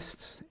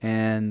pre-modernists,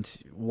 and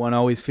one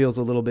always feels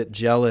a little bit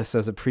jealous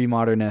as a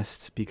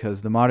pre-modernist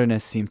because the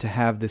modernists seem to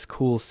have this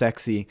cool,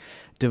 sexy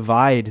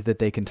divide that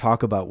they can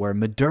talk about where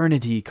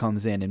modernity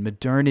comes in, and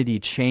modernity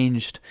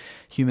changed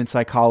human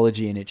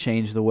psychology and it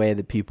changed the way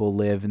that people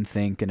live and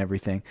think and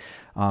everything.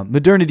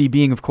 Modernity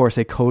being, of course,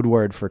 a code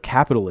word for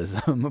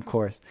capitalism, of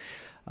course.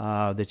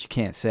 that you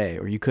can't say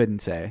or you couldn't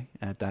say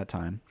at that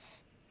time.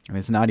 I mean,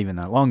 it's not even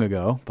that long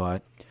ago,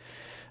 but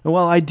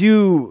well, I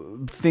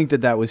do think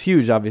that was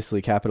huge.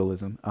 Obviously,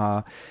 capitalism.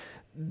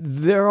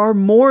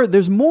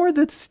 There's more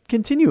that's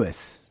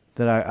continuous.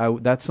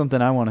 That's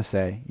something I want to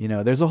say.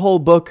 There's a whole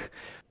book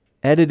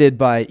edited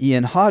by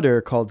Ian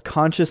Hodder called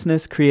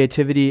Consciousness,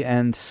 Creativity,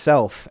 and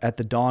Self at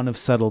the Dawn of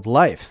Settled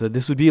Life. So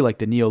this would be like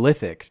the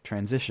Neolithic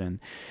transition.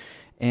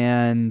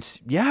 And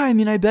yeah, I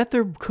mean, I bet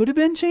there could have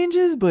been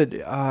changes, but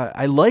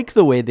I like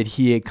the way that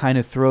he kind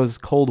of throws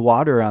cold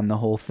water on the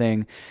whole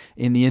thing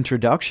in the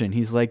introduction.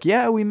 He's like,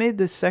 yeah, we made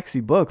this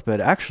sexy book,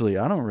 but actually,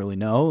 I don't really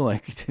know.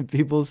 Like, did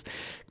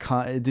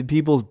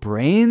people's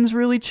brains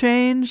really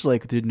change?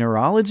 Like, did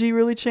neurology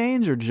really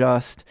change? Or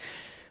just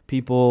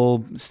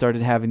people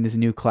started having these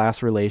new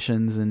class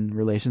relations and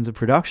relations of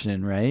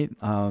production, right?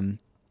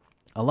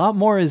 A lot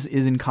more is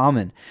in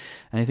common.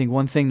 And I think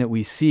one thing that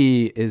we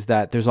see is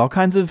that there's all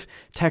kinds of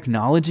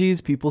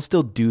technologies. People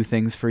still do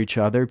things for each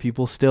other.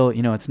 People still,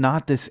 it's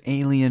not this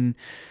alien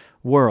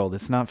world.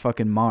 It's not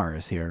fucking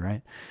Mars here,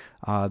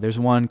 right? There's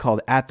one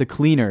called At the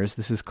Cleaners.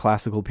 This is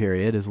classical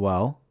period as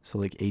well. So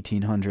like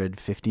 1800,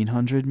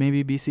 1500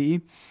 maybe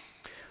BCE.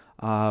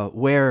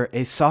 Where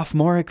a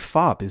sophomoric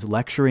fop is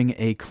lecturing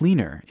a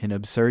cleaner in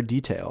absurd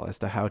detail as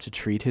to how to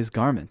treat his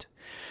garment.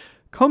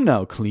 Come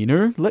now,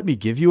 cleaner, let me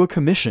give you a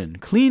commission.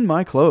 Clean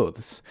my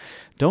clothes.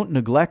 Don't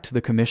neglect the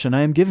commission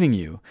I am giving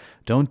you.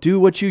 Don't do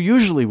what you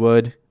usually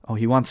would. Oh,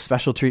 he wants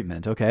special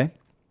treatment, okay.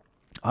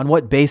 On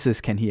what basis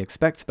can he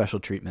expect special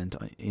treatment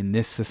in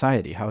this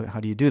society? How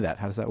do you do that?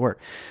 How does that work?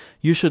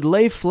 You should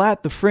lay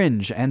flat the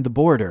fringe and the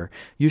border.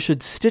 You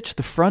should stitch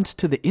the front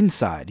to the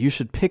inside. You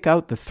should pick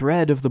out the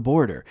thread of the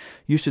border.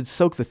 You should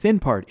soak the thin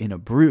part in a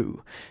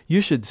brew.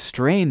 You should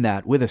strain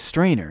that with a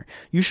strainer.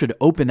 You should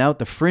open out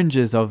the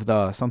fringes of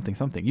the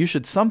something. You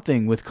should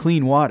something with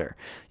clean water.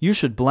 You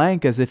should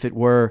blank as if it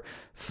were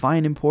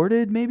fine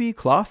imported, maybe,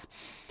 cloth.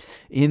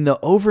 In the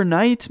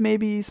overnight,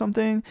 maybe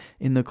something.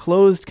 In the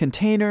closed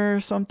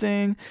container,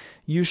 something.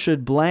 You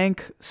should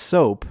blank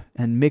soap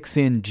and mix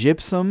in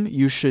gypsum.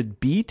 You should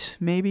beat,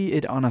 maybe,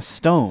 it on a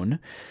stone.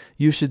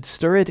 You should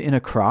stir it in a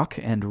crock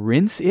and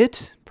rinse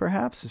it,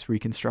 perhaps, it's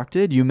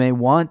reconstructed. You may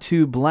want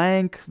to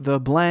blank the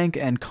blank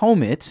and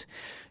comb it.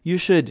 You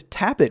should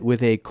tap it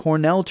with a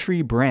cornel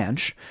tree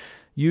branch.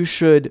 You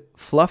should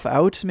fluff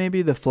out,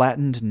 maybe, the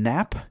flattened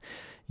nap.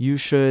 You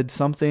should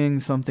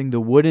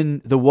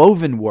the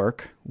woven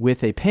work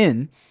with a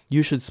pin.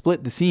 You should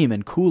split the seam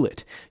and cool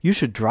it. You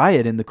should dry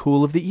it in the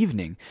cool of the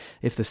evening.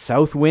 If the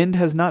south wind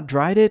has not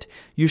dried it,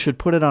 you should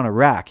put it on a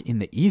rack in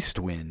the east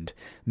wind.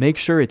 Make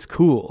sure it's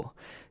cool.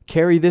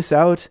 Carry this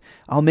out.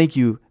 I'll make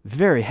you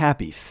very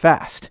happy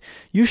fast.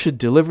 You should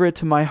deliver it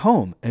to my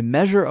home. A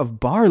measure of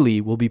barley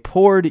will be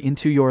poured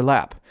into your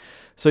lap.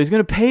 So he's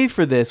going to pay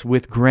for this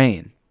with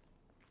grain.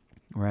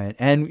 Right.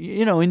 And,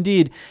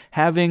 indeed,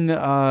 having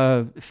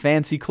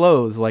fancy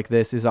clothes like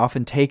this is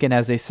often taken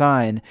as a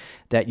sign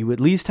that you at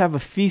least have a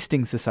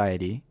feasting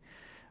society,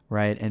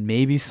 right? And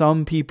maybe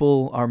some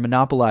people are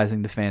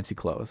monopolizing the fancy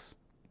clothes.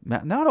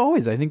 Not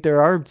always. I think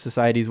there are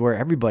societies where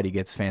everybody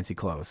gets fancy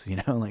clothes,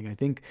 I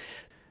think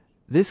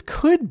this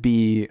could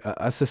be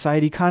a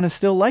society kind of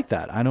still like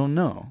that. I don't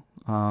know.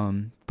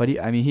 But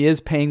he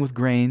is paying with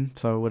grain,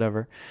 so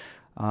whatever.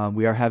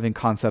 We are having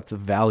concepts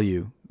of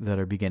value that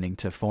are beginning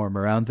to form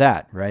around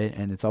that, right?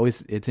 And it's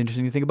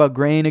interesting to think about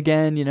grain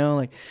again,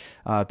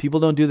 people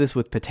don't do this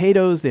with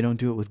potatoes. They don't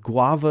do it with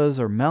guavas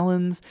or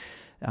melons.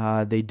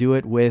 They do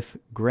it with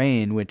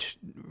grain, which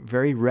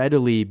very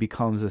readily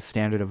becomes a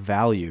standard of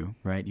value,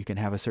 right? You can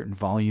have a certain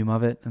volume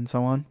of it and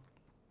so on.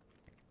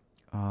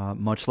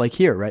 Much like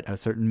here, right? A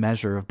certain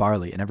measure of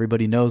barley, and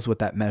everybody knows what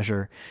that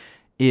measure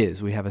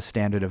is. We have a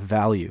standard of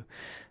value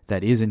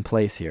that is in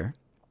place here,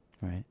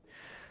 right?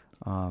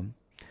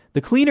 The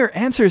cleaner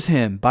answers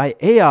him by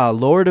Ea,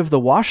 Lord of the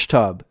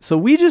washtub. So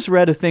we just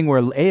read a thing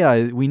where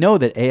we know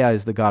that Ea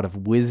is the god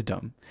of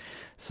wisdom.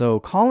 So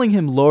calling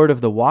him Lord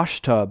of the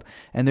washtub,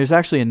 and there's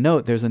actually a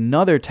note, there's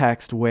another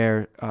text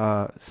where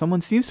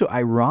someone seems to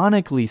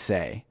ironically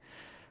say,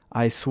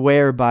 I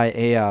swear by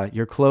Ea,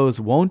 your clothes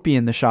won't be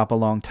in the shop a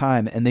long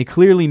time. And they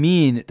clearly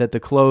mean that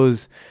the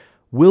clothes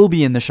will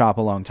be in the shop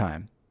a long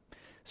time.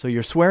 So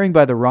you're swearing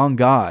by the wrong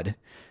god,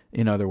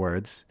 in other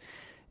words.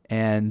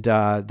 And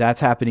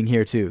that's happening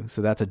here too.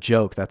 So that's a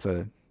joke. That's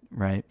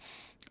right.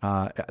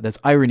 That's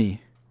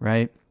irony,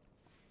 right?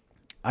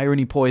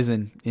 Irony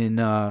poison in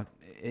the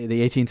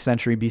 18th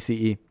century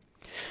BCE.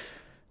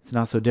 It's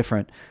not so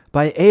different.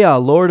 By Ea,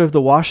 Lord of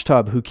the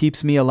washtub, who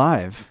keeps me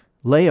alive.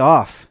 Lay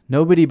off.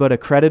 Nobody but a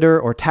creditor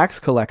or tax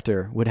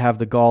collector would have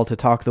the gall to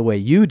talk the way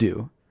you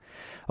do.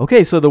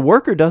 Okay, so the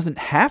worker doesn't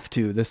have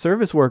to. The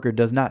service worker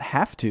does not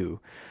have to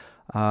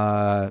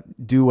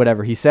do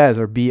whatever he says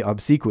or be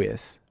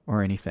obsequious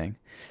or anything.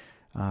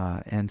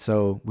 And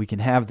so we can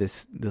have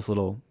this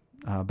little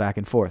back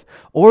and forth.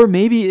 Or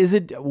maybe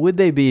would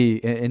they be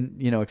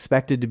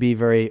expected to be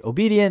very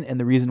obedient, and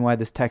the reason why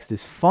this text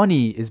is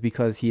funny is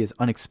because he is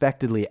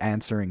unexpectedly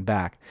answering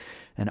back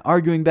and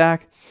arguing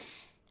back.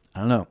 I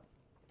don't know.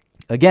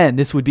 Again,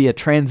 this would be a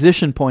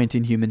transition point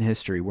in human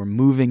history. We're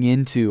moving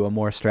into a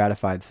more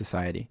stratified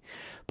society.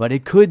 But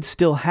it could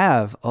still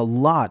have a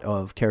lot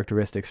of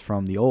characteristics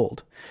from the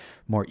old,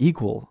 more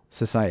equal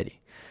society.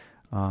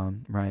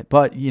 Right.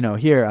 But,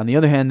 here, on the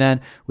other hand,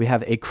 then, we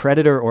have a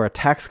creditor or a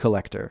tax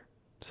collector.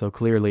 So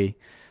clearly,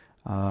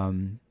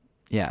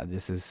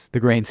 this is the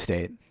grain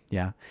state.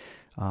 Yeah.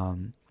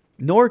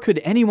 Nor could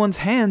anyone's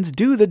hands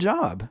do the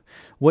job.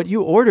 What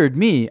you ordered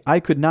me, I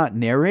could not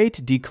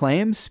narrate,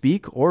 declaim,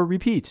 speak, or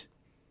repeat.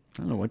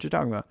 I don't know what you're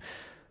talking about.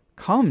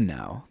 Come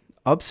now,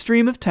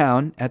 upstream of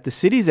town, at the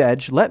city's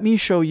edge, let me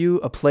show you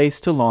a place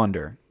to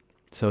launder.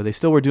 So they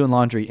still were doing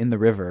laundry in the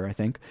river, I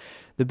think.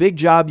 The big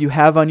job you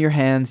have on your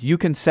hands, you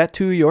can set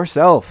to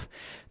yourself.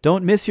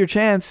 Don't miss your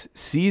chance.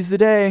 Seize the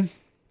day.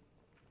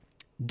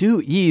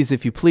 Do ease,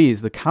 if you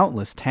please, the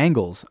countless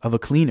tangles of a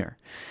cleaner.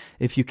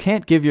 If you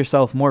can't give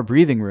yourself more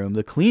breathing room,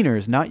 the cleaner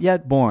is not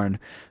yet born,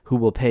 who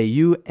will pay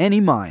you any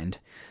mind.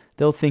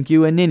 They'll think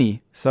you a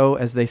ninny, so,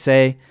 as they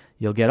say,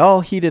 you'll get all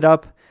heated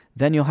up,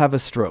 then you'll have a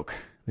stroke.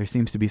 There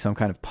seems to be some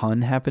kind of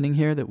pun happening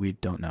here that we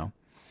don't know.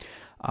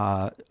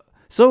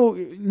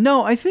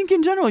 No, I think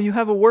in general you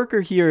have a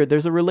worker here.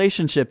 There's a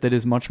relationship that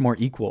is much more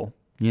equal.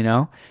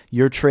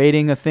 You're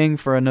trading a thing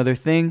for another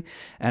thing,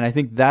 and I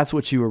think that's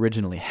what you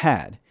originally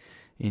had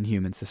in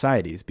human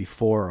societies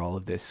before all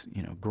of this,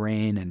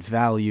 grain and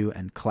value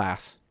and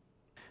class.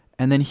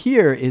 And then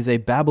here is a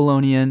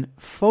Babylonian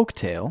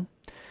folktale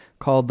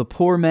called The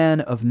Poor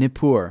Man of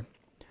Nippur,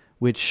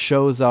 which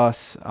shows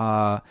us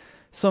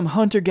some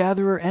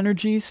hunter-gatherer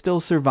energy still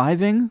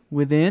surviving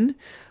within,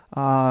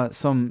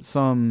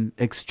 some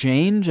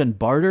exchange and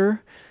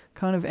barter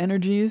kind of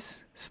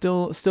energies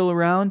still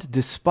around,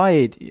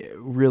 despite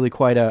really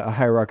quite a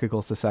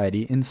hierarchical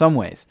society in some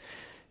ways.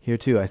 Here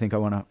too, I think I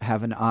want to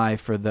have an eye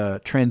for the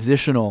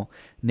transitional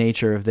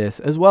nature of this,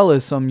 as well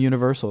as some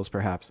universals,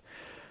 perhaps.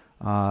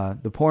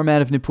 The Poor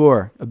Man of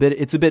Nippur,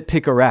 it's a bit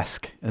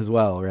picaresque as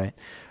well, right?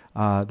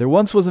 There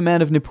once was a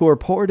man of Nippur,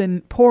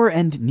 poor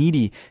and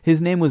needy.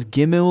 His name was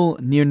Gimil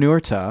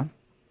Ninurta,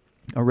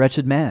 a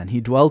wretched man.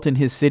 He dwelt in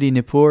his city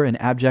Nippur in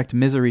abject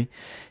misery.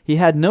 He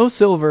had no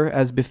silver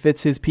as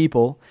befits his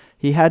people.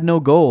 He had no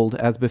gold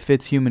as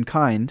befits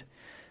humankind.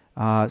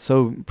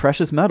 So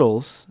precious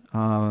metals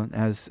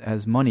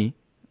as money,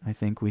 I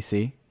think we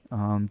see.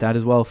 That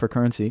as well for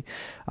currency.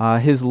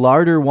 His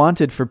larder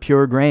wanted for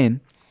pure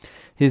grain.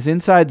 His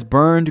insides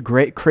burned,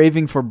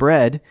 craving for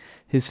bread.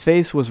 His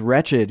face was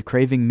wretched,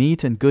 craving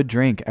meat and good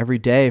drink. Every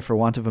day, for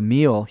want of a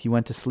meal, he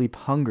went to sleep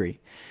hungry.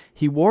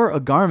 He wore a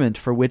garment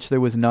for which there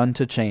was none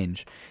to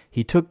change.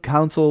 He took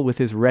counsel with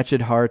his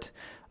wretched heart.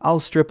 I'll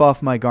strip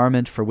off my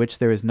garment for which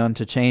there is none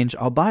to change.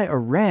 I'll buy a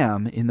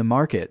ram in the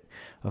market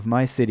of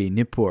my city,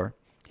 Nippur.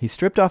 He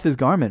stripped off his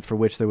garment for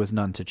which there was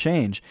none to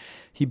change.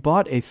 He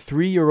bought a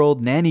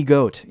 3-year-old nanny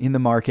goat in the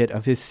market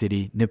of his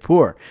city,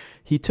 Nippur.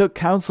 He took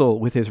counsel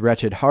with his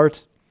wretched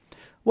heart.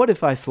 What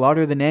if I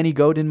slaughter the nanny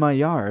goat in my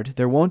yard?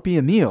 There won't be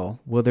a meal.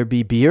 Will there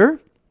be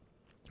beer?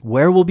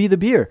 Where will be the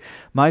beer?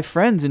 My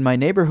friends in my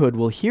neighborhood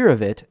will hear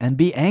of it and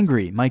be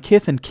angry. My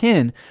kith and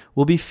kin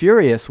will be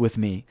furious with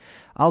me.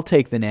 I'll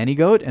take the nanny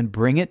goat and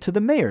bring it to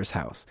the mayor's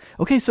house.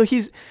 Okay, so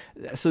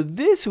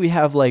this we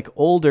have like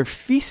older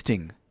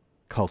feasting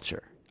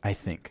culture, I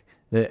think.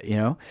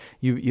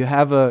 You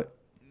have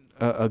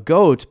a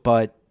goat,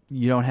 but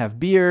you don't have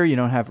beer, you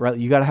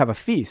got to have a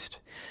feast,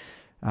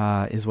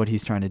 is what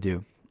he's trying to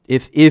do.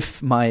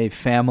 If my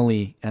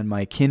family and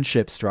my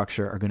kinship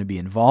structure are going to be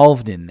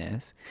involved in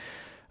this.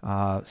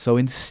 So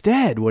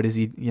instead, what is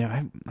he,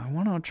 I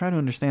want to try to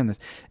understand this.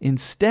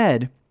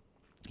 Instead,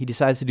 he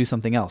decides to do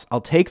something else. I'll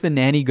take the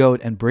nanny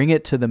goat and bring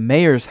it to the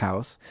mayor's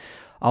house.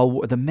 I'll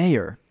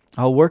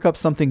work up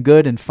something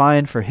good and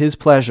fine for his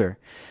pleasure.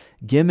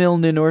 Gimil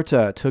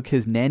Ninurta took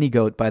his nanny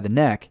goat by the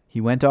neck. He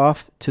went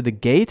off to the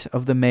gate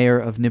of the mayor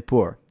of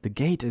Nippur. The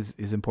gate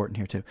is important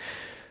here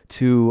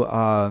too.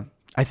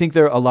 I think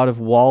there are a lot of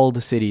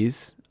walled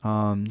cities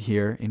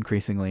here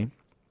increasingly.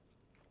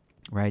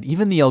 Right,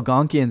 even the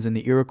Algonquians and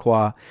the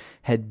Iroquois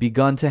had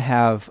begun to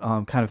have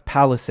kind of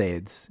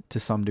palisades to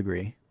some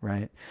degree.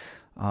 Right,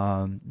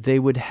 they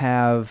would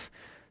have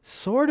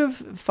sort of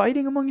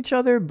fighting among each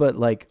other, but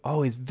like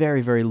always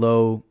very, very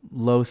low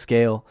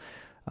scale.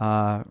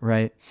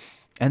 Right,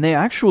 and they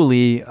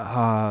actually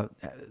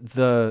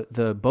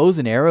the bows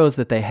and arrows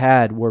that they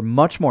had were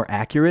much more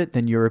accurate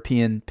than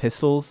European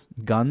pistols,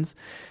 guns.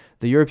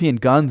 The European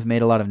guns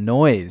made a lot of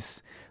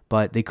noise,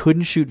 but they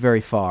couldn't shoot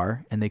very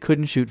far, and they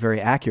couldn't shoot very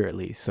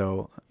accurately.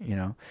 So,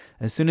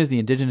 as soon as the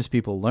indigenous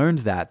people learned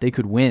that, they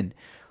could win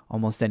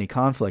almost any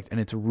conflict. And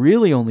it's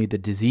really only the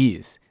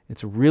disease.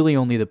 It's really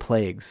only the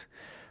plagues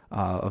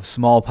of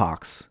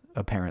smallpox,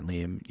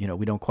 apparently. And,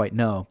 we don't quite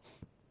know.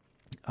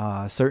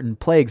 Certain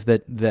plagues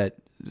that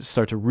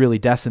start to really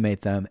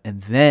decimate them,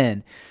 and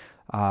then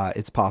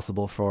it's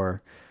possible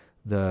for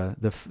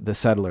the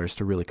settlers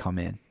to really come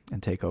in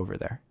and take over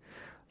there.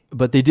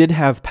 But they did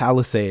have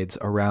palisades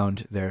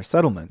around their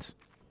settlements.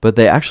 but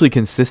they actually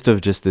consist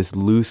of just this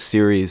loose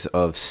series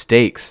of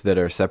stakes that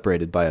are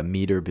separated by a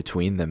meter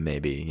between them,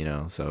 maybe,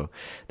 so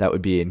that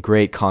would be in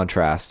great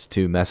contrast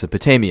to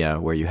Mesopotamia,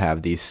 where you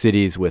have these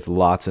cities with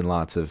lots and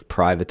lots of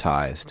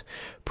privatized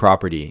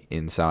property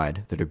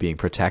inside that are being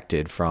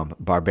protected from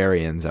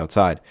barbarians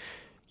outside.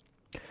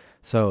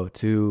 So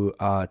to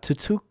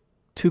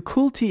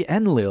Kulti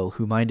Enlil,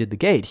 who minded the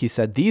gate, he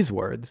said these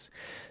words,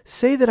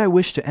 "Say that I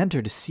wish to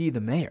enter to see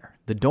the mayor."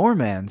 The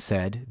doorman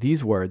said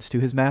these words to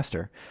his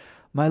master,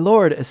 "My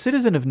lord, a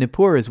citizen of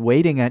Nippur is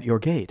waiting at your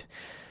gate,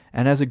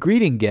 and as a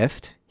greeting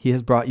gift, he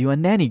has brought you a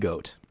nanny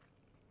goat."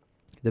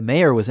 The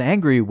mayor was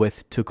angry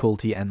with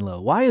Tukulti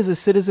Enlil. "Why is a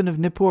citizen of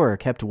Nippur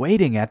kept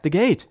waiting at the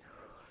gate?"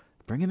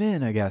 Bring him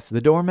in, I guess. The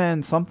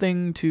doorman,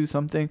 something to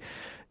something.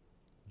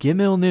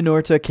 Gimil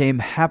Ninurta came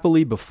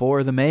happily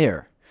before the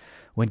mayor.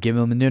 When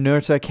Gimil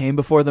Ninurta came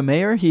before the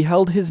mayor, he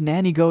held his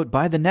nanny goat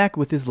by the neck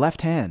with his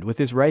left hand. With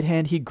his right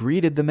hand he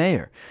greeted the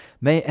mayor.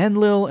 "May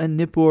Enlil and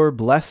Nippur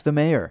bless the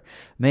mayor.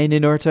 May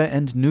Ninurta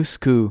and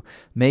Nusku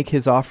make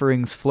his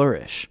offerings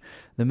flourish."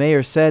 The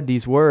mayor said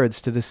these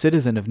words to the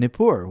citizen of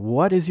Nippur.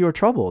 "What is your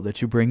trouble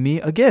that you bring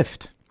me a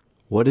gift?"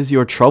 What is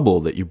your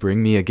trouble that you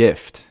bring me a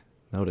gift?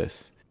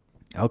 Notice.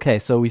 Okay,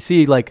 so we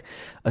see like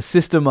a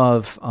system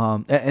of,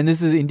 and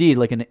this is indeed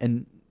like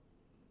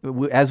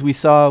as we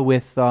saw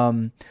with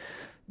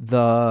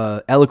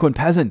the eloquent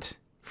peasant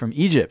from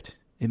Egypt,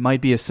 it might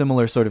be a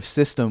similar sort of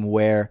system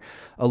where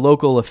a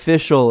local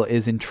official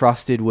is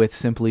entrusted with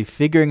simply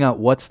figuring out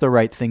what's the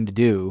right thing to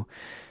do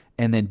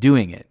and then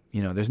doing it.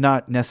 There's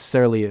not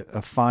necessarily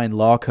a fine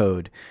law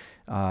code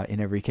in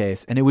every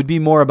case. And it would be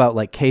more about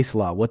like case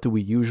law. What do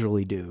we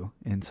usually do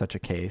in such a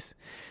case,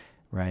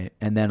 right?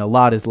 And then a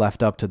lot is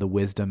left up to the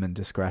wisdom and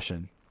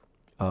discretion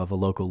of a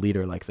local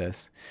leader like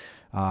this.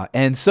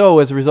 And so,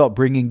 as a result,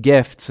 bringing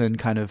gifts and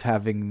kind of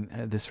having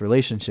this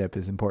relationship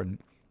is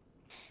important.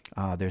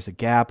 There's a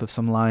gap of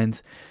some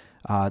lines.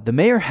 The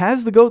mayor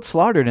has the goat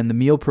slaughtered and the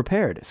meal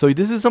prepared. So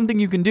this is something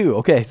you can do.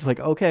 Okay, it's like,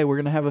 okay, we're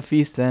going to have a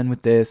feast then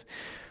with this.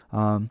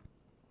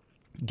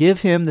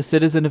 Give him, the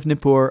citizen of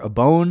Nippur, a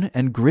bone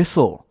and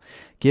gristle.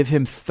 Give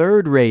him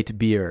third-rate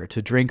beer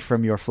to drink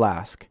from your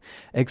flask.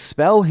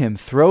 Expel him,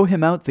 throw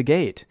him out the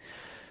gate.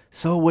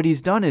 So what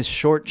he's done is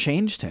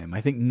shortchanged him.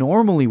 I think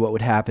normally what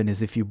would happen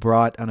is if you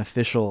brought an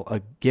official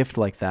a gift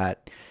like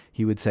that,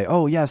 he would say,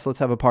 "Oh yes, let's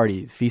have a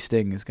party.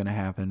 Feasting is going to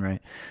happen,"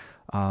 right?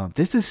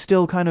 This is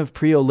still kind of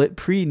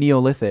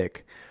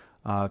pre-Neolithic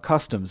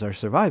customs are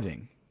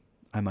surviving,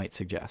 I might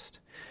suggest.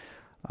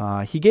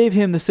 He gave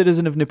him, the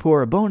citizen of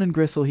Nippur, a bone and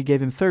gristle. He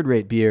gave him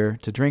third-rate beer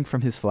to drink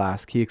from his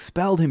flask. He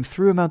expelled him,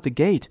 threw him out the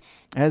gate.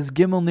 As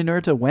Gimel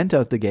Ninurta went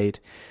out the gate,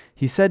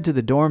 he said to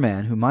the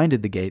doorman who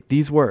minded the gate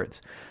these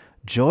words,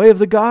 "Joy of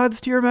the gods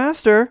to your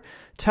master!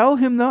 Tell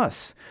him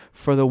thus,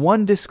 for the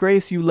one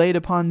disgrace you laid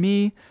upon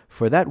me,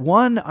 for that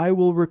one I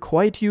will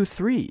requite you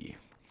 3.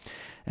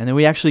 And then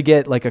we actually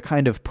get like a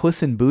kind of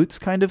Puss in Boots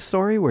kind of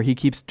story where he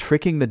keeps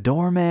tricking the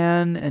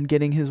doorman and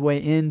getting his way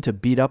in to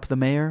beat up the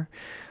mayor.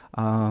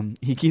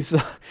 He keeps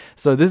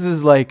so this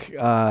is like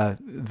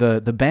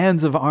the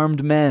bands of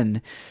armed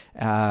men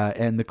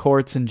and the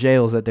courts and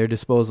jails at their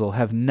disposal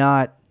have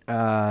not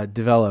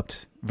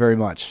developed very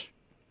much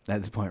at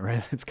this point,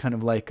 right? It's kind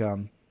of like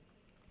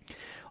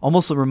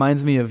almost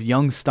reminds me of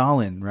young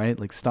Stalin, right?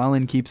 Like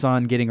Stalin keeps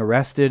on getting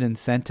arrested and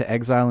sent to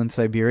exile in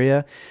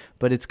Siberia,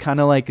 but it's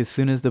kind of like as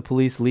soon as the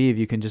police leave,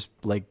 you can just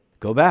like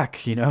go back,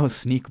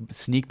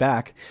 sneak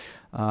back.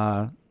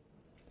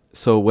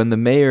 So when the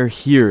mayor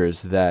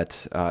hears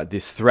that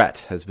this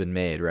threat has been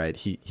made, right,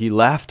 he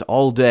laughed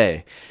all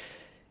day.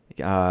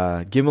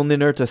 Gimel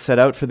Ninurta set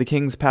out for the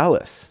king's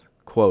palace.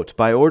 Quote,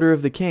 "By order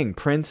of the king,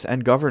 prince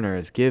and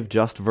governors give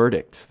just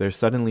verdicts." There's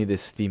suddenly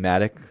this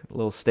thematic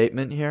little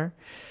statement here.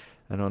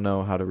 I don't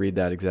know how to read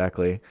that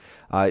exactly.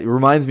 It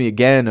reminds me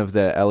again of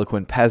the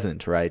eloquent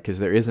peasant, right? Because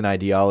there is an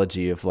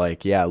ideology of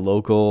like,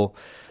 local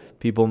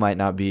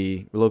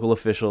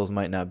officials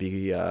might not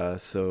be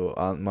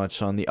so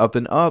much on the up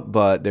and up,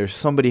 but there's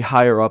somebody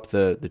higher up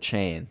the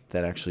chain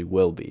that actually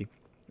will be.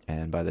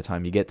 And by the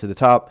time you get to the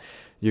top,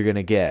 you're going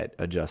to get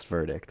a just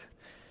verdict.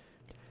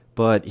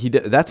 But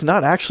that's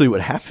not actually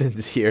what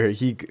happens here.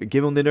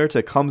 Gimel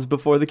Ninurta comes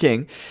before the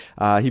king.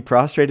 He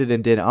prostrated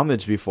and did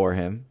homage before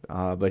him,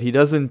 but he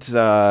doesn't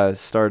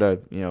start a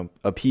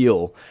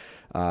appeal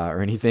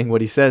or anything. What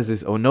he says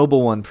is, "O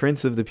noble one,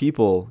 prince of the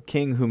people,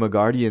 king whom a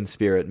guardian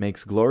spirit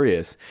makes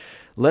glorious,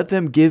 let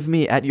them give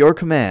me at your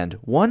command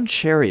one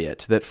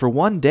chariot that for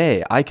one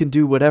day I can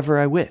do whatever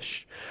I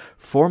wish.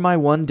 For my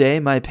one day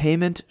my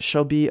payment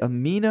shall be a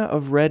mina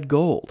of red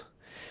gold."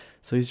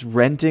 So he's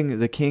renting,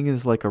 the king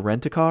is like a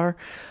rent-a-car.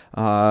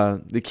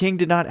 The king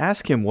did not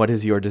ask him, "What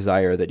is your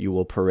desire that you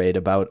will parade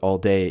about all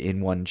day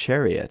in one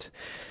chariot?"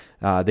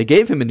 They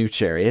gave him a new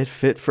chariot,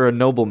 fit for a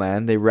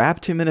nobleman. They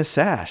wrapped him in a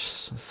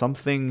sash,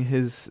 something.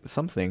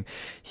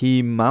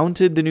 He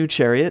mounted the new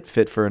chariot,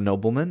 fit for a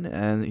nobleman,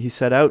 and he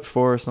set out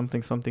for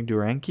something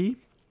Duranki,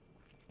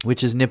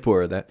 which is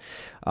Nippur. That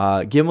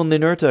Gimel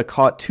Ninurta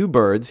caught 2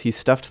 birds. He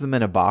stuffed them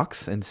in a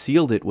box and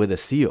sealed it with a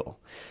seal.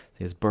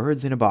 He has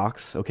birds in a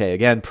box. Okay,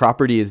 again,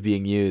 property is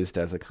being used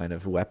as a kind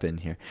of weapon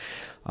here.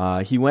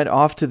 He went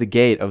off to the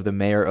gate of the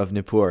mayor of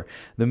Nippur.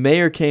 The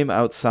mayor came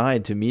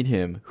outside to meet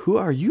him. "Who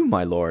are you,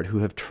 my lord,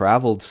 who have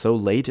traveled so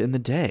late in the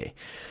day?"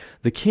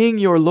 "The king,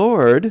 your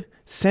lord,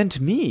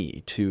 sent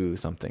me to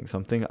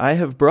something. I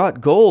have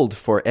brought gold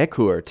for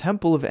Ekur,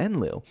 temple of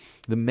Enlil.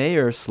 The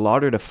mayor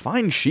slaughtered a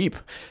fine sheep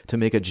to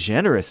make a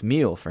generous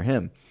meal for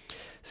him."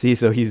 See,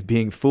 so he's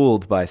being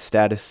fooled by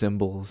status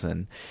symbols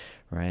and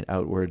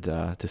outward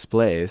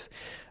displays.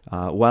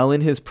 While in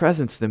his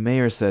presence, the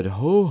mayor said,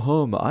 "Ho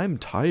hum, I'm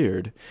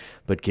tired."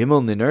 But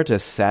Gimel-Ninurta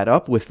sat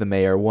up with the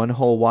mayor one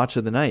whole watch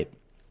of the night.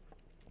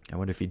 I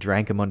wonder if he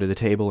drank him under the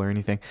table or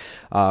anything.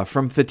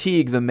 From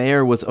fatigue, the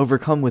mayor was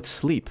overcome with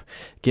sleep.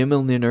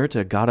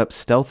 Gimel-Ninurta got up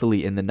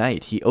stealthily in the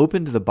night. He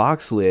opened the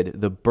box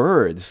lid. The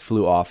birds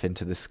flew off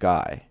into the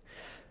sky.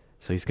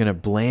 So he's going to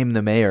blame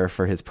the mayor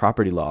for his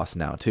property loss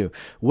now, too.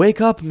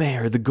 "Wake up,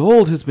 mayor. The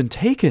gold has been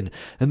taken,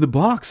 and the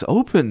box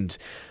opened.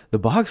 The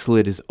box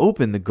lid is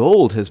open. The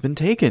gold has been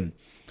taken."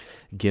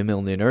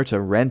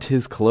 Gimel-Ninurta rent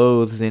his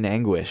clothes in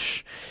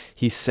anguish.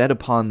 He set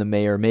upon the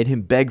mayor, made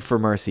him beg for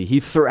mercy. He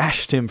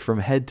thrashed him from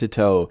head to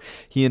toe.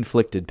 He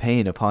inflicted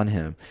pain upon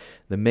him.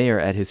 The mayor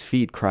at his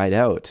feet cried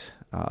out,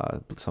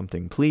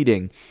 something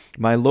pleading,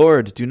 "My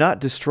lord, do not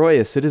destroy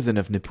a citizen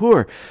of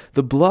Nippur.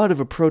 The blood of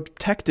a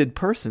protected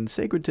person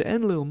sacred to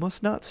Enlil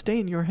must not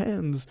stain your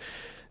hands."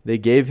 They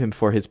gave him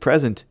for his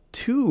present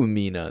 2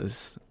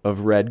 minas of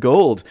red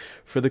gold.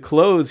 For the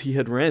clothes he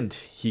had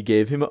rent, he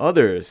gave him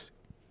others.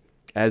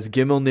 As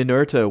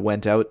Gimel-Ninurta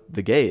went out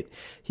the gate,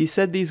 he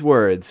said these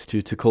words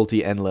to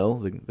Tukulti Enlil,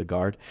 the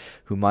guard,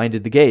 who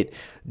minded the gate.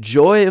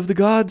 "Joy of the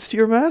gods to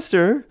your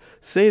master!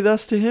 Say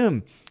thus to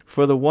him,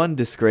 for the one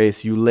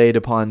disgrace you laid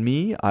upon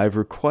me, I've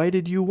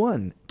requited you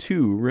 1,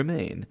 2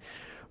 remain."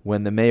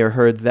 When the mayor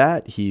heard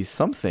that, he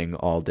something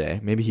all day.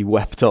 Maybe he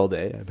wept all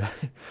day, I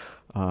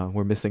bet.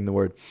 We're missing the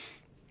word.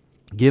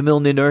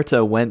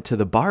 Gimel-Ninurta went to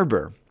the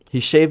barber. He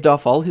shaved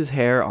off all his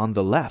hair on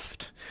the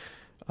left.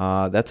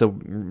 That's a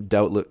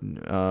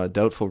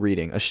doubtful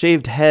reading. A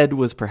shaved head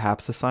was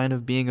perhaps a sign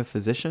of being a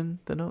physician,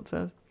 the note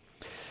says.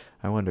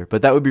 I wonder.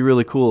 But that would be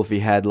really cool if he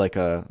had like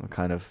a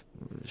kind of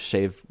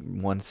shave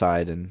one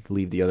side and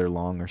leave the other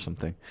long or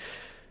something.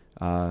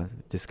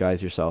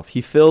 Disguise yourself. He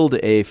filled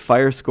a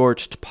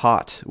fire-scorched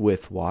pot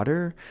with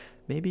water,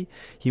 maybe.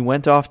 He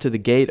went off to the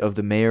gate of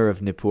the mayor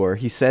of Nippur.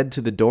 He said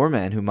to the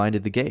doorman who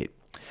minded the gate,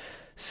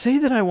 "Say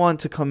that I want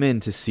to come in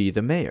to see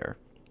the mayor.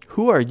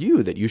 Who are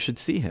you that you should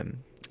see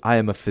him?" "I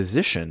am a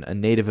physician, a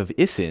native of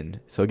Isin."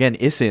 So again,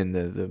 Isin,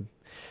 the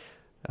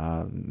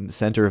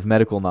center of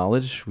medical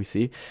knowledge, we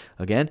see,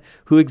 again,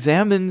 "who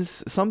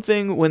examines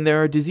something when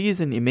there are disease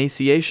and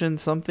emaciation,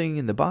 something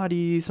in the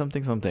body,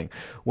 something.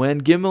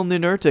 When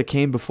Gimel-Ninurta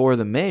came before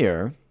the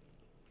mayor,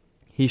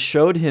 he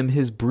showed him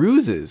his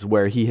bruises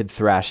where he had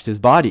thrashed his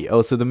body."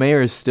 Oh, so the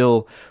mayor is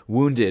still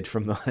wounded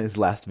from his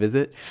last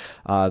visit.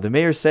 The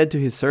mayor said to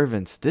his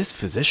servants, "This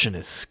physician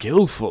is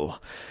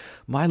skillful.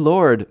 My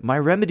lord, my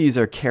remedies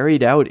are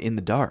carried out in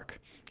the dark,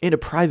 in a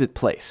private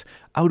place,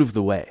 out of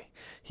the way."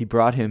 He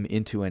brought him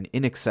into an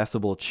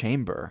inaccessible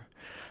chamber,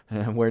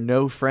 where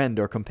no friend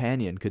or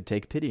companion could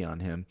take pity on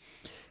him.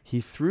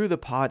 He threw the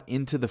pot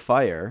into the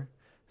fire,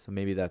 so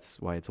maybe that's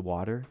why it's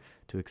water,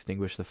 to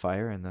extinguish the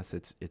fire, and thus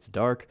it's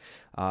dark.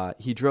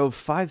 He drove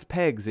 5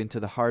 pegs into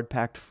the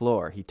hard-packed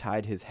floor. He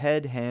tied his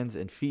head, hands,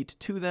 and feet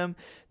to them.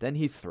 Then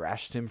he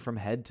thrashed him from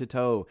head to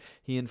toe.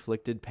 He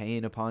inflicted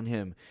pain upon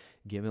him.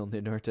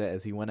 Gimel-Ninurta,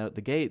 as he went out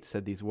the gate,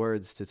 said these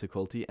words to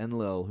Tukulti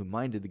Enlil, who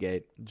minded the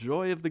gate.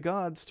 "Joy of the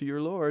gods to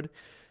your lord.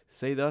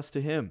 Say thus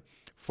to him,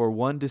 for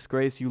one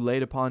disgrace you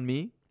laid upon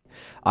me,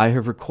 I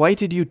have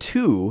requited you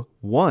 2,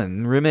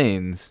 1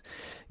 remains."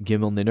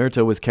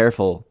 Gimel-Ninurta was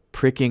careful,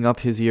 pricking up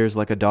his ears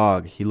like a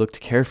dog. He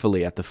looked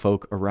carefully at the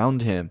folk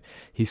around him.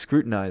 He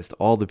scrutinized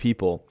all the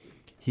people.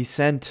 He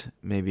sent,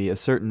 maybe, a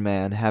certain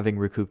man, having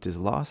recouped his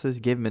losses,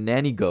 gave him a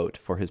nanny goat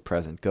for his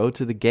present. "Go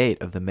to the gate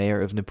of the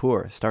mayor of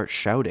Nippur. Start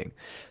shouting,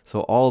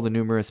 so all the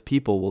numerous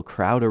people will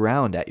crowd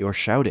around at your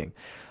shouting.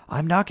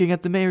 'I'm knocking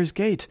at the mayor's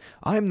gate.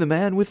 I'm the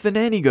man with the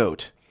nanny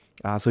goat.'"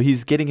 So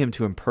he's getting him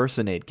to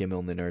impersonate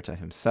Gimel-Ninurta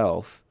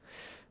himself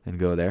and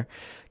go there.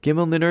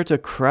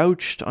 Gimel-Ninurta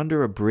crouched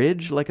under a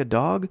bridge like a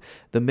dog.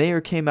 The mayor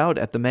came out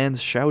at the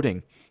man's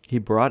shouting. He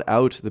brought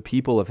out the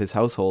people of his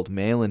household,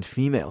 male and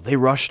female. They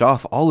rushed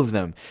off, all of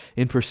them,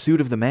 in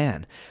pursuit of the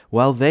man.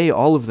 While they,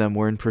 all of them,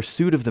 were in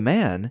pursuit of the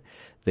man,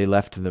 they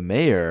left the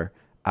mayor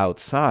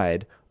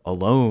outside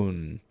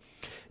alone.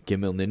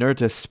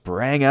 Gimel-Ninurta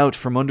sprang out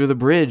from under the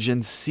bridge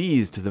and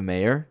seized the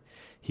mayor.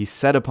 He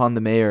set upon the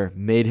mayor,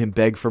 made him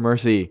beg for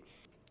mercy.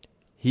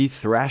 He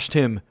thrashed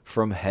him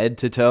from head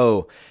to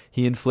toe.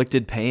 He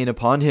inflicted pain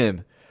upon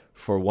him.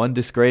 "For one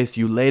disgrace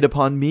you laid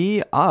upon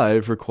me,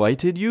 I've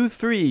requited you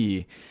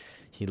 3.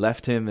 He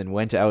left him and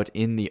went out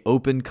in the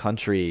open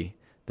country.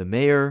 The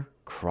mayor,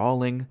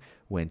 crawling,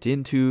 went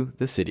into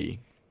the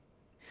city.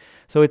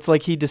 So it's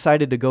like he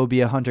decided to go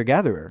be a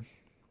hunter-gatherer,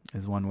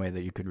 is one way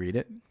that you could read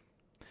it.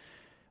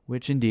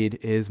 which indeed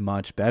is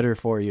much better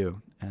for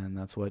you. And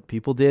that's what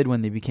people did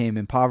when they became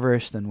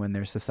impoverished and when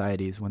their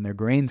societies, when their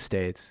grain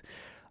states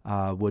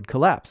would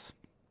collapse,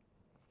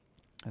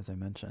 as I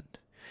mentioned.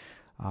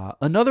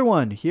 Another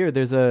one here,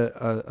 there's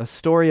a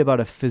story about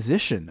a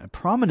physician, a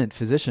prominent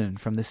physician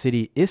from the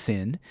city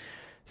Isin,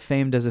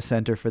 famed as a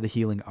center for the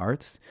healing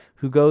arts,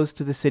 who goes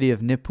to the city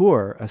of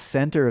Nippur, a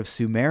center of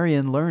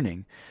Sumerian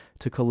learning,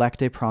 to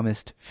collect a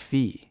promised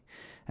fee.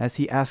 As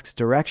he asks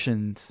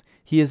directions,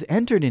 he is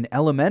entered in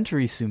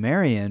elementary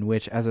Sumerian,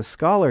 which as a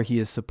scholar he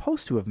is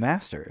supposed to have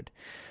mastered,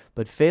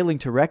 but failing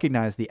to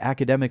recognize the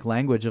academic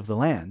language of the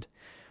land,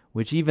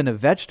 which even a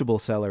vegetable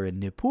seller in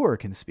Nippur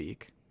can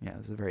speak. Yeah,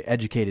 it's a very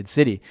educated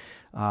city.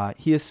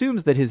 He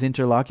assumes that his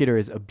interlocutor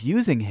is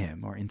abusing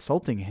him or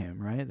insulting him,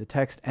 right? The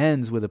text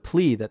ends with a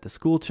plea that the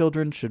school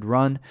children should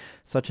run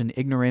such an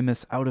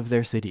ignoramus out of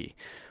their city.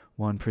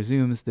 One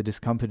presumes the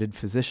discomfited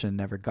physician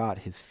never got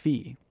his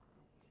fee.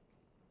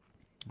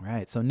 All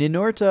right, so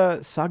Ninurta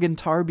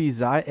Sagantarbi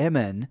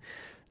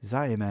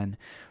Zaemen,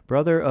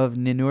 brother of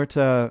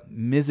Ninurta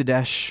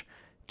Mizidesh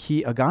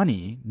Ki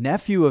Agani,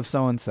 nephew of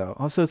so-and-so.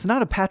 Oh, so it's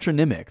not a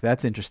patronymic.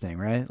 That's interesting,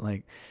 right?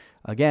 Like,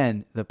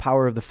 again, the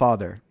power of the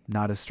father,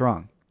 not as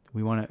strong.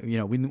 We want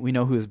to, we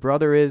know who his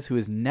brother is, who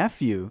his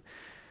nephew,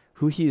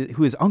 who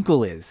his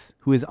uncle is,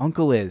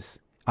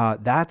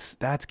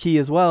 That's key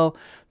as well,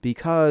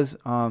 because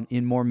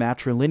in more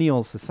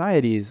matrilineal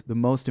societies, the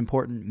most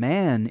important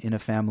man in a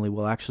family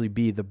will actually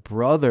be the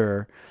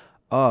brother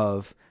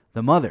of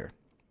the mother.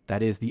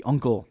 That is the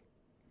uncle.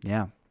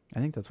 Yeah, I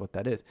think that's what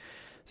that is.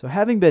 So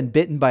having been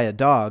bitten by a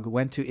dog,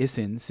 went to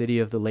Isin, city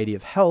of the Lady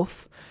of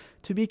Health,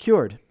 to be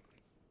cured.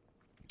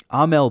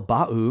 Amel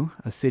Ba'u,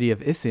 a city of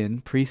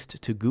Isin,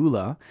 priest to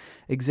Gula,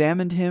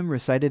 examined him,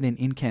 recited an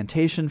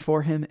incantation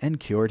for him, and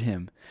cured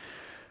him.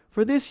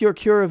 For this your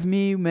cure of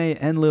me, may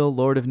Enlil,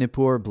 Lord of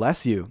Nippur,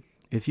 bless you.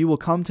 If you will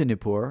come to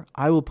Nippur,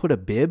 I will put a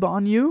bib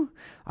on you.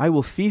 I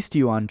will feast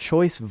you on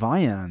choice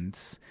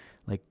viands,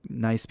 like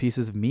nice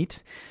pieces of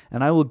meat,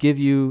 and I will give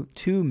you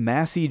 2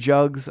 massy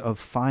jugs of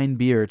fine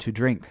beer to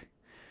drink.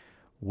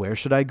 Where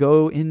should I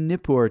go in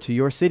Nippur to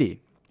your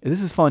city?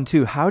 This is fun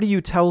too. How do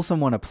you tell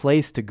someone a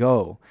place to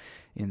go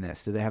in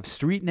this? Do they have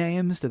street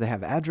names? Do they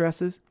have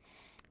addresses?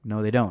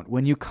 No, they don't.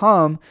 When you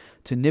come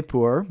to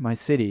Nippur, my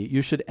city,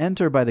 you should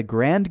enter by the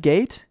Grand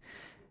Gate.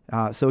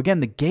 So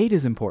again, the gate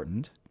is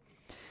important.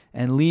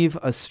 And leave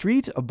a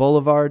street, a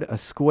boulevard, a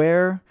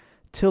square,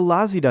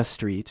 Tilazida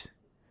Street.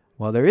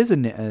 Well, there is a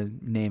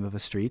name of a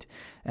street.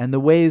 And the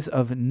ways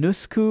of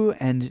Nusku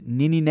and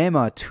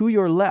Nininema to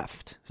your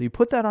left. So you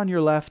put that on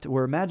your left.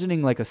 We're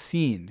imagining like a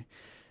scene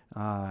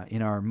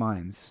in our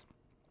minds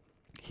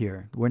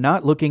here. We're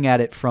not looking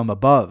at it from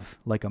above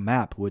like a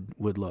map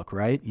would look,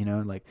 right?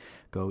 Like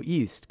go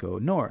east, go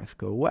north,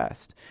 go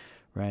west,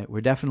 right?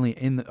 We're definitely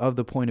of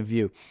the point of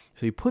view.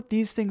 So you put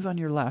these things on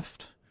your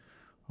left,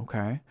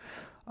 okay?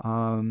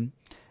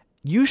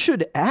 You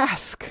should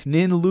ask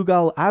Nin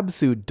Lugal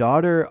Absu,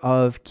 daughter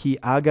of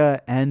Kiaga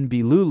and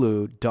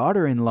Bilulu,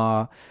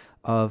 daughter-in-law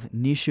of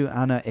Nishu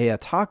Ana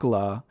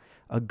Eatakla,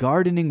 a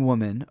gardening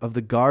woman of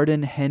the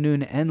garden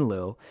Henun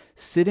Enlil,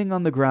 sitting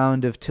on the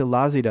ground of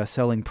Tilazida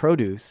selling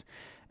produce,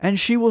 and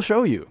she will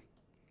show you.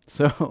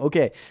 So,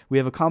 okay, we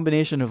have a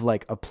combination of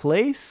like a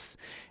place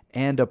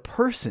and a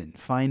person.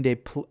 Find a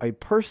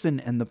person,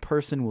 and the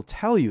person will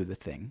tell you the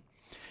thing.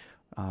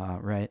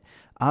 Right?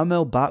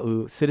 Amel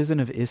Ba'u, citizen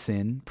of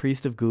Isin,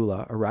 priest of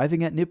Gula,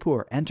 arriving at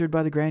Nippur, entered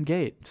by the Grand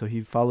Gate. So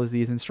he follows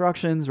these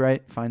instructions,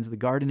 right? Finds the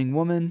gardening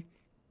woman.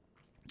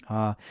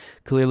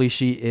 Clearly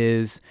she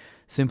is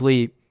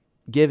simply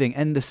giving,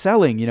 and the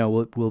selling,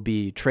 will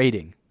be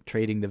trading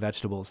the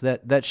vegetables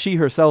that she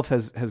herself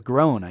has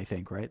grown, I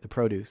think, right? The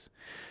produce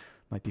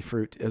might be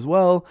fruit as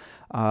well,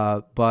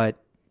 but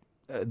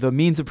the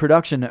means of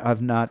production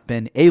have not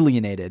been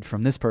alienated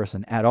from this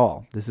person at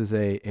all. This is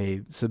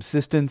a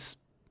subsistence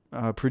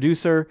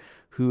producer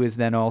who is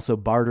then also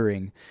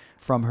bartering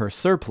from her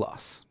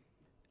surplus.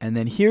 And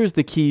then here's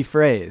the key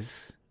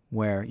phrase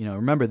where,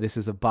 remember, this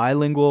is a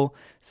bilingual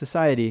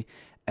society.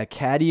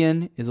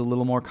 Akkadian is a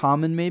little more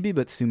common maybe,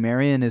 but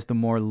Sumerian is the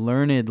more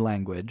learned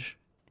language,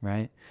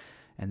 right?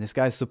 And this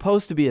guy's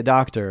supposed to be a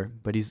doctor,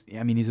 but he's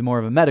more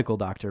of a medical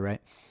doctor, right?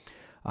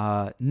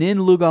 Nin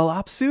Lugal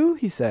Apsu,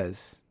 he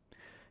says.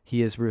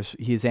 He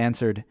is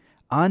answered,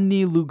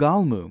 Anni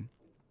Lugalmu.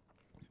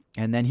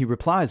 And then he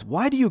replies,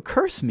 why do you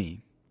curse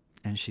me?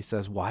 And she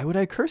says, why would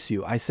I curse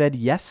you? I said,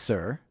 yes,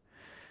 sir.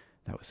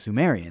 That was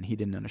Sumerian. He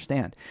didn't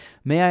understand.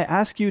 May I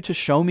ask you to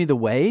show me the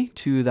way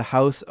to the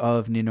house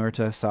of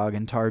Ninurta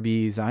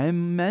Sagantarbi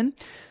Zaemen,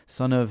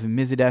 son of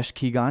Mizidesh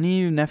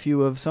Kigani,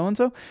 nephew of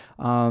so-and-so?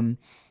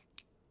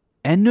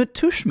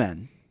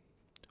 Ennutushmen.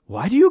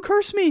 Why do you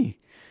curse me?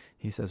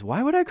 He says,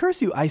 why would I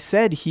curse you? I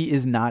said he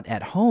is not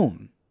at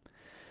home.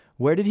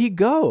 Where did he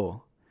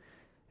go?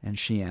 And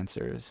she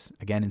answers,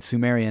 again in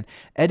Sumerian,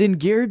 Edin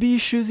Girbi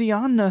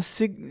Shuzianna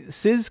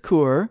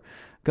Sizkur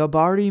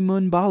Gabari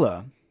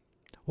Munbala.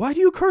 Why do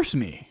you curse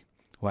me?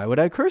 Why would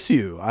I curse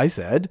you? I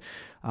said,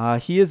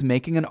 he is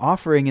making an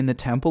offering in the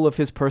temple of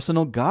his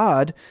personal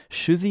god,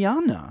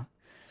 Shuziana.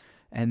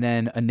 And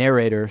then a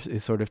narrator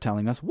is sort of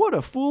telling us what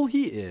a fool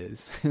he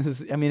is.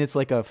 I mean, it's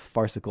like a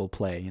farcical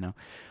play, you know.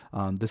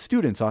 The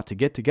students ought to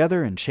get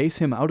together and chase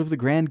him out of the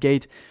grand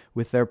gate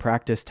with their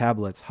practice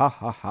tablets. Ha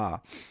ha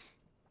ha.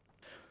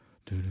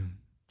 Dun,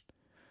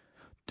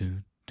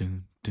 dun,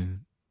 dun,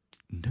 dun,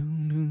 dun,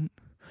 dun.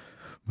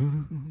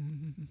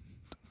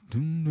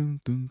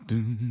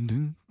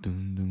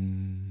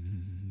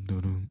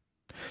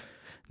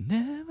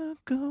 Never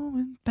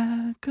going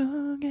back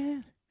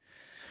again.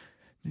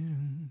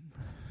 Dun,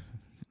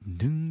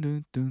 dun,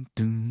 dun, dun,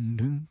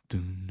 dun,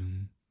 dun,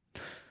 dun,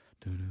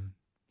 dun.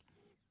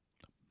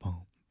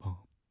 Bom, bom,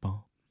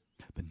 bom.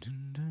 Dun,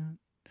 dun, dun,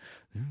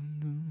 dun,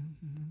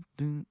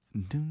 dun,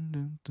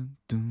 dun, dun,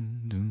 dun,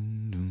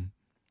 dun.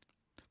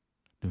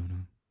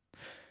 Dun,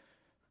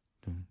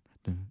 dun,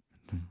 dun,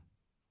 dun.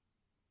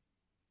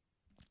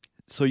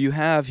 So you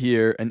have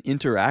here an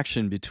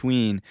interaction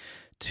between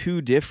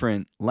two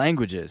different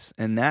languages,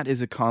 and that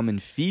is a common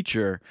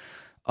feature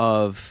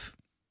of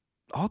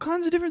all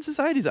kinds of different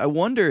societies. I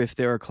wonder if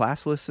there are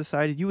classless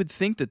societies. You would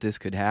think that this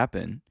could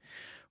happen,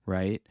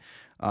 right?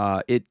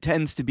 It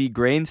tends to be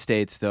grain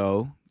states,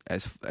 though.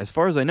 As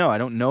far as I know, I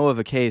don't know of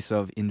a case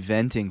of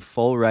inventing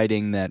full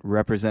writing that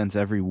represents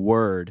every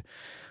word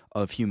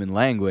of human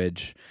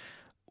language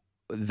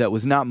that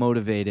was not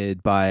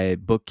motivated by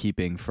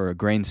bookkeeping for a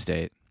grain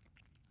state.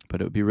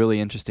 But it would be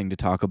really interesting to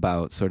talk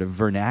about sort of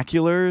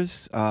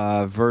vernaculars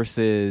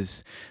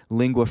versus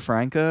lingua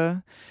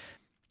franca.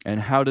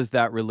 And how does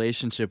that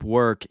relationship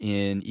work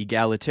in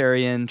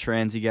egalitarian,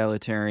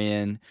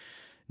 trans-egalitarian,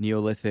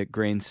 Neolithic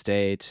grain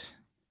state,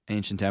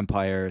 ancient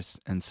empires,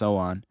 and so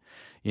on?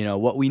 You know,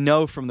 what we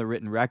know from the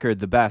written record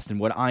the best, and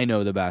what I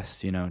know the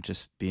best, you know,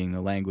 just being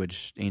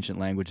the ancient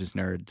languages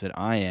nerd that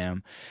I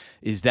am,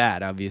 is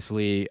that,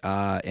 obviously.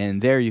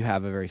 And there you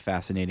have a very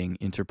fascinating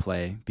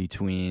interplay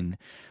between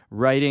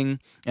writing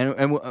and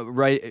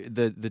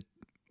the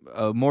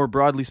more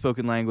broadly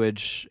spoken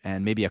language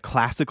and maybe a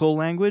classical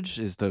language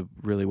is the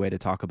really way to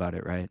talk about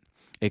it, right?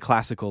 A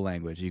classical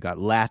language. You got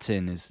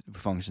Latin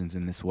functions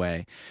in this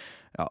way.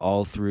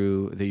 All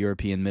through the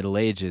European Middle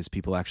Ages,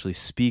 people actually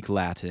speak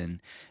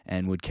Latin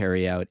and would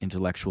carry out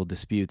intellectual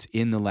disputes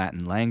in the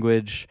Latin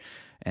language,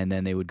 and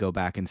then they would go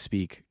back and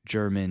speak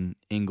German,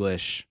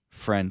 English,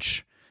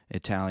 French,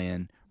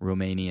 Italian,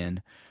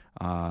 Romanian,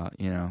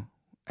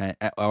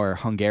 or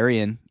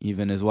Hungarian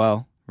even as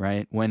well.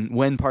 Right,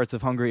 when parts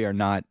of Hungary are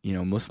not,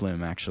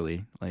 Muslim,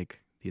 actually, like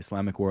the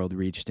Islamic world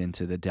reached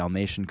into the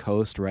Dalmatian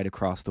coast right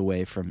across the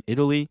way from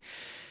Italy,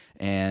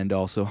 and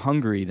also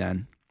Hungary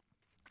then.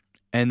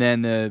 And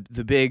then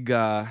the big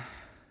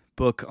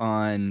book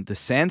on the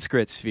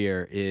Sanskrit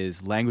sphere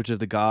is Language of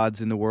the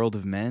Gods in the World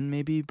of Men,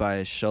 maybe,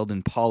 by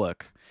Sheldon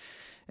Pollock.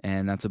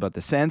 And that's about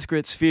the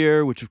Sanskrit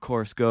sphere, which of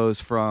course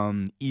goes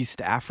from East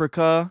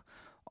Africa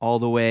all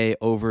the way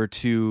over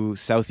to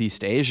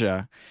Southeast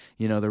Asia.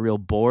 You know, the real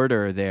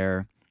border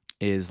there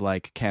is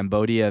like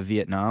Cambodia,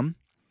 Vietnam.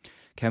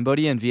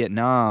 Cambodia and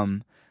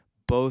Vietnam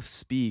both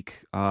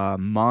speak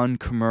Mon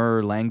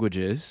Khmer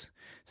languages.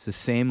 It's the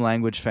same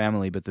language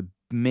family, but the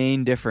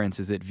main difference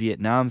is that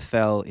Vietnam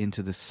fell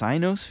into the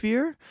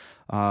Sinosphere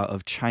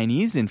of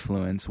Chinese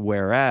influence,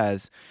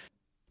 whereas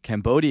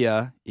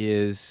Cambodia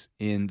is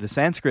in the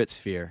Sanskrit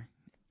sphere.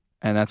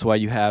 And that's why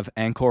you have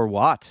Angkor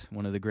Wat,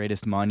 one of the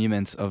greatest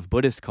monuments of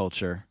Buddhist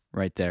culture,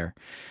 right there.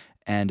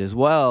 And as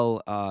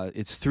well,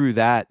 it's through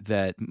that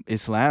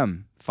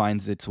Islam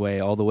finds its way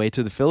all the way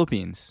to the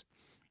Philippines,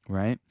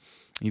 right?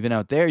 Even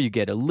out there, you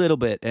get a little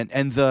bit,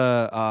 and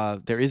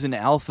there is an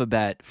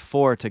alphabet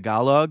for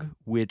Tagalog,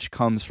 which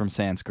comes from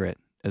Sanskrit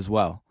as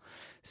well.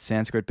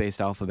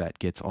 Sanskrit-based alphabet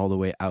gets all the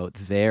way out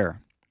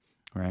there,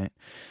 right?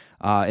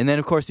 And then,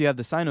 of course, you have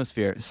the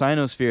Sinosphere.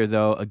 Sinosphere,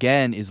 though,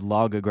 again, is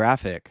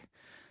logographic.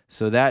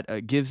 So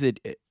that gives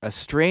it a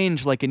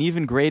strange, like an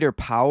even greater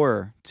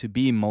power to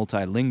be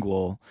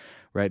multilingual,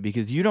 right?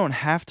 Because you don't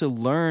have to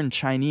learn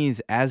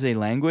Chinese as a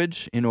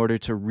language in order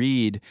to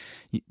read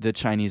the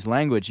Chinese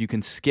language. You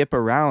can skip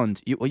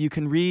around. You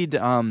can read,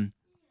 Han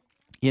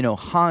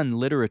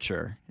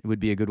literature. It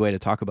would be a good way to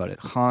talk about it.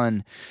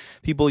 Han,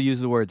 people use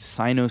the word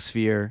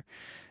sinosphere.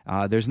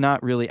 There's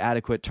not really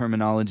adequate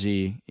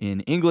terminology in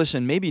English,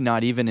 and maybe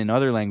not even in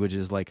other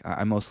languages. Like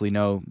I mostly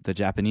know the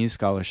Japanese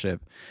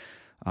scholarship.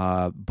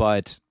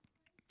 But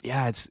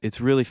yeah,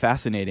 it's really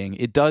fascinating.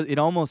 It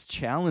almost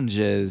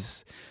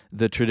challenges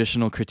the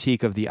traditional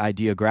critique of the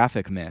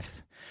ideographic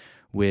myth,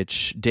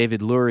 which David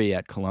Lurie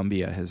at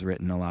Columbia has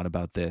written a lot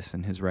about this,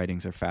 and his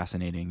writings are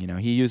fascinating.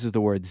 He uses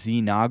the word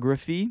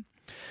xenography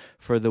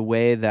for the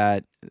way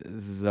that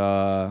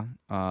the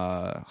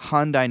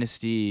Han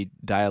Dynasty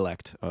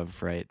dialect of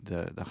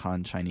the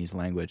Han Chinese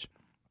language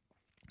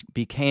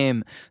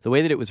became, the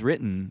way that it was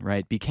written,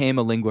 became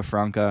a lingua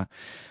franca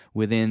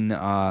within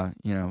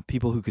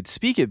people who could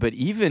speak it, but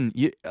even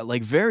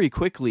very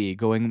quickly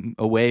going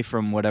away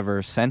from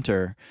whatever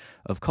center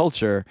of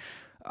culture,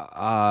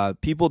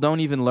 people don't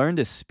even learn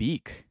to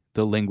speak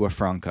the lingua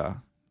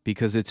franca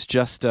because it's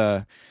just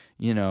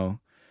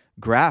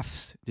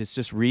graphs. It's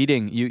just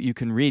reading. You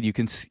can read. You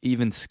can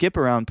even skip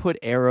around, put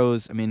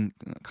arrows. I mean,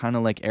 kind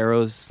of like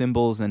arrows,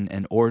 symbols,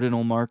 and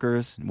ordinal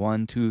markers.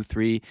 1, 2,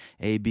 3,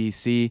 A, B,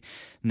 C,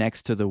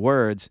 next to the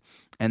words.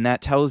 And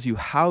that tells you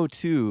how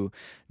to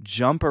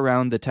jump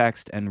around the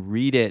text and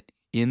read it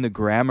in the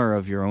grammar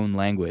of your own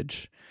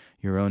language,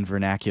 your own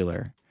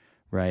vernacular,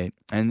 right?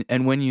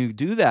 And when you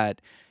do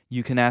that,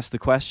 you can ask the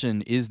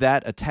question, is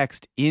that a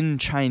text in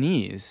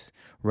Chinese,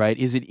 right?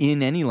 Is it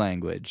in any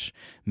language?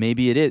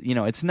 Maybe it is.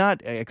 It's not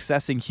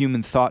accessing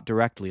human thought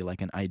directly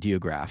like an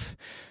ideograph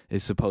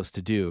is supposed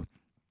to do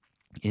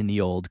in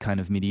the old kind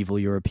of medieval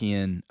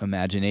European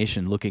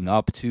imagination, looking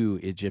up to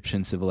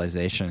Egyptian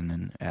civilization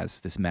and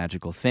as this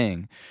magical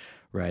thing,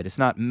 right? It's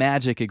not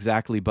magic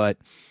exactly, but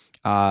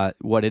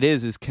what it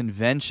is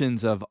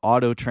conventions of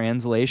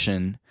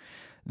auto-translation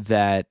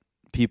that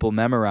people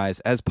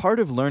memorize as part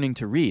of learning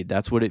to read.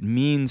 That's what it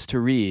means to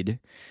read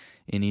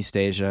in East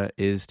Asia,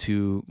 is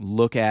to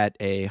look at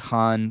a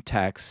Han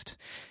text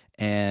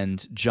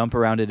and jump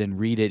around it and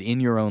read it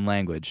in your own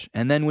language.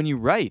 And then when you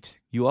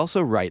write, you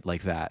also write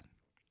like that.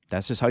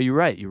 That's just how you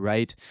write. You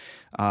write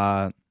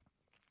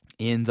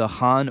in the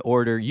Han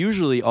order,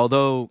 usually,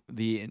 although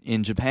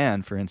in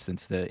Japan, for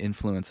instance, the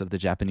influence of the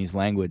Japanese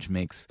language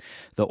makes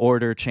the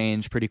order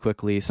change pretty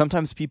quickly.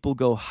 Sometimes people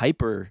go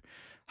hyper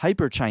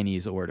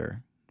Chinese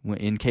order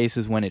in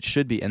cases when it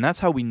should be. And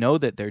that's how we know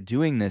that they're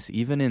doing this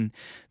even in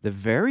the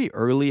very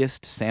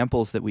earliest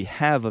samples that we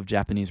have of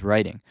Japanese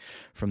writing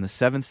from the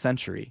 7th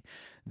century.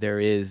 There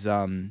is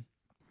a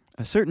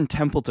certain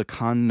temple to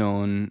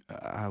Kannon,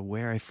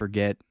 where I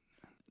forget.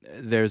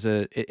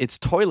 It's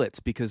toilets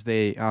because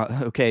they, in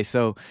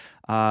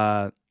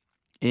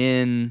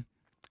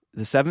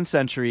the 7th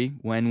century,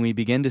 when we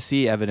begin to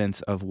see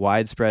evidence of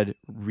widespread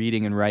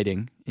reading and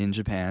writing in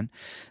Japan,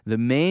 the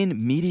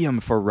main medium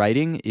for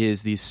writing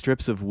is these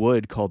strips of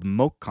wood called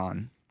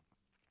mokkan.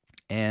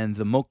 And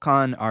the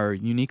mokkan are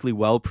uniquely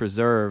well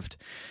preserved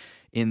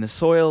in the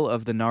soil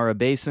of the Nara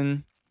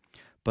Basin,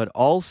 but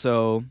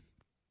also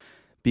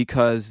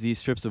because these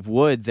strips of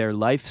wood, their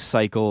life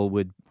cycle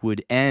would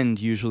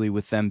end usually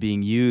with them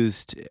being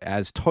used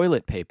as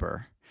toilet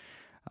paper.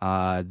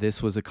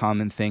 This was a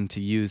common thing to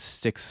use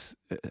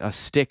a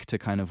stick to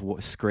kind of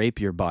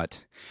scrape your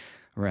butt,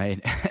 right?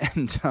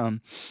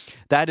 And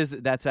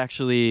that's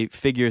actually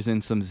figures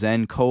in some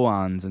Zen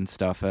koans and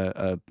stuff,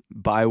 a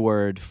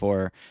byword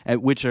for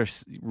which are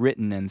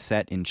written and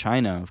set in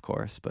China, of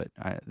course, but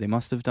they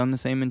must have done the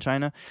same in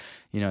China.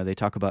 They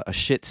talk about a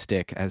shit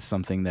stick as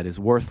something that is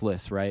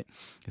worthless, right?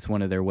 It's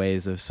one of their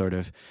ways of sort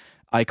of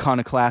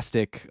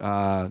iconoclastic,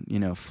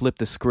 flip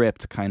the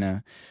script kind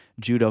of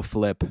judo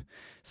flip.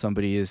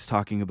 Somebody is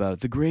talking about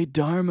the great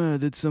dharma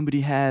that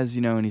somebody has,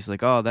 and he's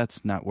like, oh,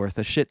 that's not worth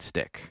a shit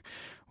stick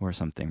or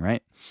something,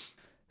 right?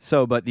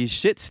 So, but these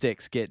shit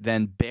sticks get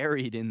then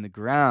buried in the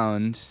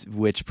ground,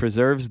 which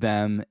preserves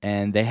them,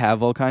 and they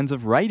have all kinds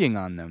of writing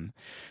on them.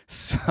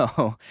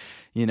 So,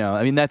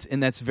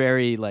 that's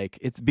very,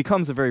 it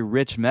becomes a very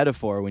rich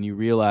metaphor when you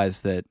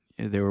realize that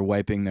they were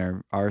wiping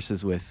their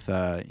arses with,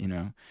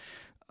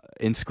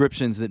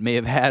 inscriptions that may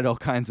have had all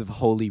kinds of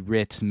holy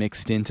writ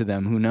mixed into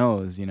them. Who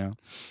knows,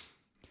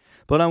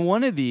 But on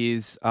one of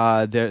these,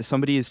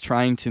 somebody is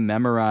trying to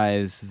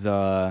memorize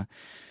the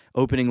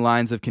opening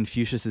lines of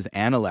Confucius's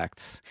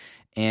Analects,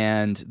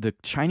 and the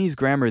Chinese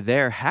grammar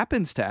there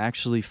happens to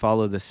actually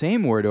follow the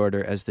same word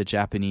order as the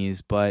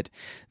Japanese, but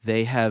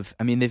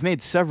they've made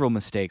several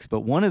mistakes, but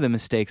one of the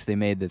mistakes they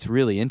made that's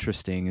really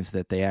interesting is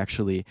that they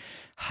actually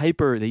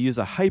they use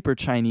a hyper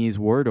Chinese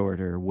word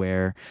order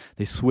where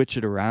they switch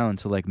it around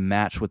to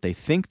match what they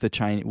think the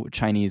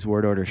Chinese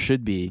word order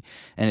should be,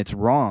 and it's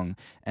wrong.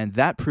 And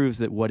that proves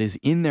that what is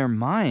in their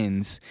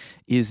minds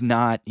is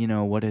not,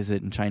 what is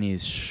it in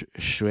Chinese,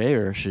 shui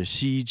or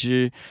shi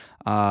zhi,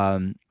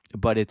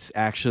 but it's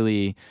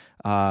actually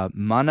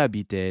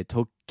manabite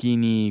toki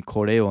ni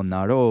kore o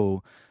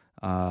naro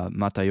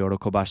mata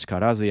yorokobashii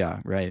karazu ya,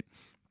 right?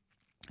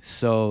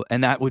 So,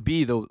 and that would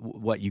be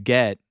what you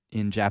get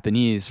in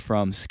Japanese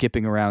from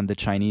skipping around the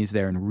Chinese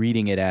there and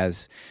reading it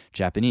as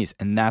Japanese.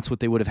 And that's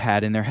what they would have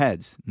had in their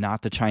heads,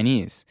 not the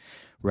Chinese,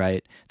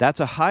 right? That's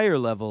a higher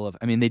level of,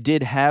 they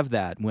did have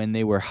that when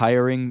they were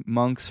hiring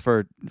monks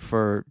for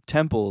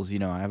temples.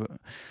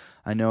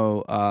 I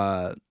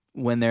know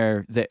when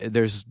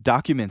there's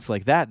documents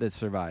like that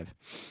survive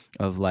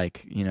of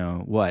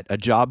a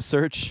job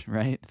search,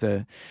 right?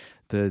 The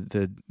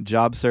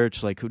job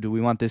search, do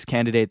we want this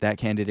candidate, that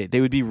candidate?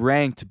 They would be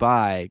ranked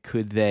by,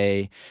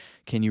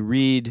 can you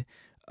read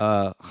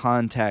a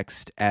Han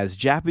text as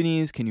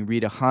Japanese? Can you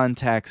read a Han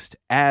text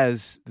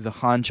as the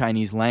Han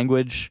Chinese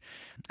language?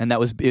 And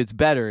it's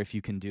better if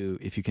you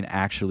can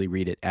actually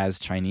read it as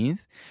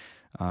Chinese.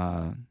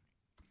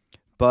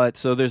 But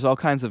so there's all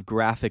kinds of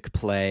graphic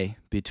play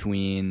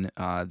between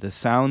the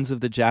sounds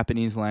of the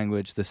Japanese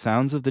language, the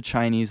sounds of the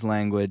Chinese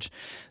language,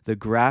 the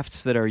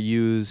graphs that are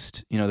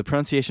used, the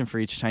pronunciation for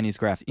each Chinese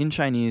graph in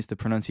Chinese, the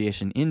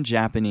pronunciation in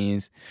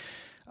Japanese.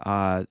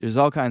 There's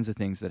all kinds of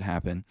things that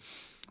happen,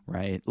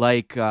 right?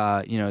 Like,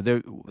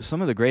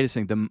 some of the greatest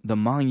things, the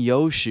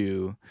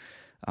Mangyoshu,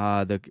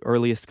 the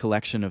earliest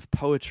collection of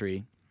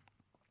poetry,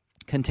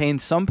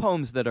 contains some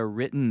poems that are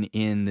written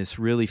in this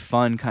really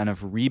fun kind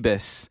of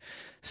rebus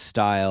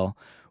style,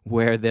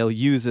 where they'll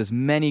use as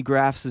many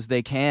graphs as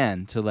they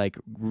can to like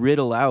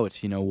riddle out,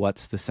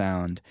 what's the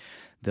sound.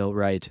 They'll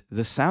write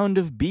the sound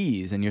of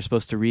bees, and you're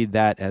supposed to read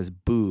that as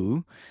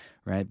boo,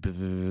 right?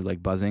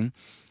 Like buzzing.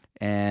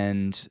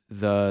 And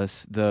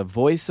the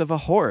voice of a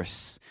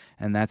horse,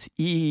 and that's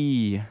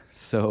e.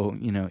 So,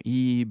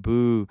 e,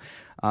 boo.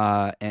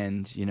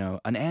 And,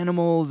 an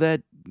animal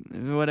that,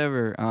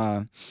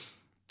 whatever,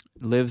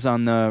 lives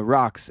on the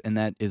rocks, and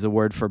that is a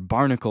word for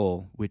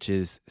barnacle, which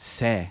is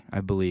se, I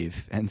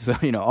believe. And so,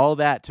 all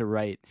that to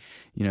write,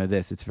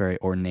 this. It's very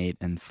ornate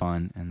and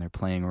fun, and they're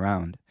playing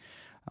around.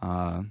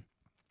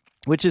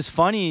 Which is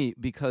funny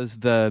because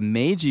the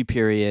Meiji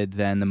period,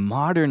 then the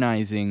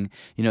modernizing,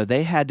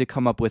 they had to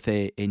come up with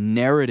a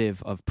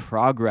narrative of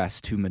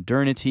progress to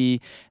modernity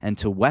and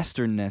to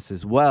Westernness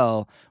as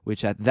well,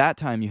 which at that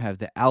time you have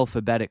the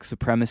alphabetic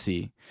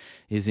supremacy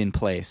is in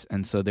place.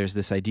 And so there's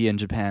this idea in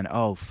Japan,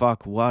 oh,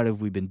 fuck, what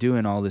have we been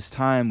doing all this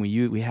time?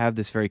 We have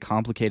this very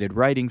complicated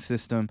writing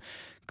system.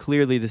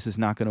 Clearly this is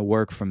not going to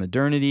work for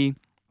modernity.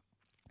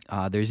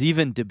 There's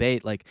even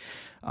debate like,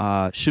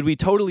 should we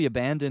totally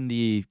abandon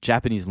the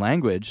Japanese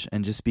language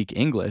and just speak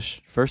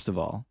English, first of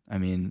all? I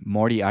mean,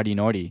 Mori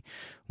Arinori,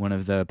 one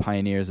of the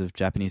pioneers of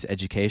Japanese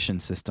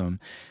education system,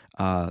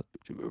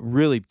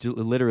 really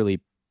literally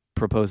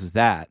proposes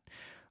that.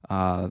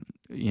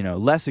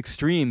 Less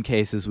extreme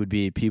cases would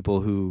be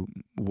people who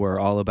were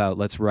all about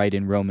let's write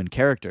in Roman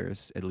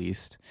characters, at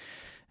least,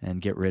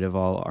 and get rid of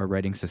all our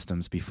writing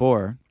systems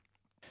before.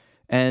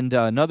 And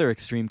another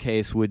extreme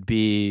case would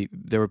be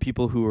there were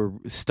people who were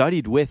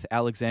studied with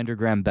Alexander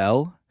Graham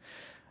Bell,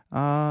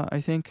 I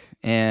think,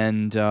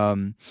 and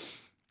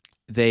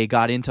they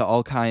got into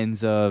all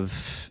kinds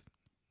of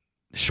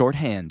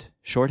shorthand,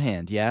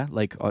 yeah,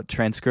 like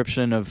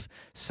transcription of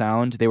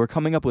sound. They were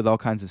coming up with all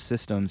kinds of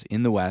systems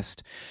in the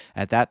West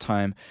at that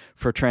time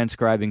for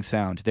transcribing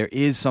sound. There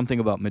is something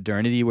about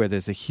modernity where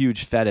there's a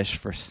huge fetish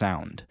for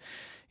sound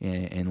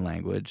in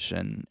language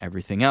and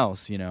everything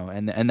else,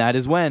 and that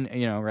is when,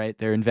 right,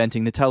 they're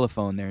inventing the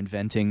telephone, they're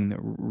inventing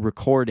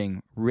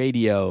recording,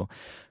 radio,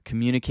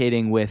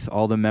 communicating with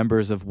all the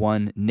members of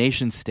one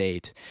nation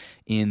state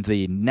in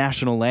the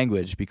national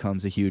language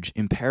becomes a huge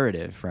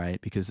imperative, right?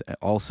 Because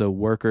also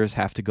workers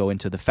have to go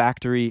into the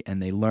factory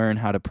and they learn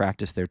how to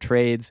practice their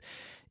trades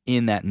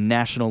in that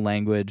national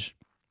language,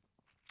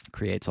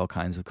 creates all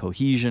kinds of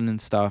cohesion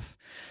and stuff.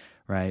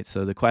 Right.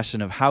 So the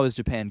question of how is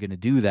Japan going to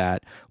do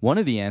that? One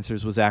of the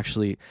answers was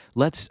actually,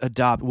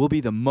 we'll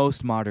be the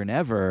most modern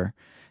ever,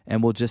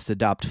 and we'll just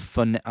adopt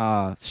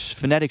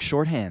phonetic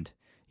shorthand.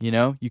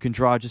 You can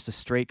draw just a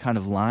straight kind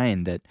of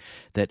line that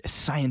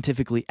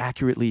scientifically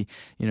accurately,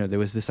 there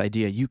was this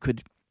idea you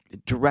could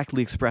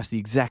directly express the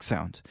exact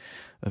sound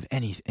of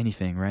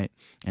anything, right?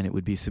 And it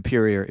would be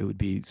superior, it would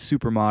be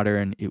super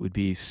modern, it would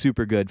be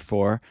super good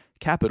for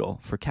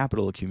capital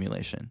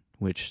accumulation,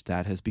 which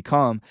that has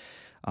become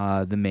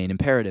the main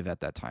imperative at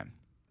that time.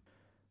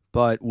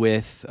 But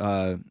with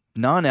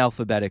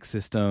non-alphabetic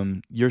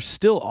system, you're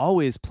still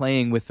always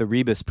playing with the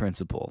rebus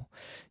principle.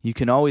 You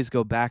can always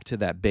go back to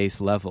that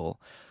base level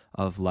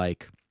of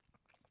like,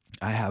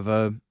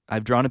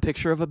 I've drawn a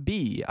picture of a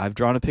bee, I've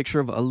drawn a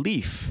picture of a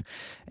leaf,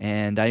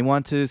 and I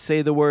want to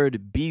say the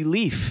word bee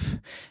leaf.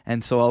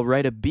 And so I'll draw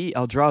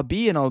a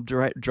bee and I'll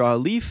draw a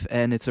leaf,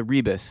 and it's a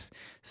rebus.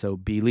 So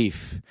bee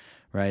leaf.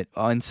 Right.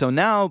 And so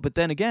now, but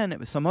then again,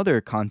 some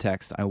other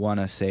context, I want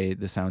to say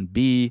the sound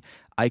B,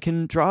 I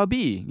can draw a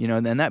B,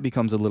 and then that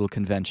becomes a little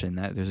convention.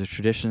 That there's a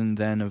tradition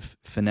then of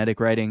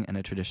phonetic writing and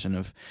a tradition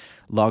of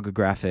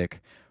logographic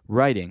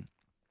writing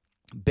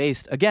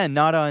based, again,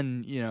 not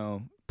on,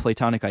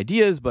 Platonic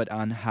ideas, but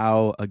on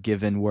how a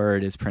given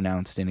word is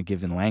pronounced in a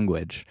given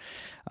language.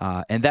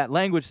 And that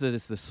language that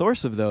is the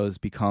source of those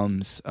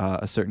becomes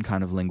a certain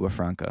kind of lingua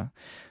franca.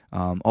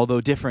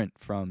 Although different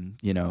from,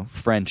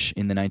 French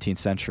in the 19th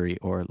century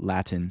or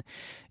Latin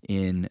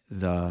in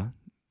the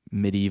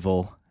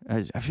medieval.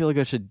 I feel like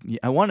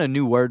I want a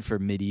new word for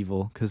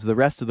medieval, because the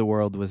rest of the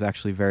world was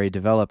actually very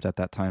developed at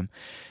that time,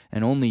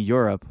 and only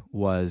Europe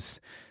was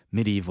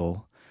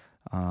medieval,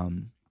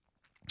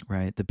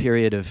 right? The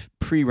period of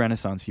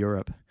pre-Renaissance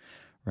Europe,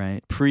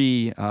 right?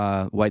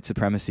 Pre-white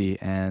supremacy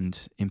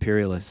and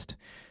imperialist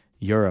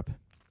Europe,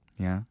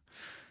 yeah.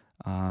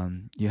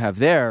 You have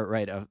there,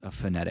 right, a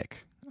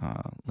phonetic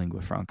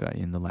lingua franca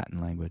in the Latin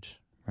language,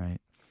 right?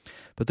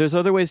 But there's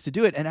other ways to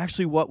do it. And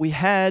actually what we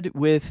had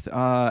with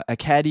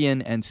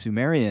Akkadian and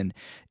Sumerian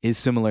is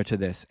similar to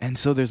this. And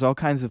so there's all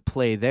kinds of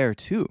play there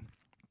too.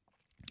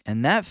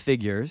 And that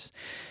figures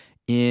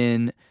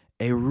in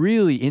a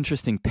really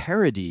interesting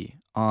parody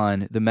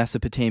on the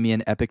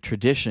Mesopotamian epic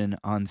tradition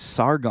on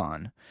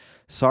Sargon.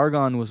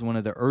 Sargon was one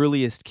of the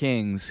earliest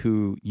kings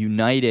who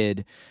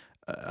united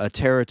a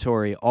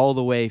territory all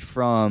the way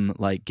from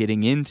like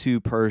getting into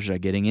Persia,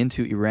 getting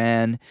into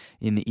Iran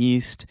in the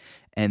east,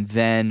 and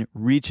then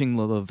reaching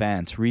the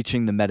Levant,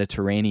 reaching the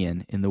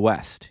Mediterranean in the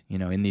west.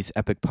 In these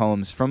epic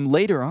poems from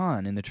later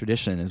on in the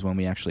tradition is when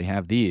we actually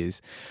have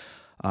these.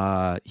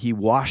 He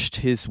washed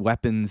his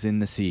weapons in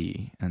the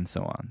sea, and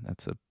so on.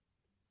 That's a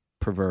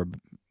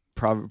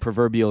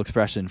proverbial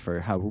expression for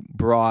how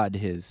broad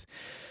his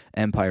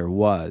empire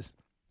was.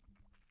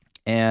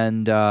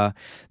 And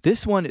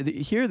this one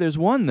here, there's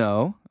one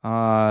though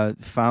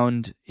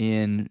found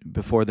in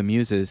Before the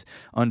Muses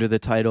under the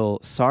title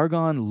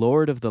Sargon,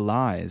 Lord of the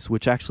Lies,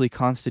 which actually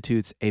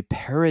constitutes a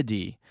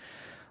parody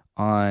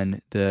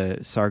on the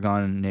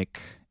Sargonic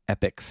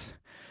epics,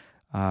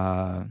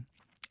 and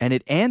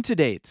it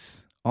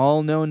antedates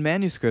all known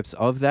manuscripts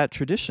of that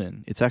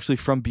tradition. It's actually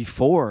from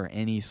before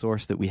any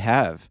source that we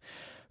have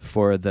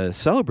for the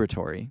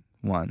celebratory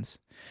ones.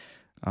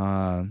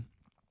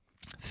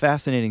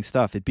 Fascinating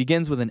stuff. It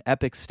begins with an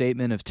epic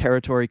statement of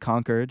territory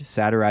conquered,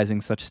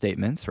 satirizing such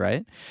statements,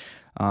 right?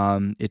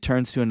 It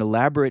turns to an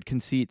elaborate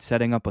conceit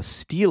setting up a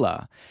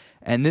stela.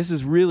 And this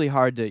is really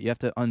hard you have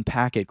to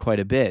unpack it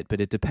quite a bit,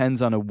 but it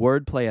depends on a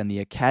wordplay on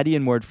the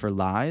Akkadian word for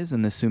lies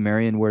and the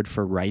Sumerian word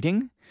for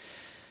writing.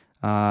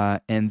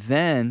 And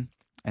then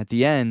at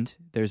the end,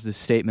 there's this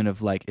statement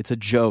of like, it's a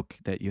joke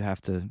that you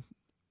have to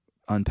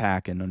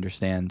unpack and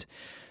understand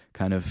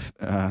kind of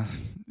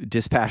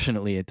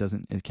dispassionately.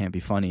 It can't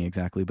be funny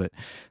exactly, but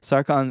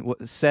Sargon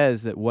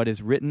says that what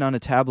is written on a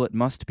tablet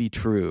must be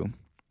true.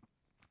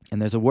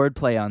 And there's a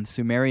wordplay on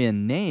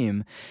Sumerian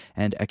name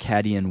and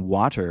Akkadian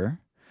water.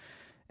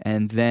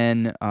 And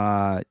then,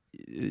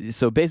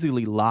 so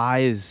basically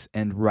lies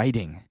and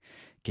writing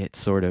get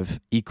sort of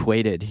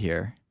equated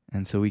here.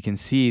 And so we can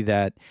see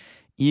that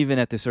even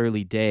at this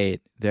early date,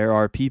 there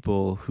are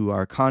people who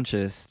are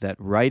conscious that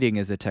writing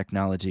is a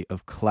technology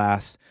of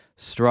class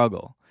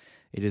struggle.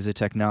 It is a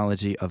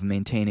technology of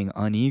maintaining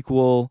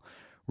unequal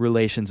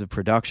relations of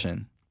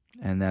production,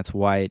 and that's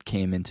why it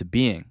came into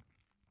being.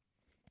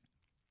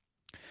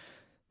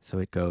 So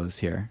it goes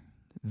here.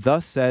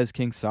 Thus says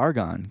King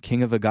Sargon,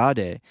 king of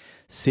Agade,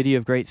 city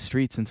of great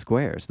streets and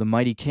squares, the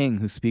mighty king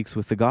who speaks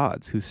with the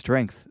gods, whose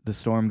strength the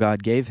storm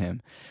god gave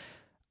him.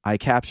 I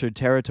captured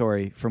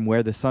territory from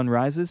where the sun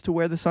rises to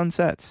where the sun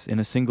sets. In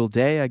a single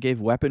day I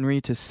gave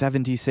weaponry to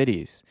 70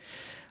 cities.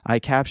 I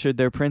captured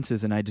their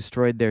princes and I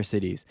destroyed their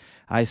cities.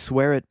 I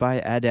swear it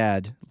by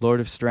Adad, lord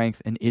of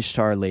strength, and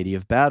Ishtar, lady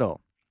of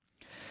battle.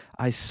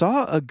 I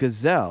saw a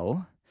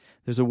gazelle.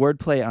 There's a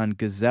wordplay on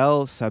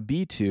gazelle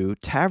sabitu,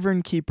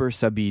 tavern keeper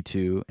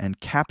sabitu, and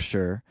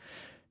capture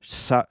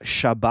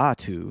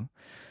shabatu,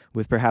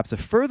 with perhaps a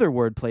further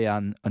wordplay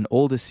on an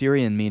old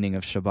Assyrian meaning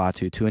of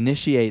shabatu, to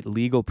initiate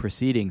legal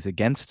proceedings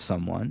against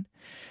someone.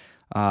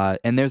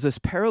 And there's this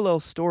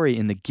parallel story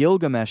in the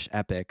Gilgamesh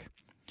epic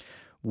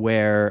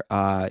where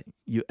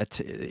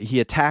he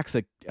attacks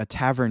a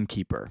tavern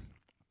keeper,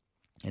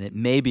 and it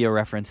may be a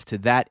reference to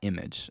that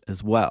image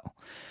as well.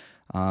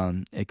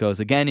 It goes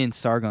again in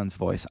Sargon's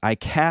voice. I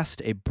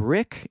cast a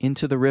brick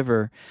into the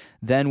river.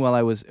 Then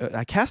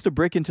I cast a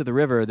brick into the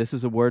river. This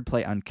is a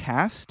wordplay on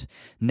cast,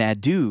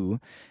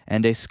 nadu,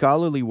 and a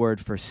scholarly word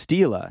for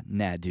stela,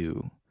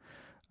 nadu.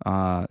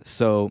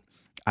 So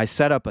I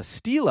set up a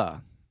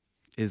stela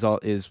is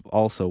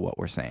also what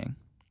we're saying.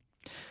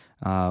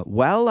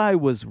 While I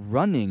was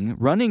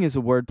running is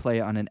a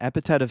wordplay on an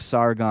epithet of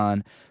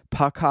Sargon,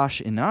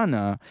 Pakash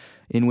Inanna,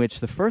 in which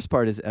the first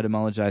part is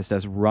etymologized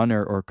as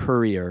runner or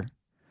courier,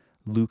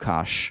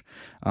 Lukash.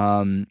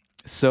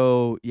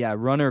 So yeah,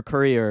 runner,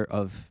 courier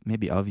of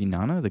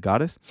Inanna, the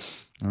goddess.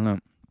 I don't know.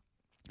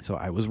 So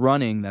I was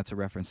running, that's a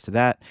reference to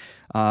that.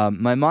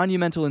 My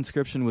monumental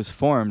inscription was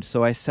formed,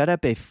 so I set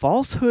up a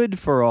falsehood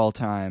for all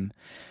time.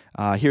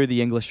 Here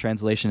the English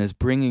translation is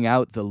bringing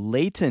out the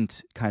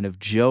latent kind of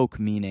joke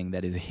meaning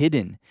that is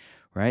hidden,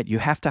 right? You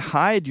have to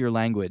hide your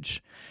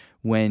language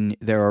when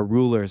there are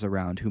rulers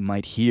around who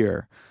might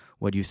hear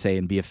what you say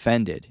and be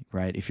offended,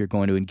 right? If you're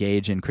going to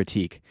engage in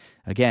critique.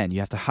 Again, you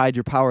have to hide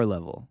your power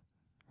level,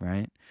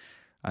 right?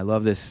 I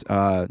love this,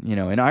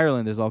 in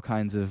Ireland there's all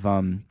kinds of,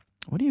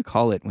 what do you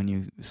call it when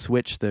you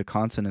switch the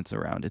consonants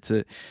around? It's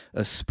a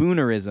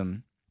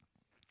spoonerism,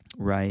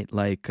 right?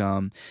 Like,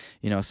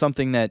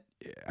 something that,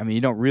 you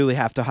don't really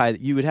have to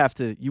hide. You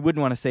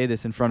wouldn't want to say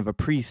this in front of a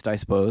priest, I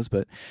suppose,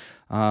 but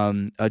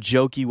a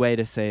jokey way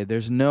to say,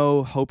 there's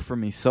no hope for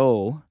me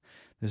soul.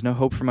 There's no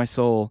hope for my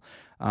soul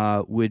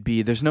would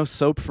be, there's no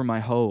soap for my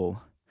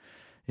hole.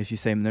 If you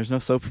say, there's no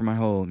soap for my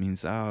hole, it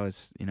means,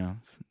 it's,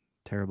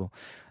 terrible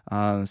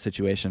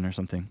situation or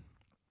something.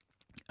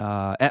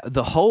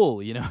 The hole,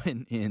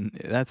 in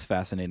that's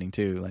fascinating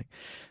too. Like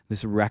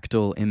this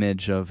rectal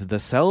image of the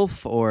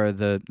self, or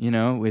the,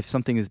 if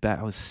something is bad,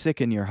 I was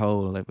sick in your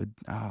hole. It would,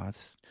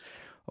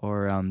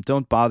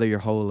 don't bother your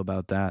hole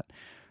about that,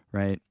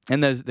 right?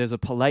 And there's a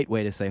polite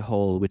way to say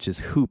hole, which is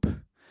hoop,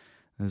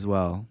 as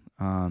well.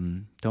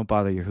 Don't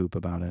bother your hoop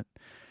about it,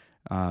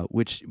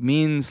 which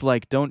means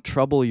like don't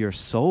trouble your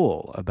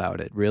soul about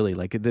it. Really,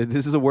 like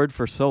this is a word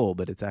for soul,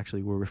 but it's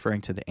actually we're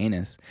referring to the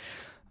anus.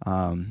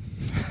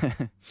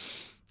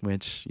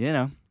 which,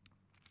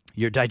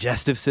 your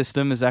digestive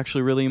system is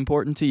actually really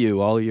important to you.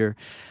 All your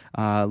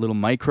little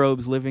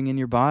microbes living in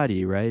your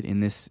body, right? In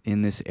this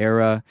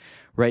era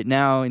right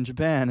now in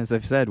Japan, as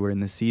I've said, we're in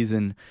the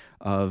season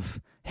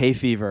of hay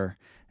fever.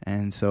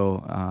 And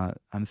so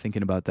I'm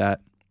thinking about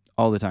that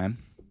all the time,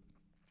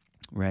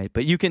 right?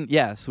 But you can,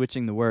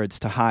 switching the words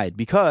to hide,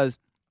 because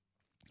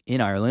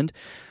in Ireland,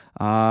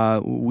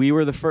 we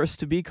were the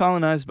first to be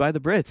colonized by the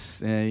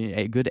Brits,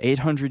 a good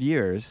 800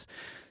 years.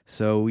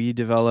 So we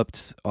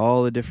developed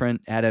all the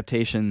different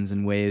adaptations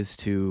and ways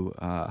to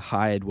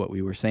hide what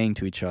we were saying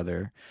to each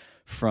other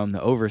from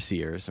the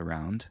overseers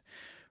around,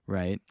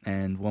 right?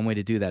 And one way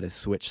to do that is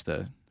switch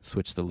the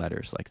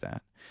letters like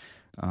that.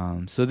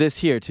 So this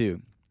here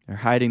too, they're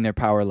hiding their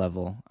power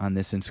level on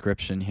this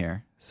inscription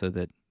here, so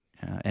that,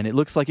 and it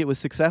looks like it was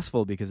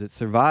successful because it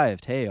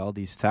survived, all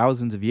these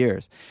thousands of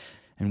years,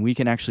 and we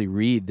can actually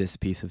read this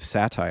piece of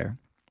satire.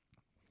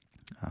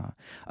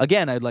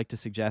 Again, I'd like to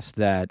suggest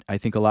that I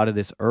think a lot of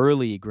this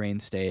early grain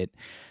state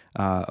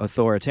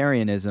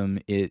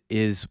authoritarianism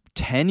is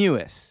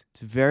tenuous.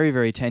 It's very,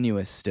 very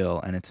tenuous still,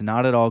 and it's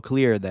not at all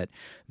clear that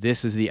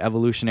this is the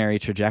evolutionary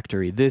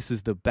trajectory. This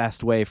is the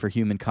best way for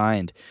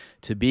humankind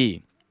to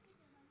be.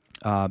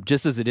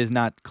 Just as it is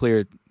not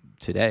clear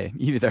today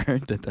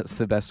either that that's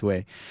the best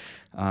way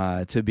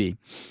to be.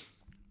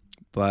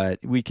 But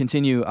we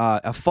continue.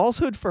 A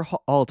falsehood for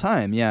all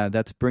time. Yeah,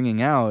 that's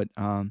bringing out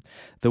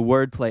the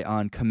wordplay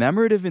on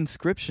commemorative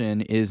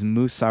inscription is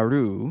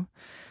musaru.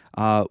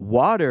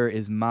 Water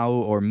is mau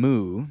or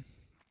mu.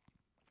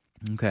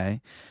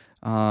 Okay.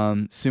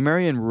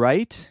 Sumerian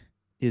right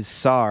is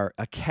sar.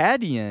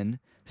 Akkadian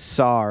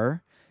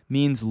sar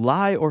means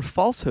lie or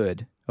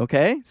falsehood.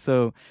 Okay?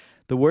 So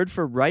the word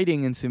for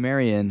writing in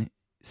Sumerian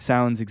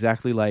sounds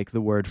exactly like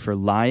the word for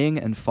lying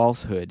and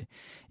falsehood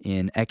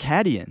in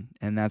Akkadian,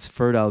 and that's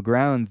fertile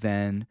ground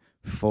then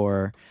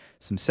for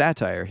some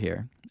satire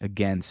here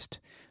against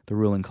the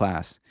ruling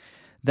class.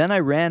 Then I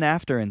ran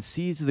after and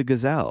seized the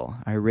gazelle.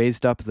 I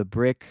raised up the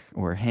brick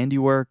or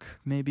handiwork,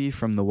 maybe,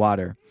 from the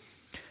water,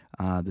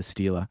 the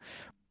stela.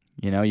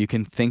 You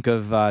can think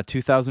of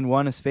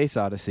 2001: A Space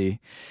Odyssey.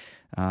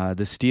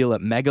 The stela,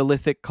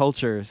 megalithic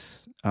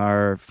cultures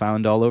are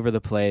found all over the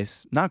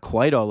place. Not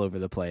quite all over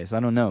the place. I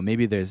don't know.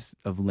 Maybe there's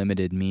of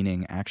limited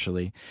meaning,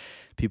 actually.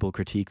 People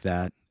critique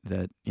that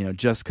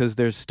just because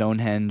there's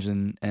Stonehenge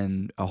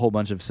and a whole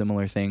bunch of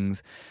similar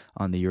things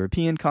on the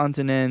European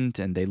continent,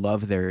 and they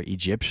love their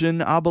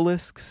Egyptian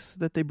obelisks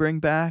that they bring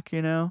back,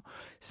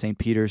 St.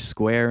 Peter's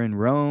Square in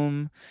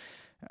Rome,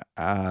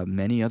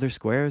 many other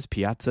squares,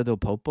 Piazza del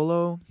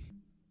Popolo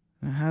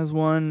has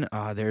one.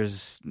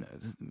 There's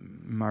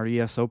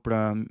Maria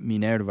Sopra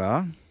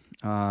Minerva,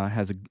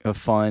 has a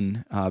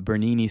fun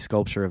Bernini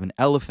sculpture of an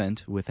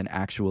elephant with an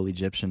actual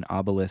Egyptian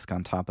obelisk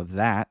on top of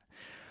that.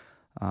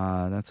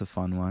 That's a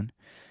fun one.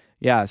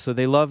 Yeah, so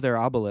they love their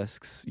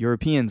obelisks.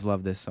 Europeans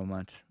love this so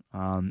much.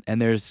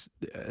 And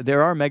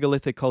there are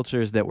megalithic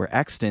cultures that were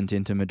extant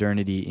into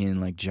modernity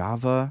in like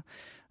Java,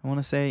 I want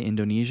to say,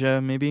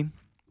 Indonesia maybe.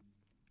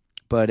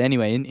 But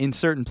anyway, in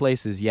certain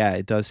places,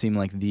 it does seem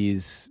like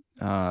these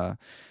megaliths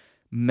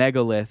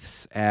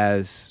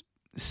as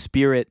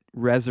spirit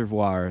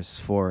reservoirs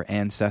for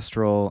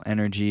ancestral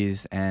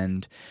energies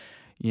and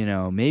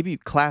maybe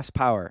class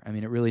power. I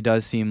mean, it really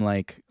does seem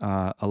like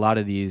a lot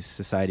of these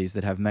societies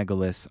that have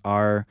megaliths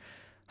are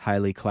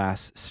highly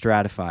class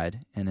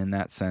stratified. And in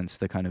that sense,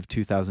 the kind of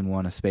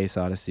 2001: A Space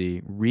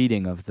Odyssey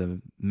reading of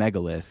the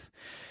megalith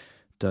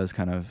does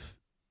kind of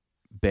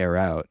bear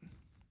out,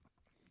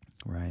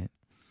 right?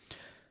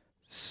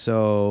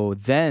 So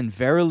then,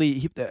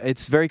 verily,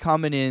 it's very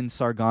common in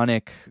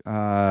Sargonic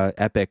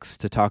epics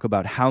to talk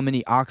about how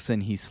many oxen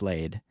he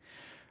slayed,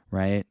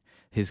 right?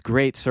 His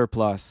great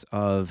surplus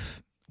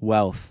of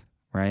wealth,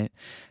 right?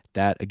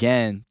 That,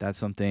 again, that's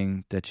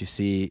something that you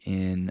see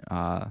in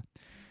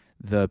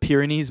the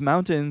Pyrenees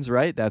Mountains,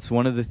 right? That's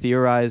one of the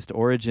theorized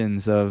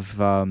origins of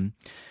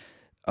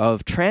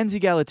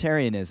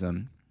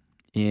trans-egalitarianism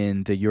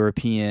in the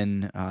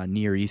European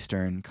Near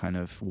Eastern kind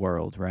of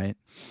world, right?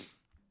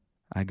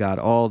 I got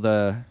all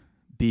the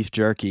beef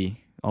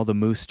jerky, all the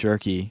moose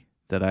jerky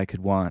that I could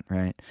want,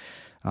 right?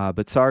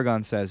 But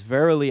Sargon says,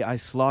 verily I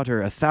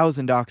slaughter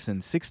 1,000 oxen,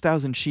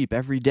 6,000 sheep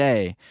every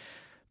day,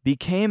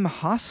 became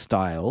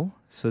hostile.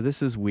 So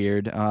this is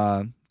weird.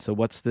 So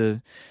what's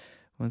the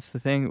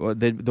thing? Well,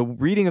 the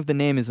reading of the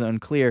name is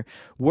unclear.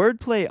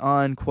 Wordplay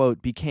on,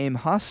 quote, became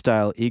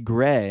hostile,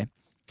 Igre,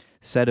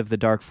 said of the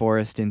dark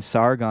forest in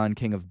Sargon,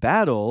 king of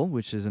battle,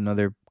 which is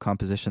another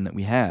composition that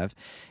we have,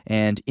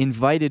 and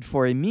invited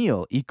for a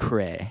meal,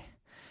 Ikre,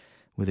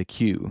 with a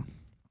Q.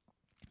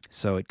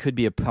 So it could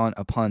be a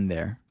pun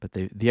there, but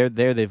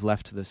they've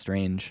left the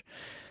strange,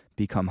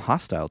 become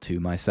hostile to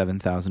my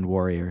 7,000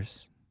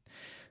 warriors,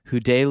 who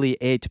daily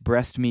ate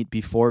breast meat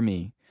before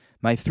me,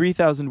 my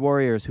 3,000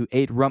 warriors who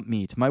ate rump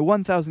meat, my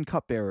 1,000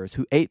 cupbearers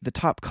who ate the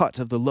top cut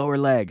of the lower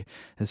leg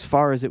as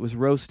far as it was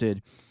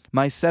roasted,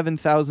 my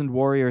 7,000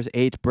 warriors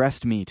ate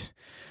breast meat.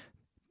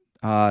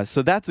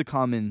 So that's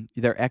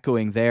they're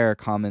echoing their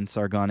common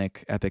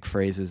Sargonic epic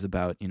phrases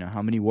about,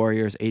 how many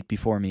warriors ate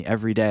before me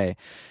every day.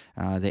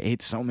 They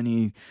ate so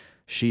many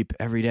sheep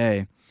every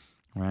day,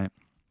 right?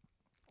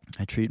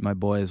 I treat my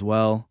boys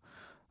well.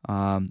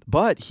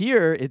 But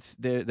here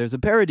there's a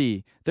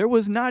parody. There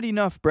was not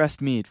enough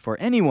breast meat for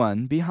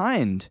anyone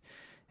behind.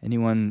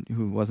 Anyone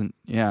who wasn't,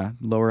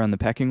 lower on the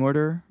pecking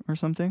order or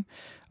something.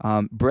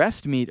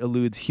 Breast meat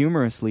alludes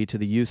humorously to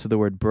the use of the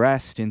word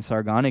breast in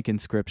Sargonic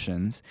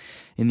inscriptions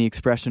in the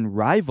expression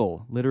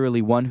rival,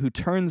 literally one who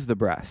turns the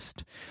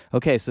breast.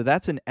 Okay, so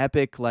that's an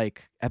epic,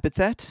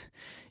 epithet?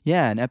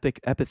 Yeah, an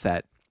epic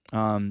epithet.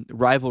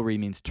 Rivalry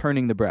means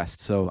turning the breast.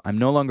 So I'm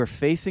no longer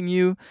facing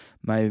you.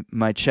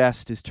 My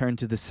chest is turned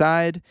to the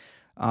side.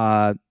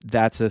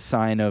 That's a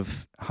sign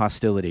of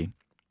hostility.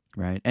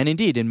 Right. And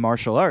indeed, in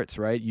martial arts,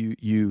 right,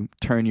 you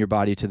turn your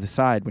body to the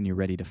side when you're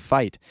ready to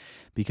fight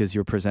because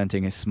you're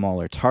presenting a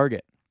smaller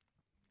target.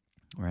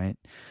 Right.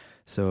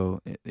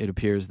 So it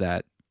appears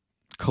that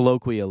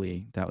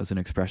colloquially, that was an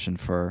expression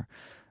for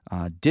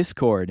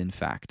discord, in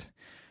fact.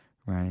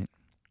 Right.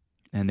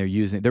 And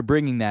they're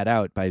bringing that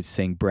out by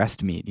saying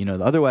breast meat.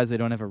 Otherwise they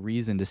don't have a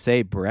reason to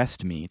say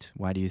breast meat.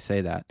 Why do you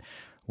say that?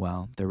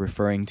 Well, they're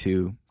referring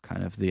to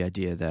kind of the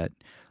idea that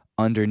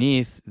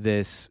underneath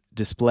this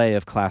display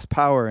of class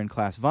power and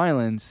class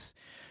violence,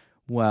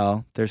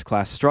 well, there's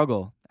class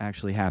struggle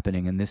actually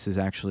happening, and this is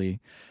actually,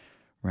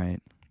 right,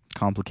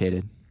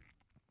 complicated.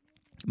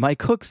 My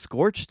cook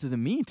scorched the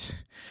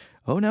meat.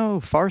 Oh no,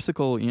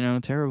 farcical,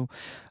 terrible.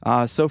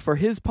 So for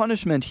his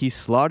punishment, he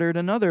slaughtered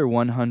another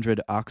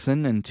 100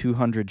 oxen and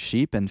 200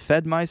 sheep and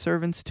fed my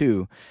servants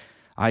too.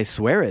 I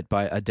swear it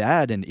by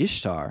Adad and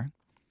Ishtar.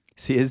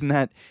 See, isn't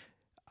that...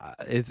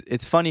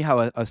 It's funny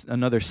how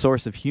another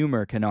source of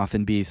humor can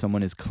often be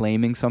someone is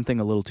claiming something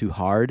a little too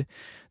hard.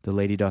 The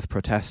lady doth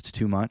protest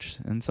too much,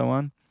 and so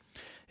on.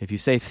 If you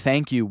say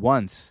thank you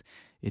once,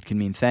 it can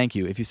mean thank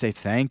you. If you say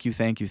thank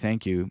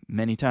you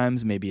many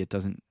times, maybe it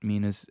doesn't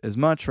mean as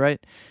much,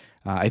 right?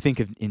 I think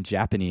in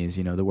Japanese,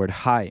 the word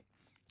hi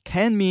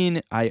can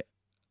mean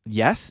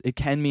yes, it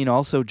can mean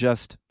also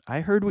just I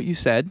heard what you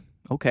said.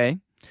 Okay.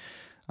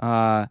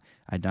 I'm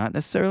not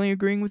necessarily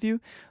agreeing with you,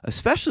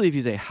 especially if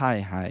you say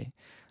hi.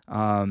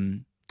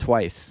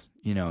 Twice,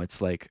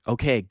 it's like,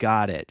 okay,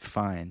 got it,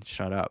 fine,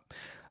 shut up.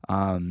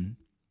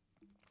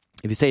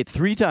 If you say it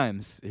 3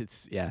 times,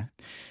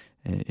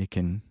 it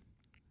can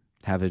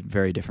have a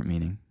very different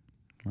meaning,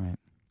 right?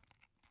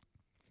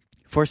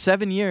 For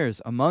 7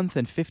 years, a month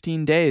and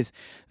 15 days,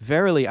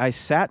 verily I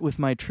sat with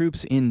my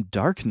troops in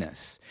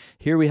darkness.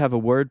 Here we have a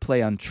word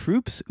play on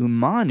troops,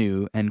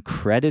 umanu, and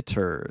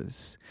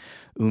creditors,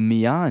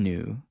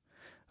 umianu.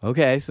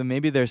 Okay, so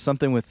maybe there's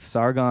something with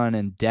Sargon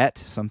and debt,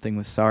 something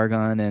with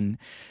Sargon and,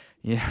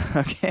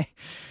 okay.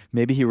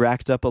 Maybe he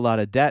racked up a lot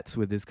of debts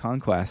with his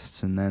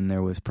conquests, and then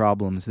there was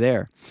problems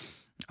there.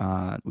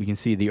 We can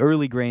see the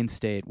early grain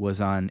state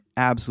was on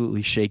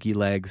absolutely shaky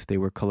legs. They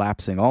were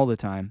collapsing all the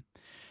time,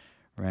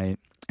 right?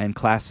 And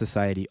class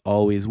society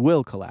always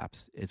will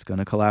collapse. It's going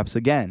to collapse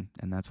again,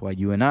 and that's why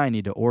you and I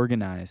need to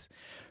organize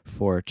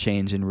for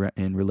change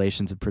in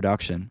relations of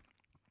production.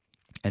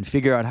 And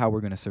figure out how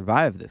we're going to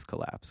survive this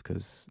collapse,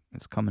 because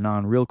it's coming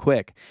on real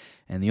quick.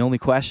 And the only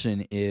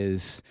question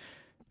is,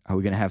 are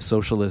we going to have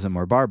socialism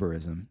or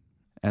barbarism?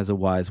 As a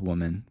wise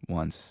woman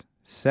once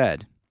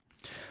said.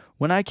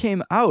 When I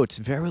came out,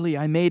 verily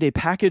I made a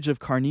package of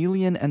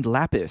carnelian and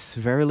lapis.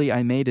 Verily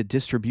I made a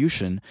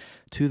distribution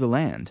to the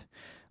land.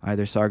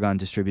 Either Sargon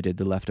distributed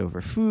the leftover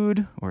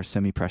food or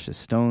semi-precious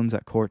stones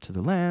at court to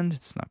the land.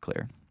 It's not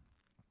clear.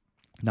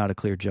 Not a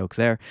clear joke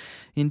there.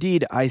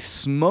 Indeed, I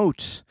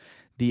smote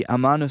the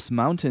Amanus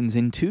Mountains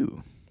in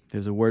 2.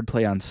 There's a word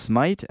play on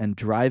smite and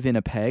drive in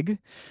a peg.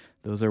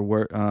 Those are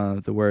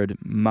the word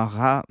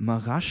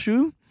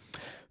marashu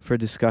for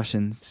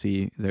discussion.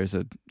 See, there's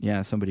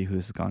somebody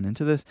who's gone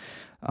into this.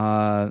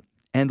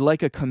 And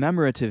like a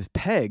commemorative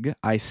peg,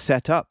 I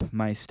set up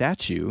my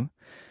statue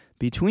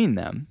between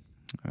them.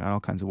 All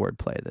kinds of word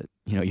play that,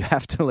 you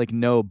have to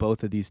know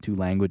both of these 2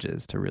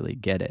 languages to really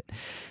get it.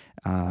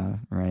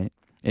 Right?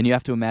 And you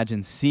have to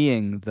imagine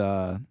seeing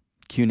the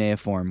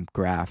cuneiform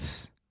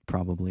graphs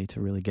probably to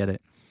really get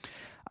it.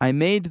 I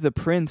made the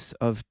prince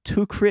of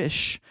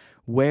Tukrish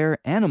wear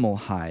animal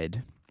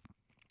hide.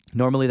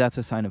 Normally that's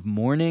a sign of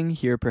mourning.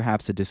 Here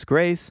perhaps a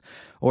disgrace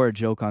or a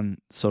joke on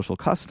social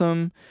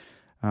custom,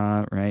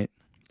 right?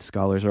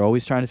 Scholars are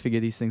always trying to figure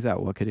these things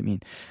out. What could it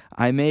mean?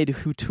 I made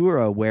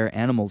Hutura wear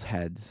animals'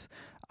 heads.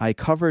 I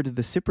covered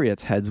the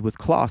Cypriots' heads with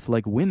cloth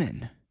like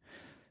women.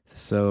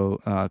 So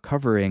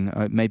covering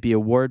might be a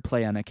word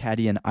play on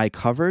Akkadian I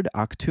covered,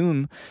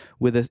 aktum,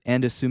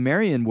 and a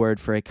Sumerian word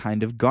for a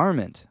kind of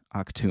garment,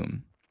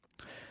 aktum.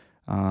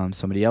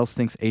 Somebody else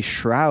thinks a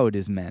shroud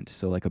is meant,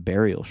 so like a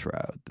burial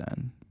shroud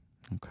then.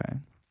 Okay.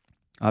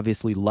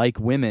 Obviously, like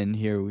women,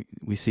 here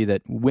we see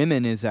that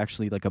women is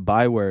actually like a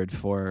byword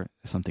for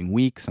something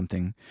weak,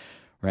 something,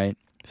 right?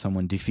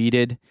 Someone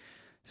defeated.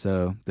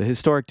 So the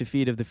historic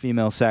defeat of the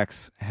female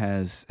sex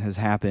has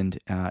happened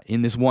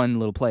in this one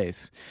little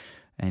place.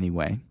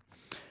 Anyway,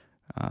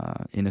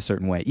 in a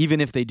certain way, even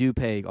if they do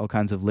pay all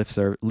kinds of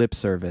lip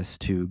service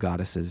to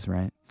goddesses,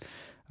 right?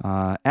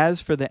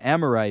 As for the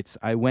Amorites,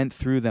 I went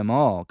through them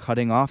all,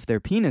 cutting off their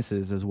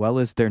penises as well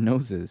as their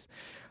noses.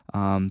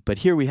 But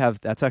here we have,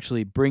 that's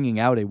actually bringing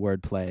out a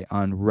wordplay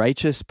on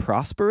righteous,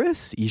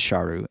 prosperous,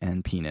 Isharu,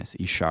 and penis,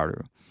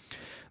 Isharu.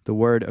 The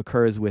word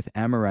occurs with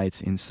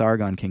Amorites in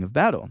Sargon, King of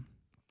Battle.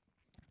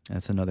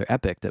 That's another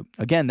epic that,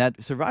 again,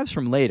 that survives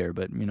from later,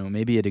 but,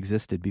 maybe it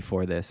existed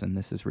before this, and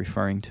this is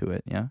referring to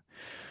it, yeah?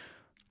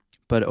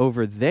 But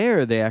over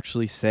there, they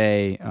actually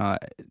say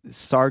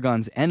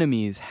Sargon's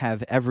enemies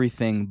have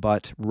everything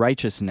but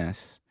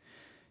righteousness.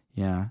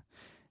 Yeah.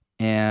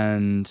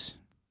 And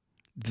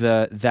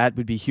that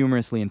would be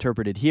humorously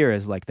interpreted here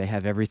as like they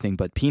have everything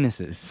but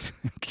penises.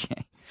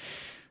 Okay.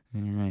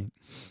 All right.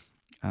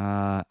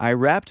 I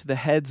wrapped the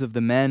heads of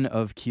the men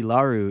of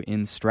Kilaru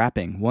in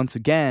strapping. Once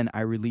again,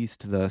 I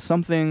released the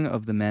something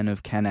of the men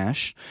of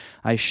Kanesh.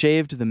 I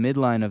shaved the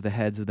midline of the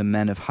heads of the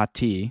men of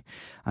Hatti.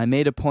 I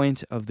made a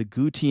point of the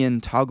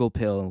Gutian toggle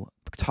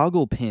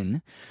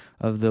pin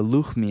of the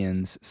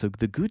Luchmians. So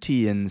the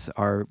Gutians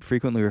are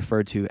frequently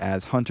referred to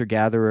as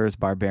hunter-gatherers,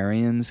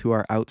 barbarians who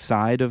are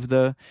outside of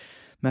the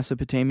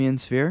Mesopotamian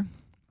sphere,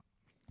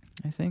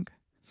 I think.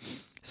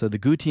 So the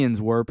Gutians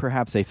were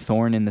perhaps a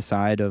thorn in the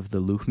side of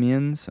the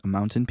Luchmians, a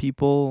mountain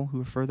people who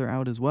were further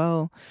out as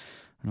well.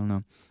 I don't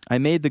know. I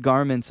made the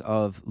garments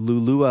of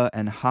Lulua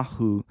and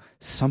Hahu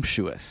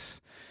sumptuous.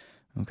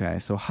 Okay,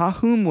 so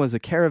Hahum was a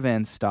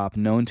caravan stop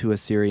known to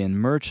Assyrian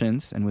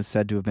merchants and was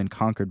said to have been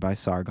conquered by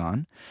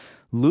Sargon.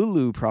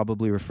 Lulu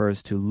probably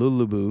refers to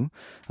Lulubu,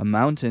 a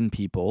mountain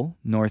people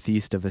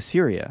northeast of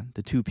Assyria.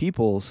 The two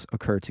peoples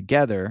occur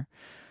together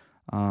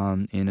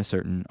in a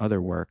certain other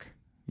work.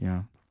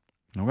 Yeah.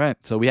 All right,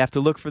 so we have to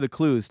look for the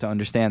clues to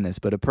understand this,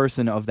 but a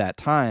person of that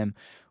time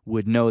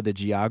would know the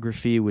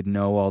geography, would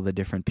know all the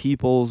different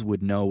peoples,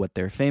 would know what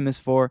they're famous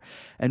for,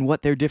 and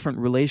what their different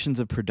relations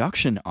of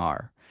production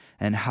are,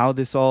 and how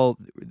this all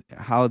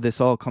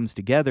comes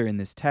together in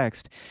this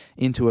text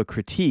into a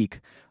critique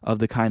of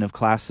the kind of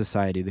class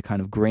society, the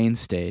kind of grain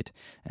state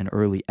and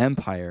early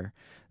empire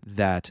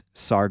that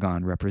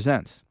Sargon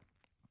represents.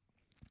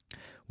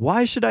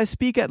 Why should I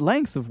speak at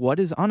length of what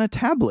is on a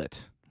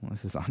tablet? Well,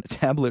 this is on a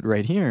tablet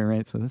right here,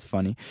 right? So that's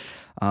funny.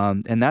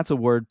 And that's a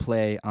word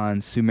play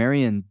on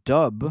Sumerian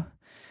dub.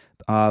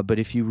 But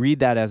if you read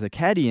that as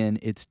Akkadian,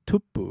 it's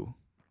tuppu.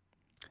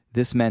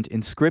 This meant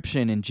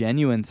inscription in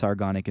genuine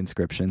Sargonic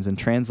inscriptions and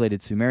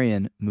translated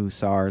Sumerian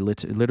musar,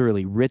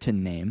 literally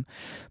written name,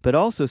 but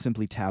also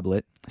simply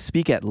tablet.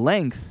 Speak at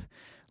length,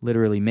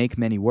 literally make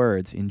many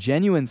words, in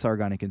genuine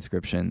Sargonic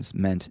inscriptions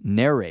meant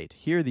narrate.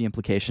 Here the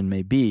implication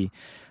may be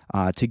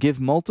to give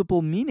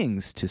multiple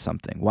meanings to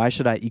something. Why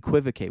should I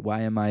equivocate?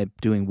 Why am I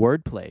doing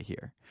wordplay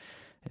here?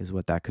 Is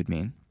what that could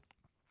mean.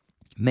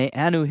 May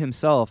Anu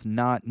himself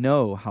not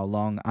know how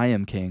long I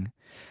am king,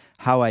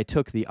 how I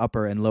took the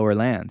upper and lower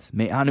lands.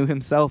 May Anu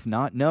himself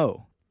not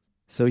know.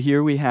 So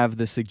here we have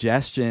the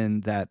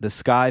suggestion that the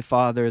Sky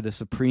Father, the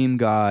Supreme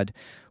God,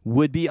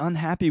 would be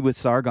unhappy with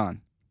Sargon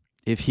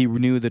if he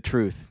knew the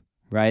truth.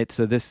 Right,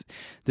 so this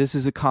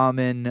is a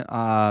common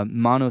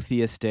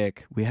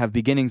monotheistic. We have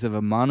beginnings of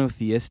a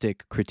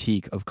monotheistic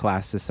critique of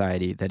class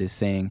society that is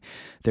saying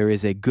there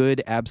is a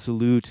good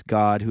absolute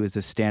God who is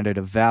a standard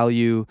of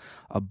value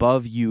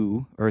above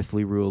you,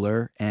 earthly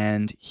ruler,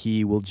 and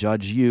he will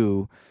judge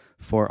you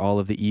for all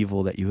of the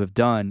evil that you have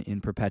done in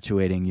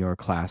perpetuating your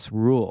class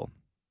rule.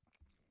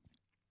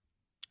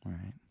 All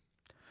right.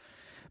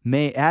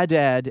 May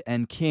Adad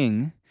and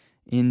King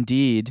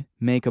indeed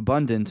make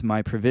abundant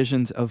my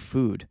provisions of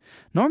food.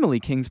 Normally,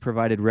 kings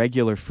provided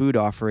regular food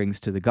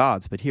offerings to the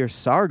gods, but here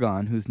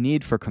Sargon, whose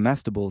need for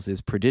comestibles is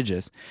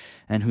prodigious,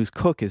 and whose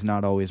cook is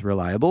not always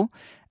reliable,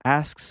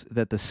 asks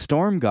that the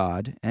storm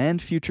god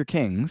and future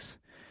kings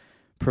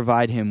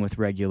provide him with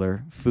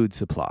regular food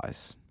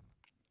supplies.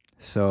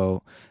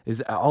 So,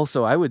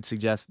 I would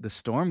suggest the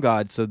storm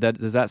god. So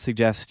does that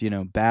suggest,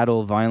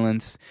 battle,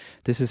 violence?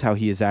 This is how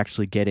he is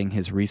actually getting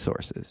his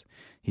resources.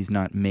 He's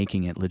not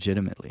making it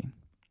legitimately.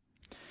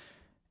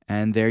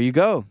 And there you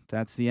go.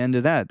 That's the end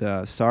of that.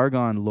 The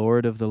Sargon,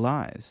 Lord of the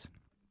Lies.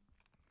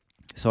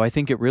 So I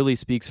think it really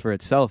speaks for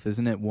itself.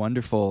 Isn't it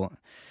wonderful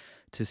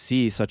to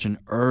see such an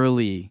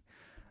early,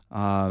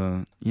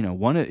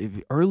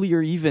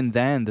 earlier even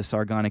than the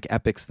Sargonic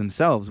epics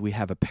themselves, we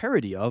have a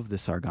parody of the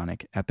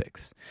Sargonic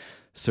epics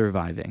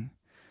surviving.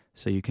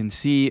 So you can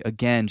see,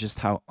 again, just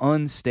how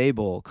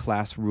unstable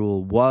class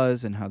rule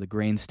was and how the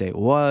grain state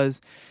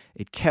was.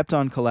 It kept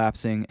on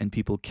collapsing, and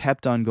people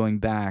kept on going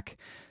back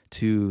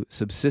to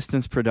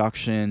subsistence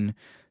production,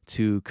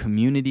 to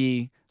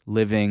community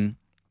living,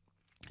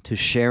 to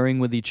sharing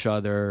with each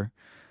other,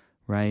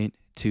 right?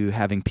 To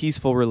having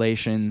peaceful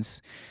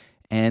relations.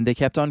 And they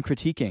kept on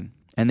critiquing.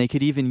 And they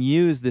could even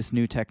use this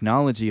new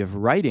technology of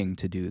writing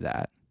to do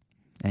that.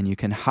 And you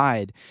can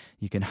hide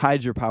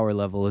your power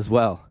level as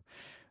well,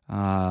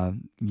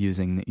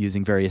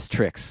 using various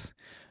tricks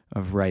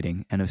of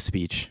writing and of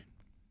speech.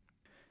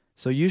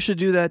 So you should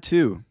do that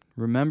too.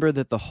 Remember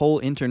that the whole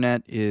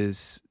internet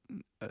is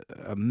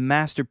a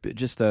master,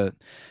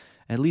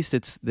 at least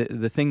it's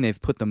the thing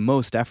they've put the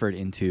most effort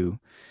into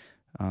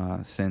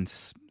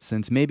since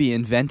maybe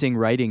inventing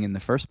writing in the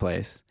first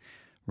place,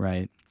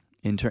 right?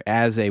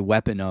 As a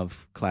weapon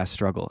of class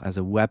struggle, as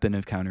a weapon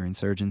of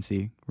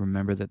counterinsurgency.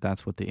 Remember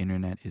that's what the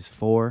internet is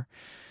for.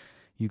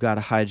 You got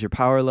to hide your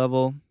power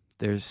level.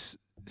 There's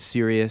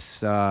serious,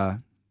 they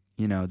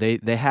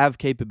have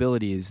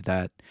capabilities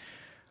that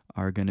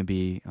are going to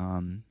be,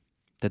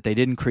 that they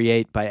didn't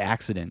create by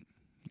accident,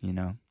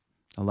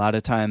 A lot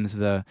of times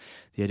the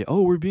idea,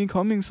 we're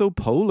becoming so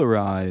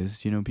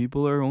polarized,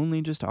 people are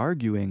only just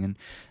arguing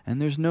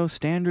and there's no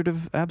standard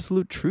of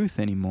absolute truth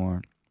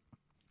anymore.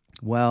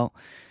 Well,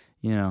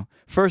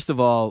 first of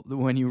all,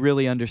 when you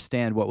really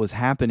understand what was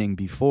happening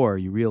before,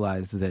 you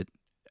realize that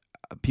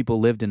people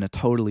lived in a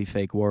totally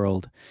fake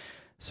world,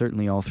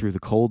 certainly all through the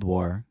Cold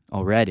War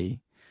already,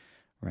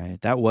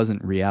 right? That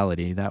wasn't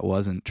reality. That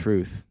wasn't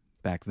truth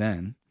back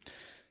then.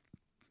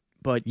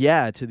 But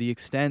yeah, to the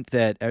extent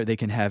that they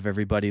can have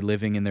everybody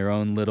living in their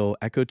own little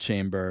echo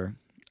chamber,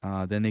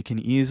 then they can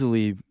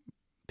easily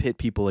pit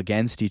people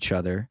against each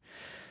other,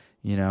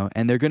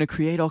 and they're going to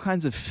create all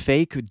kinds of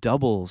fake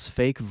doubles,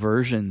 fake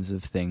versions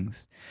of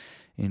things,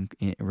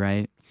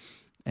 right?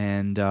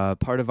 And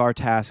part of our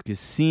task is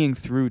seeing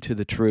through to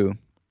the true,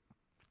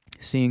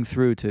 seeing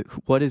through to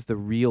what is the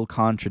real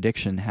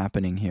contradiction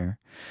happening here,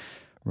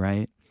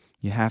 right?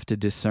 You have to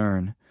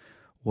discern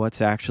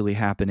what's actually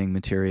happening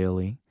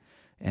materially,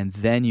 and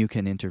then you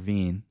can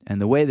intervene. And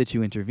the way that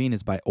you intervene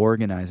is by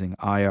organizing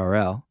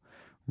IRL.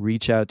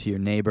 Reach out to your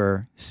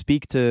neighbor,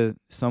 speak to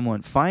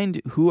someone,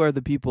 find who are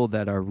the people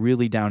that are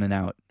really down and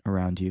out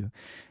around you,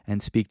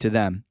 and speak to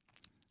them,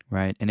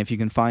 right? And if you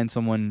can find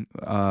someone,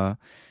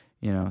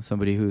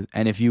 somebody who's,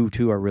 and if you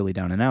too are really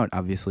down and out,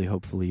 obviously,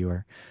 hopefully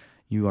you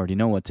already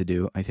know what to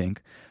do, I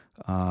think.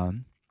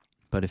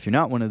 But if you're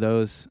not one of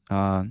those,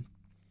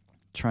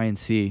 try and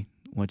see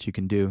what you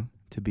can do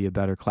to be a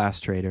better class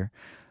trader.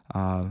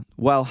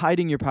 While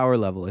hiding your power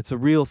level. It's a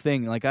real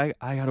thing. Like, I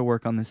got to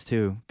work on this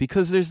too.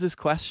 Because there's this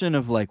question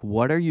of, like,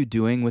 what are you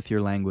doing with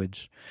your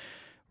language,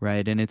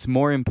 right? And it's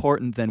more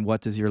important than what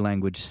does your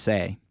language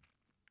say.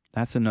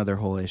 That's another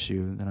whole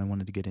issue that I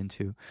wanted to get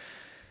into.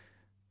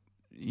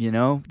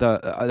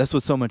 That's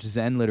what so much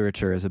Zen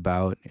literature is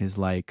about, is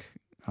like,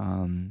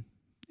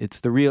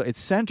 it's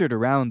centered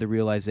around the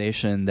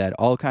realization that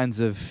all kinds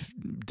of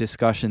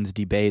discussions,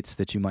 debates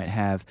that you might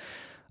have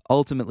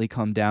ultimately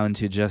come down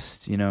to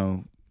just,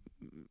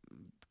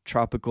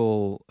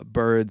 tropical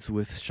birds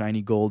with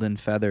shiny golden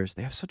feathers.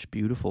 They have such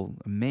beautiful,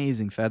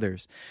 amazing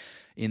feathers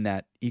in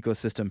that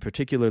ecosystem,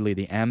 particularly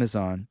the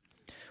Amazon,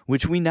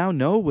 which we now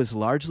know was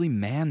largely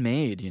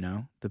man-made,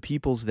 the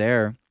peoples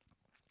there.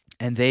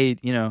 And they,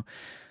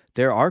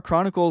 there are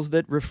chronicles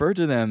that refer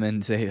to them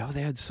and say,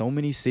 they had so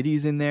many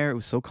cities in there. It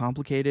was so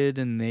complicated,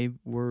 and they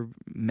were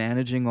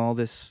managing all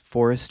this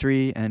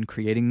forestry and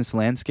creating this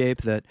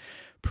landscape that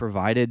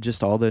provided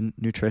just all the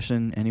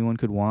nutrition anyone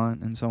could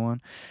want and so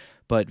on.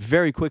 But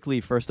very quickly,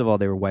 first of all,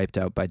 they were wiped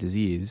out by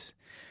disease.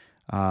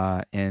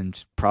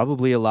 And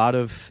probably a lot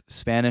of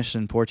Spanish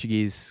and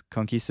Portuguese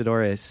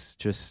conquistadores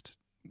just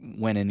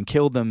went in and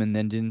killed them and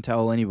then didn't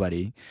tell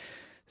anybody.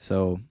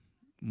 So,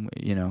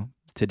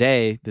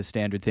 today the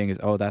standard thing is,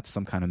 that's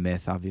some kind of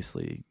myth.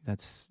 Obviously,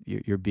 that's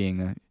you're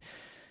being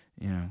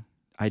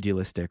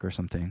idealistic or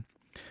something.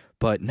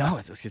 But no,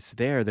 it's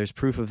there. There's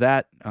proof of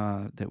that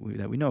that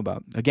we know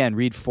about. Again,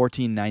 read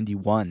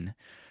 1491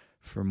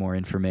 for more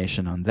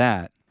information on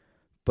that.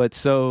 But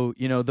so,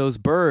 those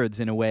birds,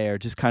 in a way, are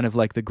just kind of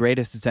like the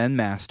greatest Zen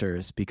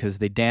masters, because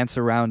they dance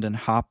around and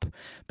hop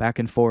back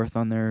and forth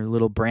on their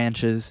little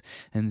branches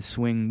and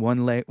swing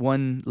one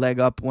leg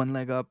up,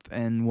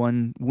 and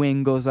one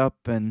wing goes up,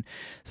 and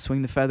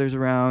swing the feathers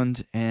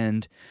around,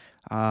 and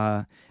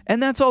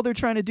that's all they're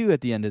trying to do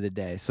at the end of the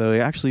day. So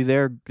actually,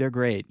 they're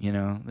great.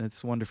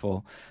 That's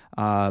wonderful.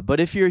 But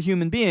if you're a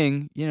human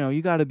being,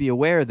 you got to be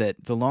aware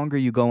that the longer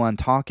you go on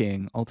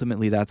talking,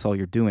 ultimately that's all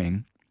you're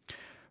doing,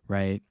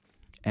 right?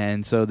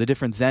 And so the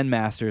different Zen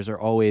masters are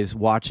always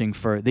watching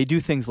they do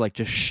things like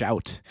just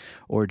shout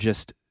or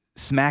just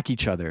smack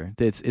each other.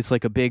 It's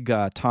like a big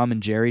Tom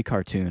and Jerry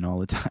cartoon all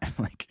the time.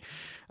 Like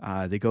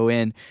they go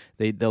in,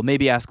 they'll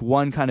maybe ask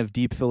one kind of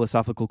deep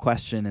philosophical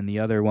question, and the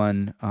other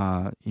one,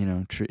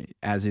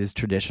 as is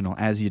traditional,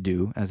 as you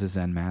do as a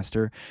Zen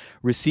master,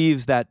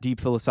 receives that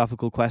deep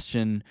philosophical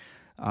question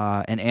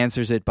and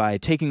answers it by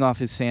taking off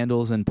his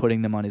sandals and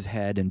putting them on his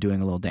head and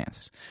doing a little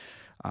dance.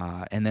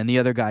 And then the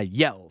other guy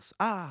yells,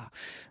 I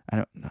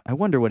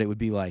wonder what it would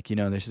be like.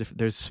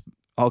 There's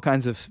all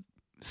kinds of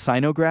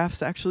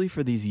sinographs actually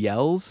for these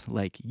yells,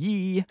 like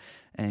yi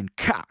and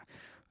ka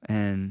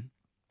and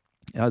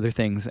other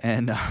things.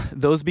 And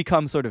those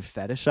become sort of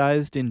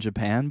fetishized in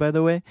Japan, by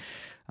the way.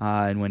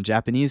 And when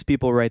Japanese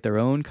people write their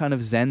own kind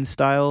of Zen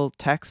style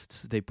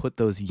texts, they put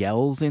those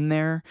yells in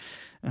there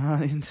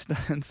and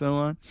so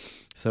on.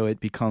 So it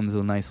becomes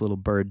a nice little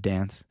bird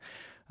dance.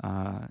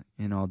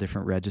 In all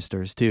different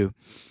registers too,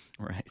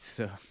 right?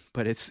 So,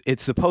 but it's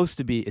supposed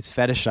to be, it's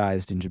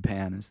fetishized in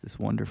Japan as this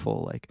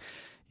wonderful, like,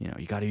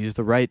 You got to use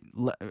the right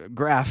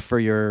graph for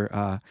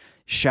your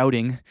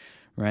shouting,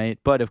 right?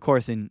 But of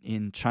course,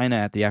 in China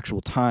at the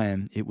actual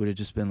time, it would have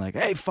just been like,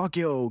 "Hey, fuck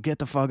you, get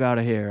the fuck out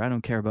of here. I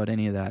don't care about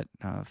any of that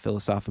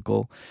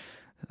philosophical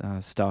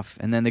stuff."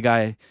 And then the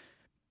guy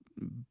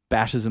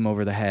bashes him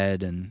over the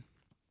head, and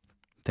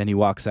then he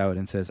walks out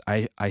and says,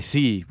 I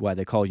see why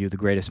they call you the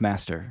greatest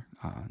master.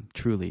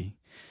 Truly,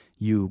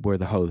 you were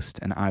the host,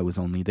 and I was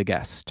only the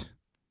guest.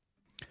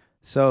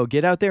 So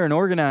get out there and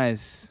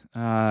organize.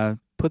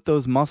 Put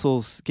those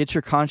muscles, get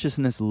your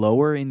consciousness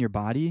lower in your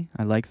body.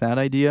 I like that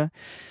idea.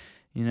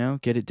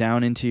 Get it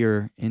down into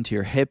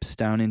your hips,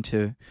 down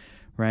into,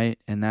 right?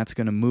 And that's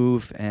going to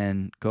move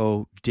and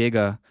go dig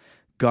a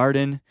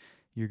garden.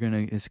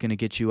 It's going to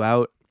get you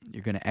out.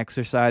 You're going to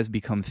exercise,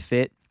 become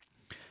fit,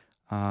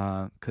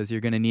 because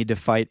you're going to need to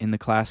fight in the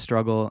class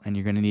struggle, and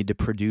you're going to need to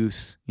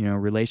produce.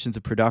 Relations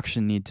of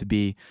production need to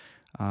be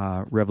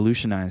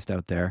revolutionized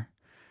out there,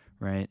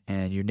 right?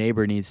 And your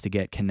neighbor needs to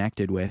get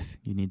connected with.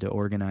 You need to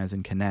organize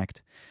and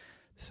connect.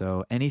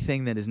 So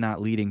anything that is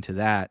not leading to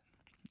that,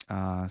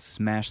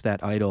 smash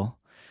that idol,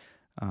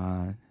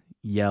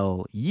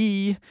 yell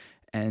 "yee,"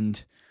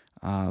 and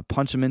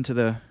punch him into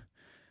the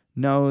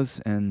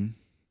nose, and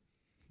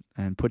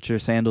put your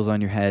sandals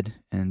on your head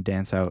and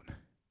dance out.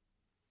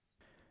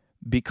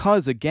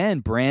 Because,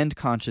 again, brand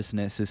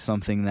consciousness is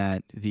something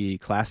that the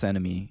class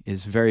enemy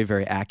is very,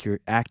 very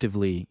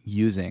actively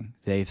using.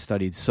 They've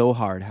studied so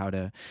hard how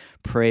to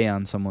prey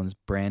on someone's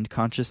brand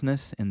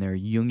consciousness and their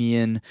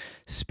Jungian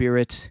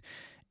spirit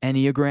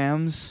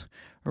enneagrams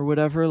or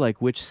whatever,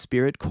 like which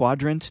spirit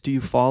quadrant do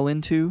you fall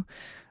into?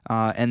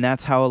 And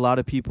that's how a lot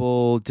of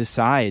people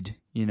decide,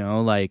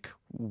 like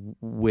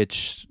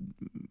which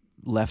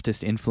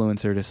leftist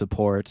influencer to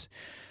support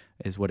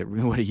is what it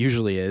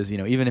usually is.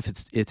 Even if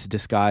it's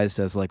disguised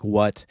as like,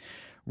 what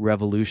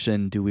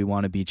revolution do we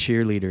want to be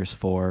cheerleaders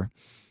for,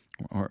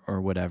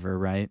 or whatever,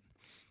 right?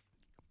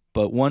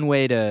 But one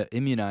way to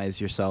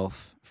immunize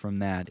yourself from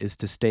that is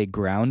to stay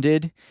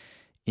grounded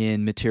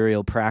in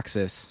material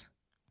praxis,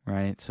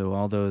 right? So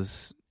all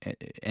those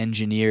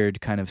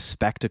engineered kind of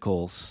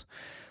spectacles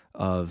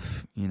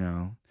of,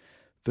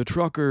 the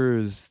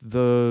truckers,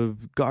 the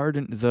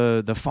garden,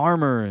 the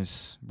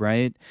farmers,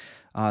 right?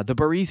 The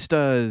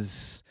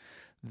baristas,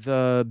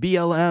 the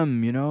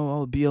BLM,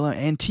 all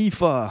BLM,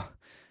 Antifa,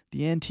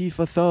 the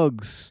Antifa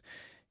thugs,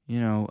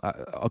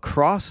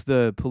 across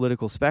the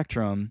political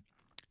spectrum,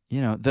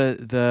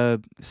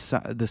 the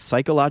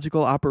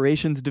Psychological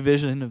Operations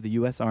Division of the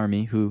U.S.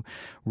 Army, who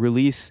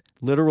release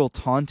literal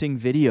taunting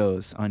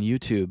videos on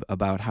YouTube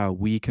about how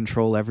we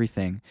control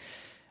everything.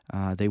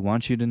 They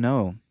want you to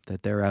know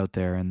that they're out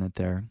there and that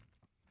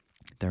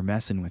they're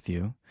messing with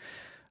you.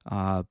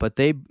 But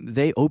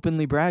they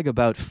openly brag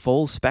about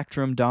full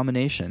spectrum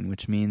domination,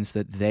 which means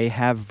that they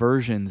have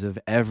versions of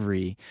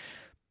every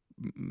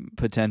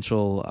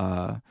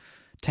potential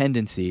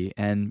tendency,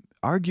 and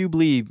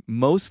arguably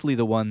mostly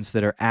the ones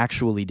that are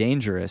actually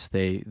dangerous.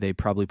 They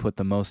probably put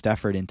the most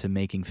effort into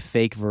making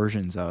fake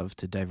versions of,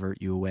 to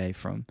divert you away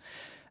from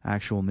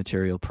actual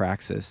material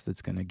praxis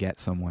that's going to get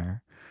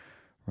somewhere,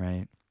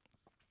 right?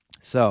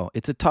 So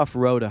it's a tough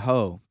row to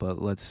hoe,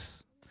 but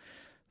let's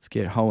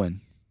get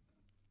hoeing.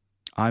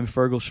 I'm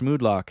Fergal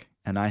Schmoodlock,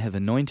 and I have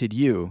anointed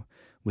you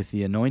with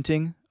the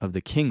anointing of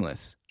the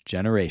kingless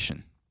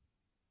generation.